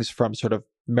things, from sort of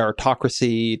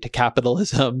meritocracy to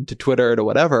capitalism to Twitter to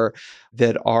whatever,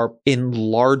 that are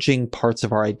enlarging parts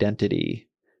of our identity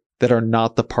that are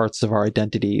not the parts of our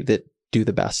identity that do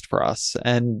the best for us.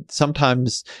 And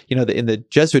sometimes, in the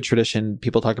Jesuit tradition,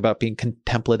 people talk about being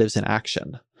contemplatives in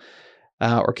action,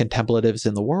 or contemplatives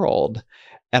in the world.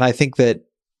 And I think that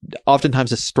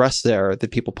oftentimes the stress there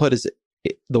that people put is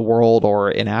the world or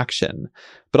in action.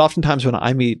 But oftentimes when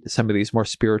I meet some of these more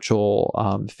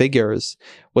spiritual figures,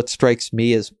 what strikes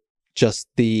me is just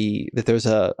that there's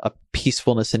a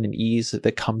peacefulness and an ease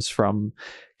that comes from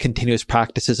continuous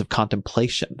practices of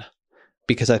contemplation,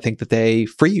 because I think that they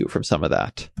free you from some of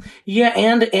that. Yeah,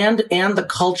 and the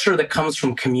culture that comes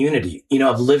from community,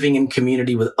 of living in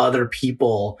community with other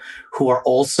people who are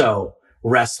also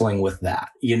wrestling with that,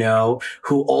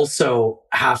 who also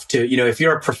have to, if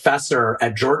you're a professor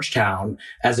at Georgetown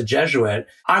as a Jesuit,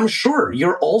 I'm sure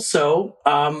you're also,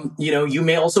 you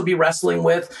may also be wrestling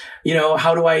with,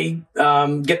 how do I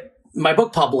get my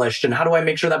book published, and how do I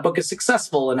make sure that book is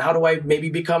successful, and how do I maybe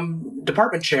become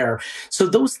department chair? So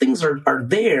those things are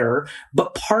there,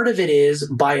 but part of it is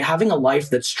by having a life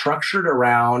that's structured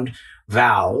around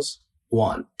vows,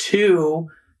 1, 2,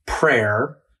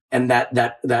 prayer, and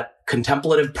that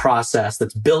contemplative process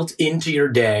that's built into your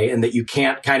day, and that you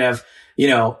can't kind of,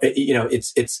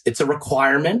 it's a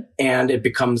requirement and it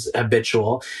becomes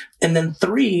habitual. And then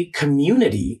 3,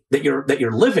 community that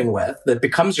you're living with, that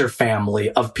becomes your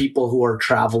family of people who are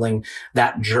traveling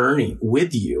that journey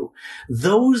with you.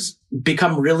 Those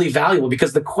become really valuable,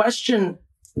 because the question,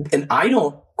 and I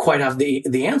don't quite have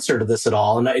the answer to this at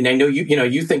all, and I know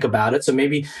you think about it, so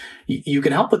maybe you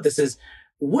can help with this, is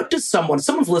what does someone's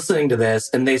listening to this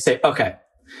and they say, okay,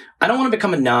 I don't want to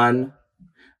become a nun,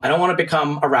 I don't want to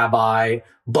become a rabbi,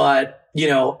 but,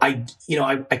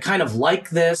 I kind of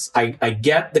like this. I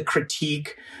get the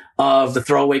critique of the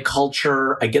throwaway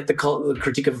culture. I get the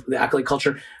critique of the accolade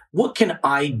culture. What can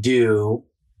I do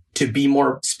to be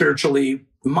more spiritually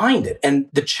minded? And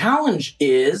the challenge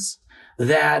is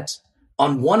that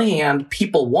on one hand,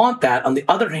 people want that. On the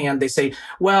other hand, they say,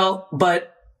 well, but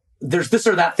there's this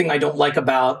or that thing I don't like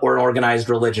about or an organized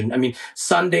religion. I mean,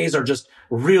 Sundays are just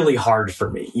really hard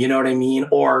for me. You know what I mean?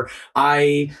 Or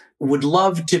I would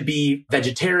love to be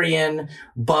vegetarian,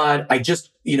 but I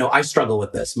just, I struggle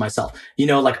with this myself.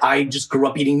 I just grew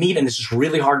up eating meat, and it's just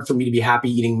really hard for me to be happy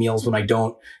eating meals when I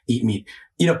don't eat meat.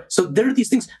 So there are these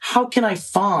things. How can I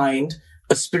find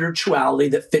a spirituality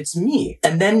that fits me?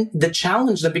 And then the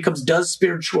challenge that becomes, does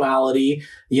spirituality,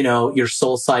 your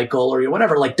soul cycle or your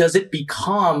whatever, does it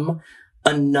become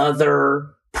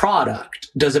another product?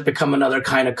 Does it become another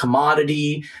kind of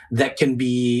commodity that can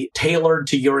be tailored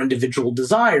to your individual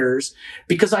desires?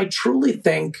 Because I truly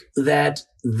think that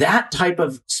type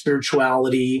of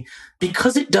spirituality,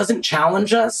 because it doesn't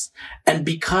challenge us and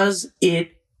because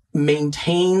it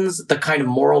maintains the kind of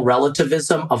moral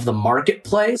relativism of the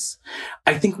marketplace,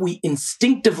 I think we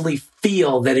instinctively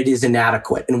feel that it is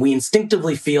inadequate, and we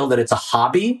instinctively feel that it's a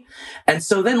hobby. And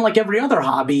so then, like every other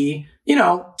hobby,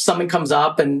 something comes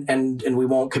up and we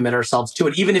won't commit ourselves to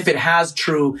it, even if it has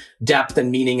true depth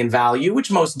and meaning and value, which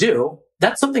most do.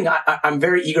 That's something I'm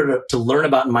very eager to learn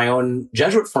about in my own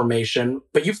Jesuit formation,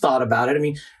 but you've thought about it. I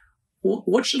mean,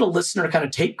 what should a listener kind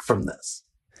of take from this?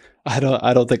 I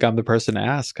don't think I'm the person to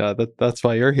ask. That's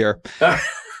why you're here.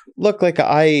 Look,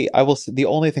 I will. The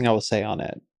only thing I will say on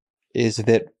it is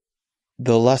that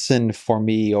the lesson for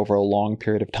me over a long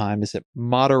period of time is that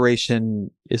moderation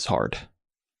is hard.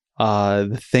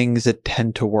 The things that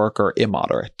tend to work are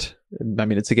immoderate. I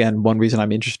mean, it's again one reason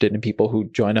I'm interested in people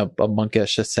who join a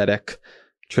monkish ascetic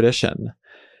tradition.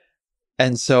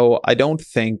 And so I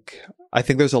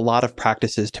think there's a lot of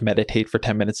practices to meditate for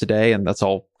 10 minutes a day, and that's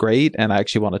all great. And I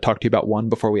actually want to talk to you about one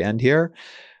before we end here.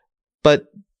 But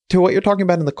to what you're talking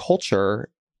about in the culture,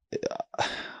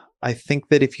 I think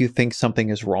that if you think something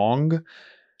is wrong,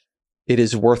 it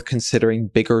is worth considering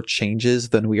bigger changes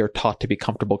than we are taught to be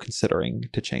comfortable considering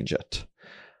to change it.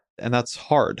 And that's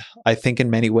hard. I think in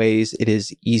many ways, it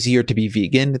is easier to be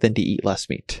vegan than to eat less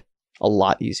meat. A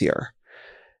lot easier.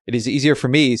 It is easier for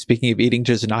me, speaking of eating,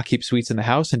 just to not keep sweets in the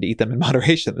house and to eat them in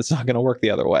moderation. That's not going to work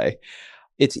the other way.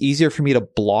 It's easier for me to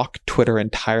block Twitter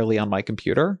entirely on my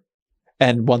computer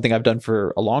And one thing I've done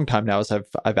for a long time now is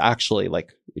I've actually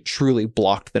like truly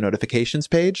blocked the notifications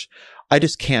page. I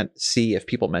just can't see if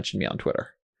people mention me on Twitter.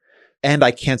 And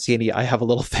I can't see any, I have a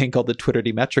little thing called the Twitter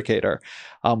Demetricator,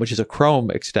 which is a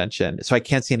Chrome extension. So I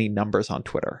can't see any numbers on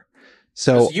Twitter.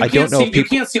 So I don't know if people... You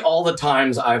can't see all the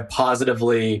times I've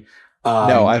positively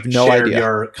no, I have no shared idea.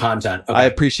 Your content. Okay. I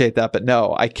appreciate that, but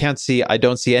no, I don't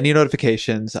see any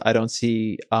notifications. I don't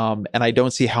see, and I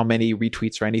don't see how many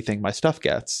retweets or anything my stuff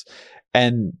gets.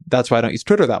 And that's why I don't use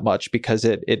Twitter that much, because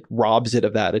it robs it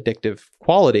of that addictive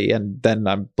quality. And then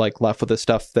I'm like left with the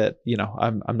stuff that,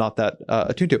 I'm not that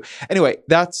attuned to. Anyway,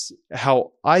 that's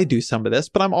how I do some of this,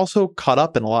 but I'm also caught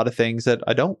up in a lot of things that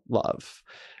I don't love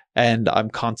and I'm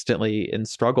constantly in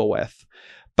struggle with.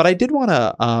 But I did want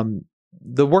to,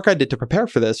 the work I did to prepare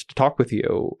for this, to talk with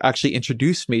you, actually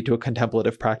introduced me to a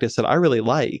contemplative practice that I really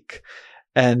like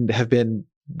and have been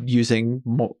using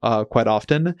quite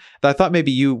often, that I thought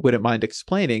maybe you wouldn't mind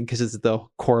explaining, because it's the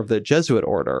core of the Jesuit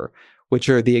order, which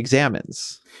are the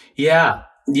examens. Yeah.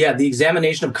 The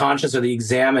examination of conscience, or the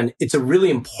examen, it's a really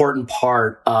important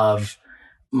part of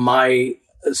my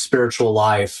spiritual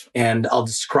life. And I'll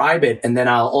describe it. And then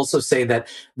I'll also say that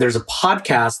there's a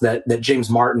podcast that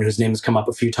James Martin, whose name has come up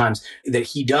a few times, that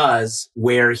he does,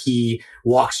 where he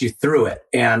walks you through it.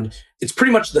 And it's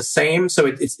pretty much the same. So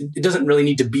it doesn't really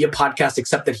need to be a podcast,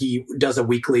 except that he does a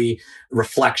weekly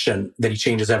reflection that he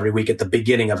changes every week at the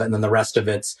beginning of it. And then the rest of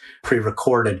it's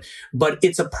pre-recorded. But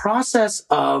it's a process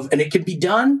of, and it can be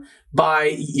done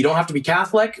by, you don't have to be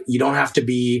Catholic. You don't have to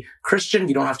be Christian.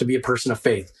 You don't have to be a person of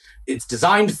faith. It's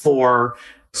designed for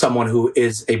someone who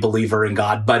is a believer in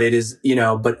God, but it is,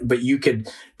 but you could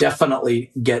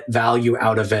definitely get value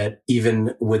out of it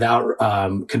even without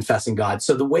confessing God.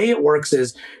 So the way it works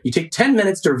is you take 10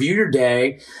 minutes to review your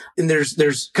day, and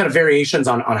there's kind of variations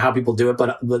on how people do it,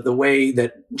 but the way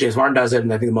that James Martin does it,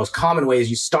 and I think the most common way,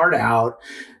 is you start out,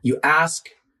 you ask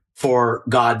for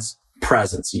God's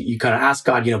presence. You kind of ask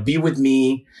God, be with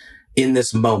me in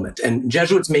this moment. And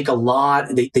Jesuits make a lot,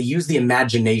 they use the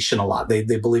imagination a lot. They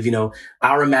believe,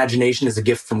 our imagination is a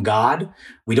gift from God.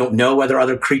 We don't know whether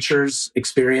other creatures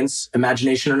experience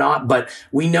imagination or not, but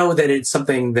we know that it's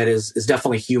something that is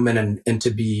definitely human and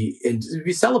to be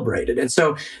celebrated. And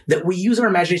so that we use our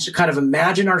imagination to kind of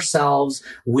imagine ourselves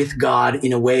with God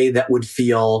in a way that would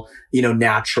feel,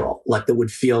 natural, like that would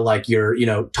feel like you're,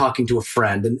 talking to a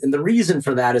friend. And the reason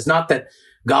for that is not that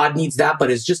God needs that, but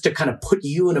it's just to kind of put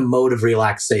you in a mode of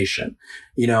relaxation,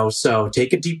 so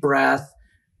take a deep breath,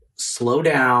 slow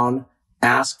down,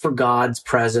 ask for God's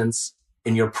presence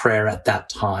in your prayer at that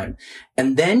time.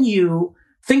 And then you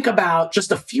think about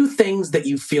just a few things that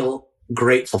you feel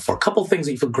grateful for, a couple things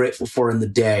that you feel grateful for in the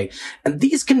day. And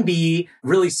these can be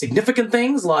really significant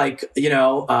things like,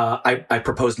 I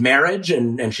proposed marriage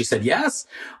and she said yes.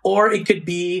 Or it could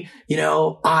be,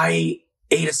 I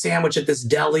ate a sandwich at this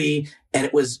deli and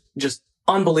it was just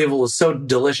unbelievable. It was so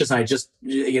delicious. And I just,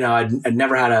 I'd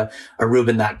never had a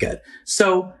Reuben that good.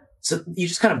 So you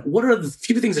just kind of, what are the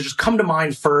few things that just come to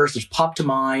mind first, just pop to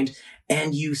mind,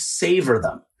 and you savor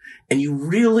them and you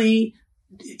really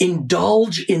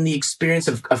indulge in the experience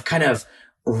of kind of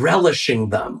relishing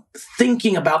them,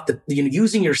 thinking about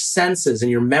using your senses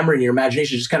and your memory and your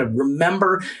imagination, just kind of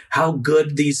remember how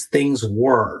good these things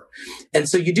were. And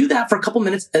so you do that for a couple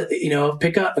minutes,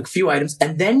 pick up a few items,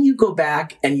 and then you go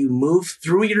back and you move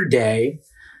through your day,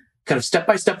 kind of step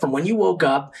by step from when you woke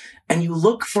up, and you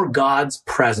look for God's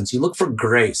presence. You look for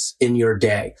grace in your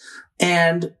day.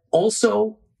 And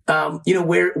also,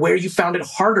 where you found it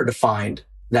harder to find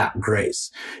that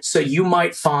grace. So you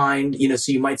might find,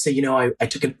 so you might say, I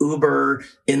took an Uber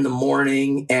in the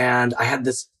morning and I had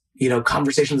this,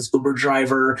 conversation with this Uber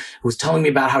driver who was telling me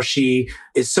about how she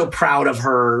is so proud of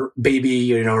her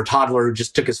baby, her toddler who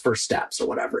just took his first steps or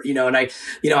whatever, and I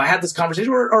had this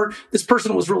conversation or this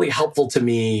person was really helpful to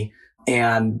me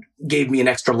and gave me an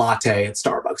extra latte at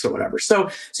Starbucks or whatever. So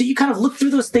you kind of look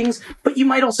through those things, but you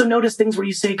might also notice things where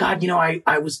you say, God,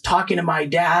 I was talking to my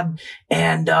dad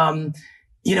and,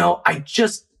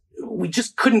 we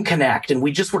just couldn't connect and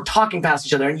we just were talking past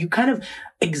each other. And you kind of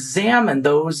examine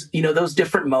those, those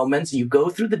different moments. You go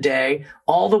through the day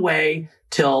all the way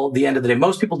till the end of the day.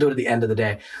 Most people do it at the end of the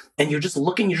day. And you're just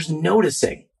looking, you're just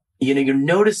noticing, you're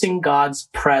noticing God's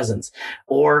presence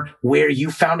or where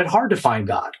you found it hard to find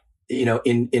God,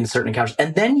 in certain encounters.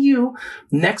 And then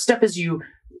next step is you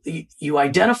you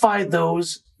identify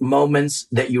those moments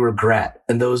that you regret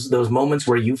and those moments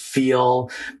where you feel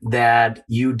that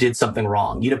you did something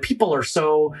wrong. People are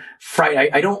so frightened.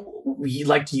 I don't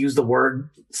like to use the word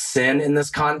sin in this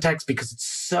context because it's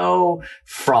so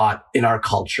fraught in our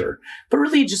culture, but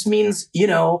really it just means,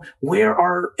 where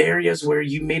are areas where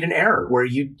you made an error, where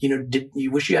you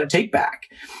wish you had a take back,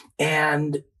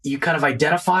 and you kind of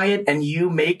identify it and you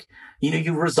make,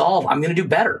 you resolve, I'm going to do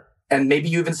better. And maybe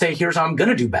you even say, here's how I'm going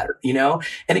to do better,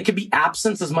 and it could be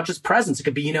absence as much as presence. It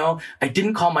could be, I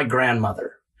didn't call my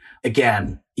grandmother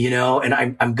again, and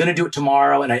I'm going to do it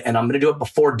tomorrow, and I'm going to do it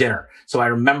before dinner. So I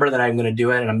remember that I'm going to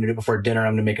do it, and I'm going to do it before dinner.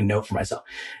 I'm going to make a note for myself.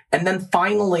 And then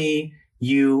finally,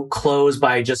 you close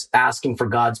by just asking for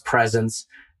God's presence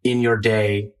in your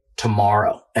day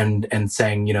tomorrow and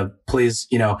saying, please,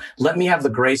 let me have the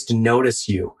grace to notice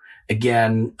you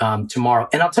again tomorrow.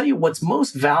 And I'll tell you what's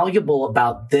most valuable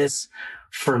about this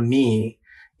for me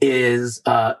is,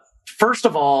 first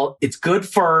of all, it's good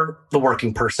for the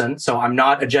working person. So I'm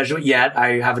not a Jesuit yet.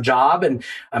 I have a job and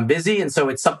I'm busy. And so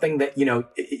it's something that,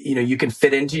 you can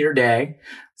fit into your day.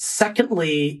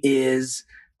 Secondly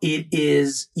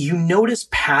you notice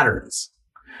patterns.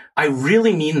 I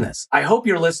really mean this. I hope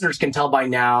your listeners can tell by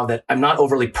now that I'm not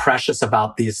overly precious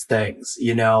about these things.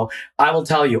 I will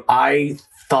tell you, I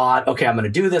thought, okay, I'm going to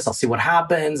do this. I'll see what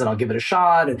happens and I'll give it a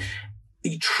shot. And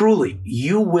truly,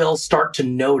 you will start to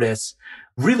notice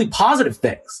really positive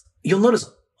things. You'll notice,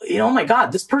 oh my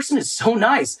God, this person is so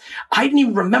nice. I didn't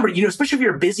even remember, especially if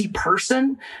you're a busy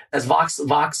person, as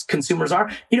Vox consumers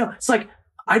are, it's like,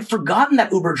 I'd forgotten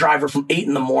that Uber driver from 8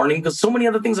 a.m. because so many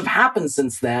other things have happened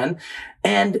since then.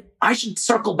 And I should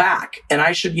circle back and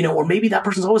I should, or maybe that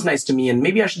person's always nice to me and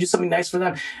maybe I should do something nice for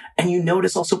them. And you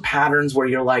notice also patterns where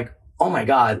you're like, oh my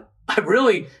God, I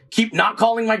really keep not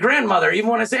calling my grandmother, even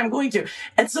when I say I'm going to.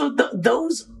 And so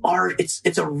those are,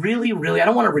 it's a really, really, I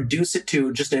don't want to reduce it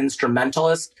to just an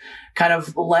instrumentalist kind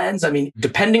of lens. I mean,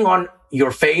 depending on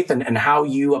your faith and how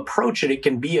you approach it, it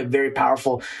can be a very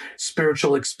powerful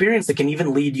spiritual experience that can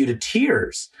even lead you to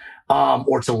tears,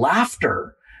 or to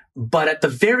laughter. But at the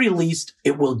very least,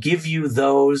 it will give you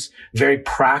those very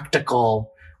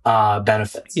practical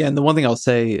benefits. Yeah, and the one thing I'll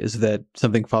say is that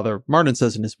something Father Martin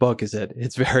says in his book is that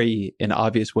it's very, in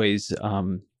obvious ways,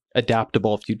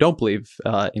 adaptable if you don't believe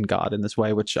in God in this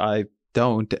way, which I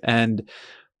don't.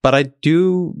 But I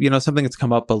do, something that's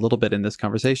come up a little bit in this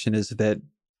conversation is that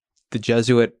the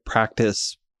Jesuit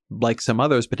practice, like some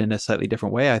others, but in a slightly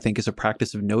different way, I think is a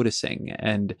practice of noticing.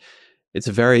 And it's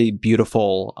a very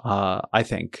beautiful, I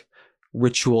think,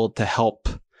 ritual to help.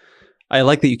 I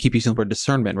like that you keep using the word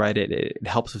discernment, right? It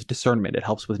helps with discernment. It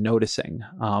helps with noticing,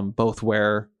 both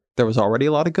where there was already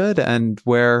a lot of good and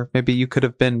where maybe you could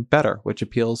have been better, which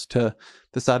appeals to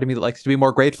the side of me that likes to be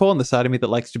more grateful and the side of me that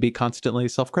likes to be constantly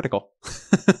self-critical.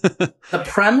 The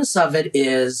premise of it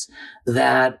is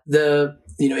that the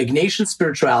Ignatian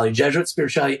spirituality, Jesuit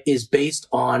spirituality, is based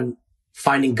on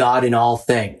finding God in all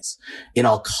things, in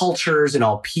all cultures, in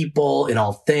all people, in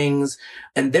all things.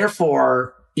 And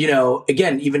therefore,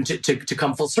 again, even to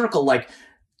come full circle, like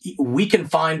we can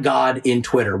find God in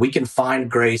Twitter. We can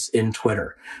find grace in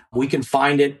Twitter. We can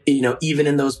find it, even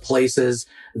in those places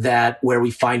where we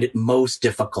find it most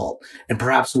difficult. And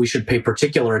perhaps we should pay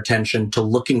particular attention to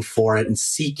looking for it and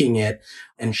seeking it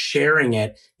and sharing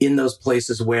it in those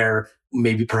places where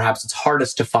maybe perhaps it's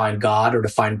hardest to find God or to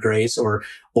find grace or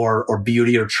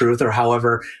beauty or truth or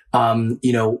however,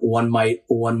 one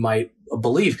might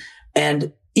believe.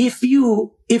 And if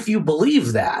you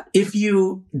believe that, if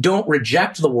you don't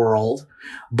reject the world,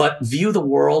 but view the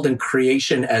world and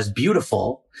creation as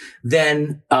beautiful,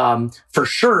 then for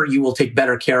sure you will take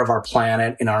better care of our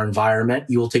planet and our environment.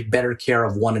 You will take better care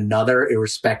of one another,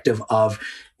 irrespective of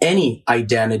any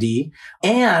identity,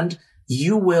 and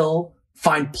you will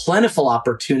find plentiful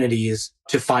opportunities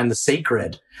to find the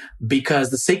sacred, because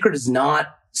the sacred is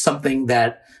not something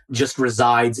that just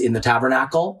resides in the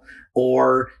tabernacle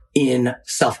or in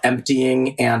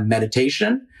self-emptying and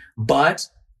meditation, but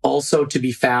also to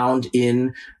be found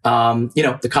in,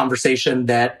 the conversation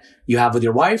that you have with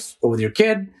your wife or with your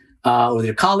kid, or with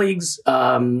your colleagues,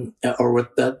 or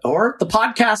the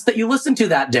podcast that you listen to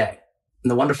that day.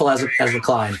 And the wonderful Ezra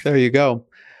Klein. There you go.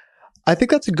 I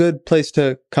think that's a good place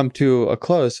to come to a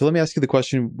close. So let me ask you the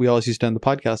question we always used to end the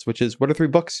podcast, which is, what are 3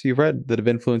 books you've read that have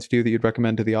influenced you that you'd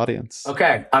recommend to the audience?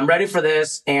 Okay, I'm ready for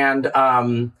this. And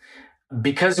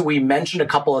because we mentioned a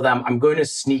couple of them, I'm going to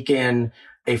sneak in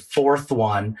a 4th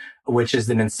one, which is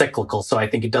an encyclical. So I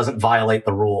think it doesn't violate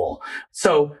the rule.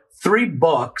 So 3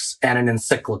 books and an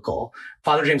encyclical.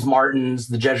 Father James Martin's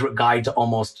The Jesuit Guide to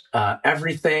Almost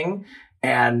Everything,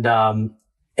 and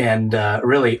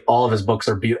really all of his books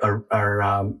are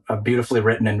beautifully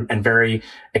written and very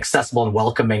accessible and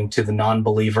welcoming to the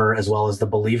non-believer as well as the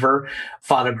believer.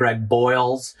 Father Greg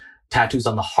Boyle's Tattoos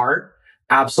on the Heart,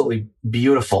 absolutely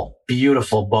beautiful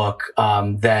book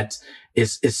that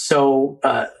is so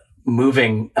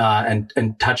moving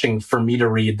and touching for me to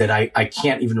read, that I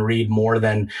can't even read more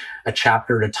than a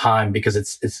chapter at a time, because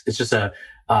it's just a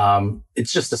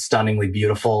stunningly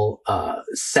beautiful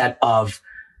set of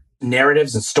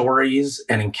narratives and stories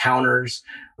and encounters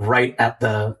right at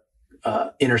the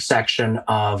intersection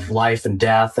of life and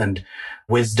death and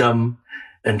wisdom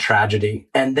and tragedy.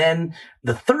 And then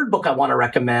the third book I want to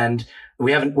recommend,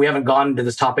 we haven't gone into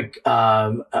this topic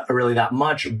really that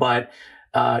much, but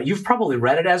you've probably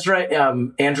read it, Ezra,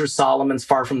 Andrew Solomon's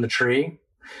Far from the Tree,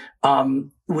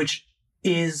 which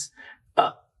is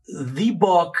the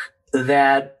book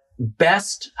that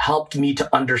best helped me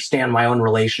to understand my own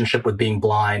relationship with being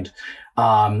blind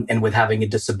and with having a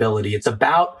disability. It's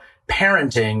about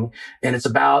parenting, and it's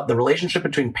about the relationship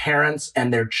between parents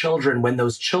and their children when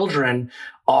those children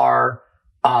are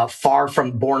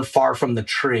born far from the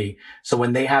tree. So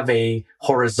when they have a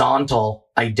horizontal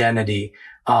identity,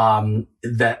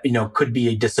 that, could be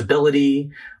a disability,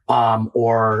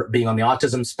 or being on the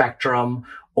autism spectrum,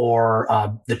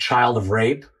 or the child of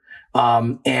rape.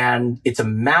 And it's a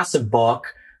massive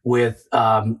book with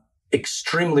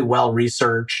extremely well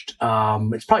researched,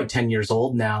 it's probably 10 years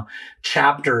old now,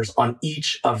 chapters on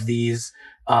each of these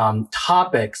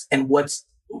topics. And what's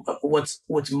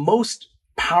most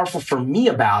powerful for me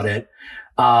about it,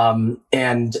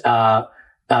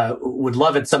 would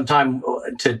love it sometime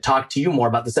to talk to you more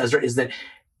about this, Ezra, is that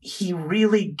he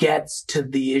really gets to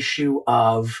the issue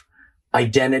of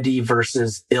identity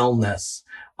versus illness,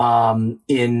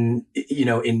 in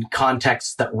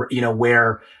contexts that,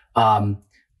 where,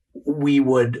 we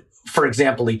would, for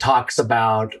example, he talks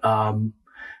about,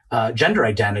 gender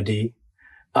identity,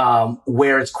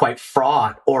 where it's quite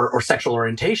fraught, or sexual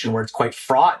orientation, where it's quite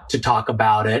fraught to talk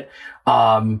about it,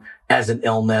 as an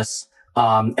illness,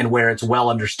 and where it's well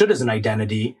understood as an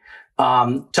identity,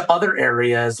 to other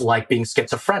areas like being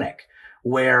schizophrenic,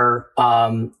 where,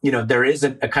 there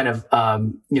isn't a kind of, a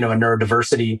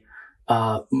neurodiversity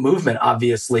movement,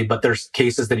 obviously, but there's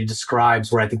cases that he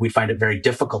describes where I think we find it very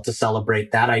difficult to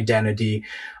celebrate that identity.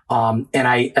 And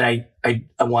I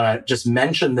want to just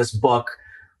mention this book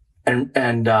and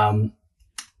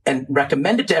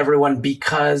recommend it to everyone,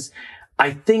 because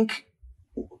I think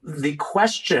the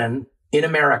question in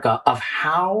America of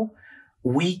how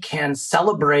we can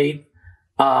celebrate,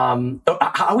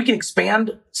 how we can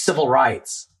expand civil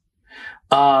rights,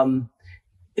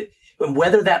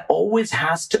 whether that always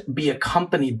has to be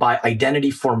accompanied by identity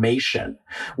formation,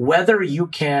 whether you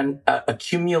can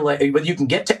accumulate, whether you can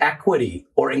get to equity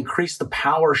or increase the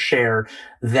power share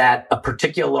that a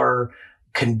particular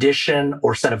condition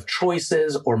or set of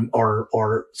choices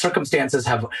or circumstances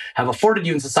have afforded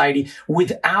you in society,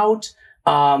 without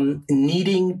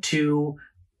needing to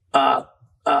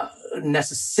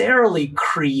necessarily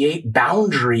create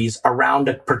boundaries around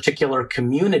a particular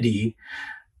community,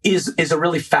 is a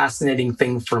really fascinating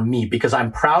thing for me, because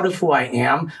I'm proud of who I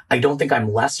am. I don't think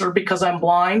I'm lesser because I'm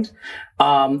blind.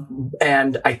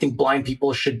 And I think blind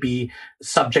people should be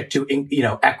subject to,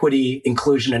 equity,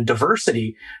 inclusion, and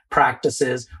diversity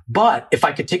practices. But if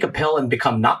I could take a pill and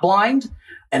become not blind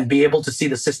and be able to see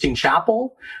the Sistine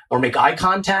Chapel or make eye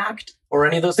contact or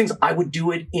any of those things, I would do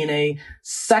it in a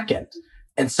second.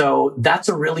 And so that's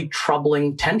a really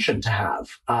troubling tension to have.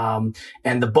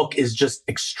 And the book is just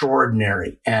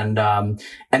extraordinary. And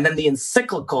then the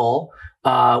encyclical,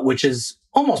 which is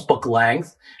almost book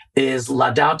length, is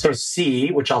Laudato Si,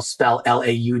 which I'll spell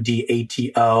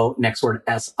Laudato, next word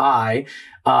Si.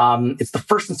 It's the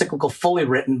first encyclical fully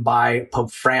written by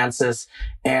Pope Francis,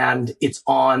 and it's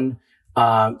on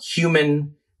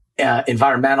human,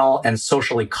 environmental, and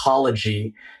social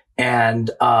ecology.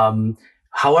 And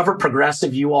however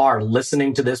progressive you are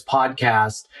listening to this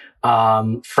podcast,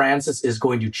 Francis is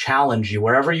going to challenge you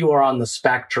wherever you are on the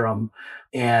spectrum.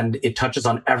 And it touches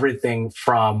on everything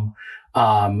from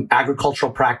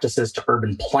agricultural practices to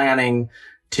urban planning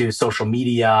to social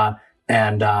media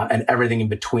and everything in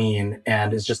between.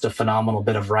 And it's just a phenomenal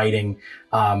bit of writing.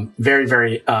 Very,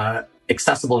 very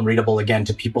accessible and readable, again,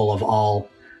 to people of all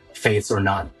faiths or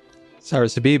none.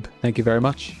 Cyrus Habib, thank you very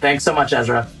much. Thanks so much,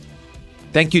 Ezra.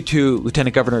 Thank you to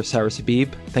Lieutenant Governor Cyrus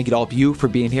Habib. Thank you to all of you for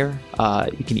being here.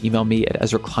 You can email me at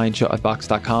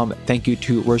EzraKleinShow@Vox.com. Thank you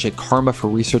to Roger Karma for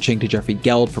researching, to Jeffrey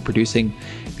Geld for producing.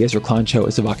 The Ezra Klein Show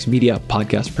is a Vox Media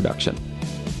podcast production.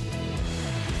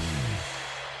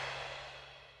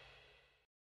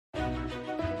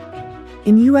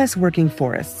 In U.S. working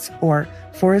forests, or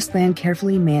forest land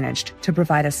carefully managed to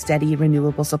provide a steady,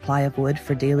 renewable supply of wood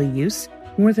for daily use,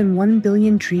 more than 1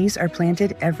 billion trees are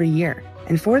planted every year,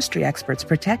 and forestry experts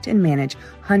protect and manage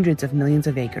hundreds of millions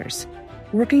of acres.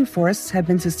 Working forests have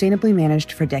been sustainably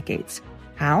managed for decades.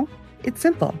 How? It's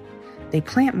simple. They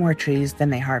plant more trees than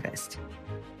they harvest.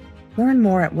 Learn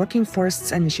more at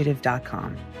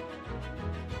workingforestsinitiative.com.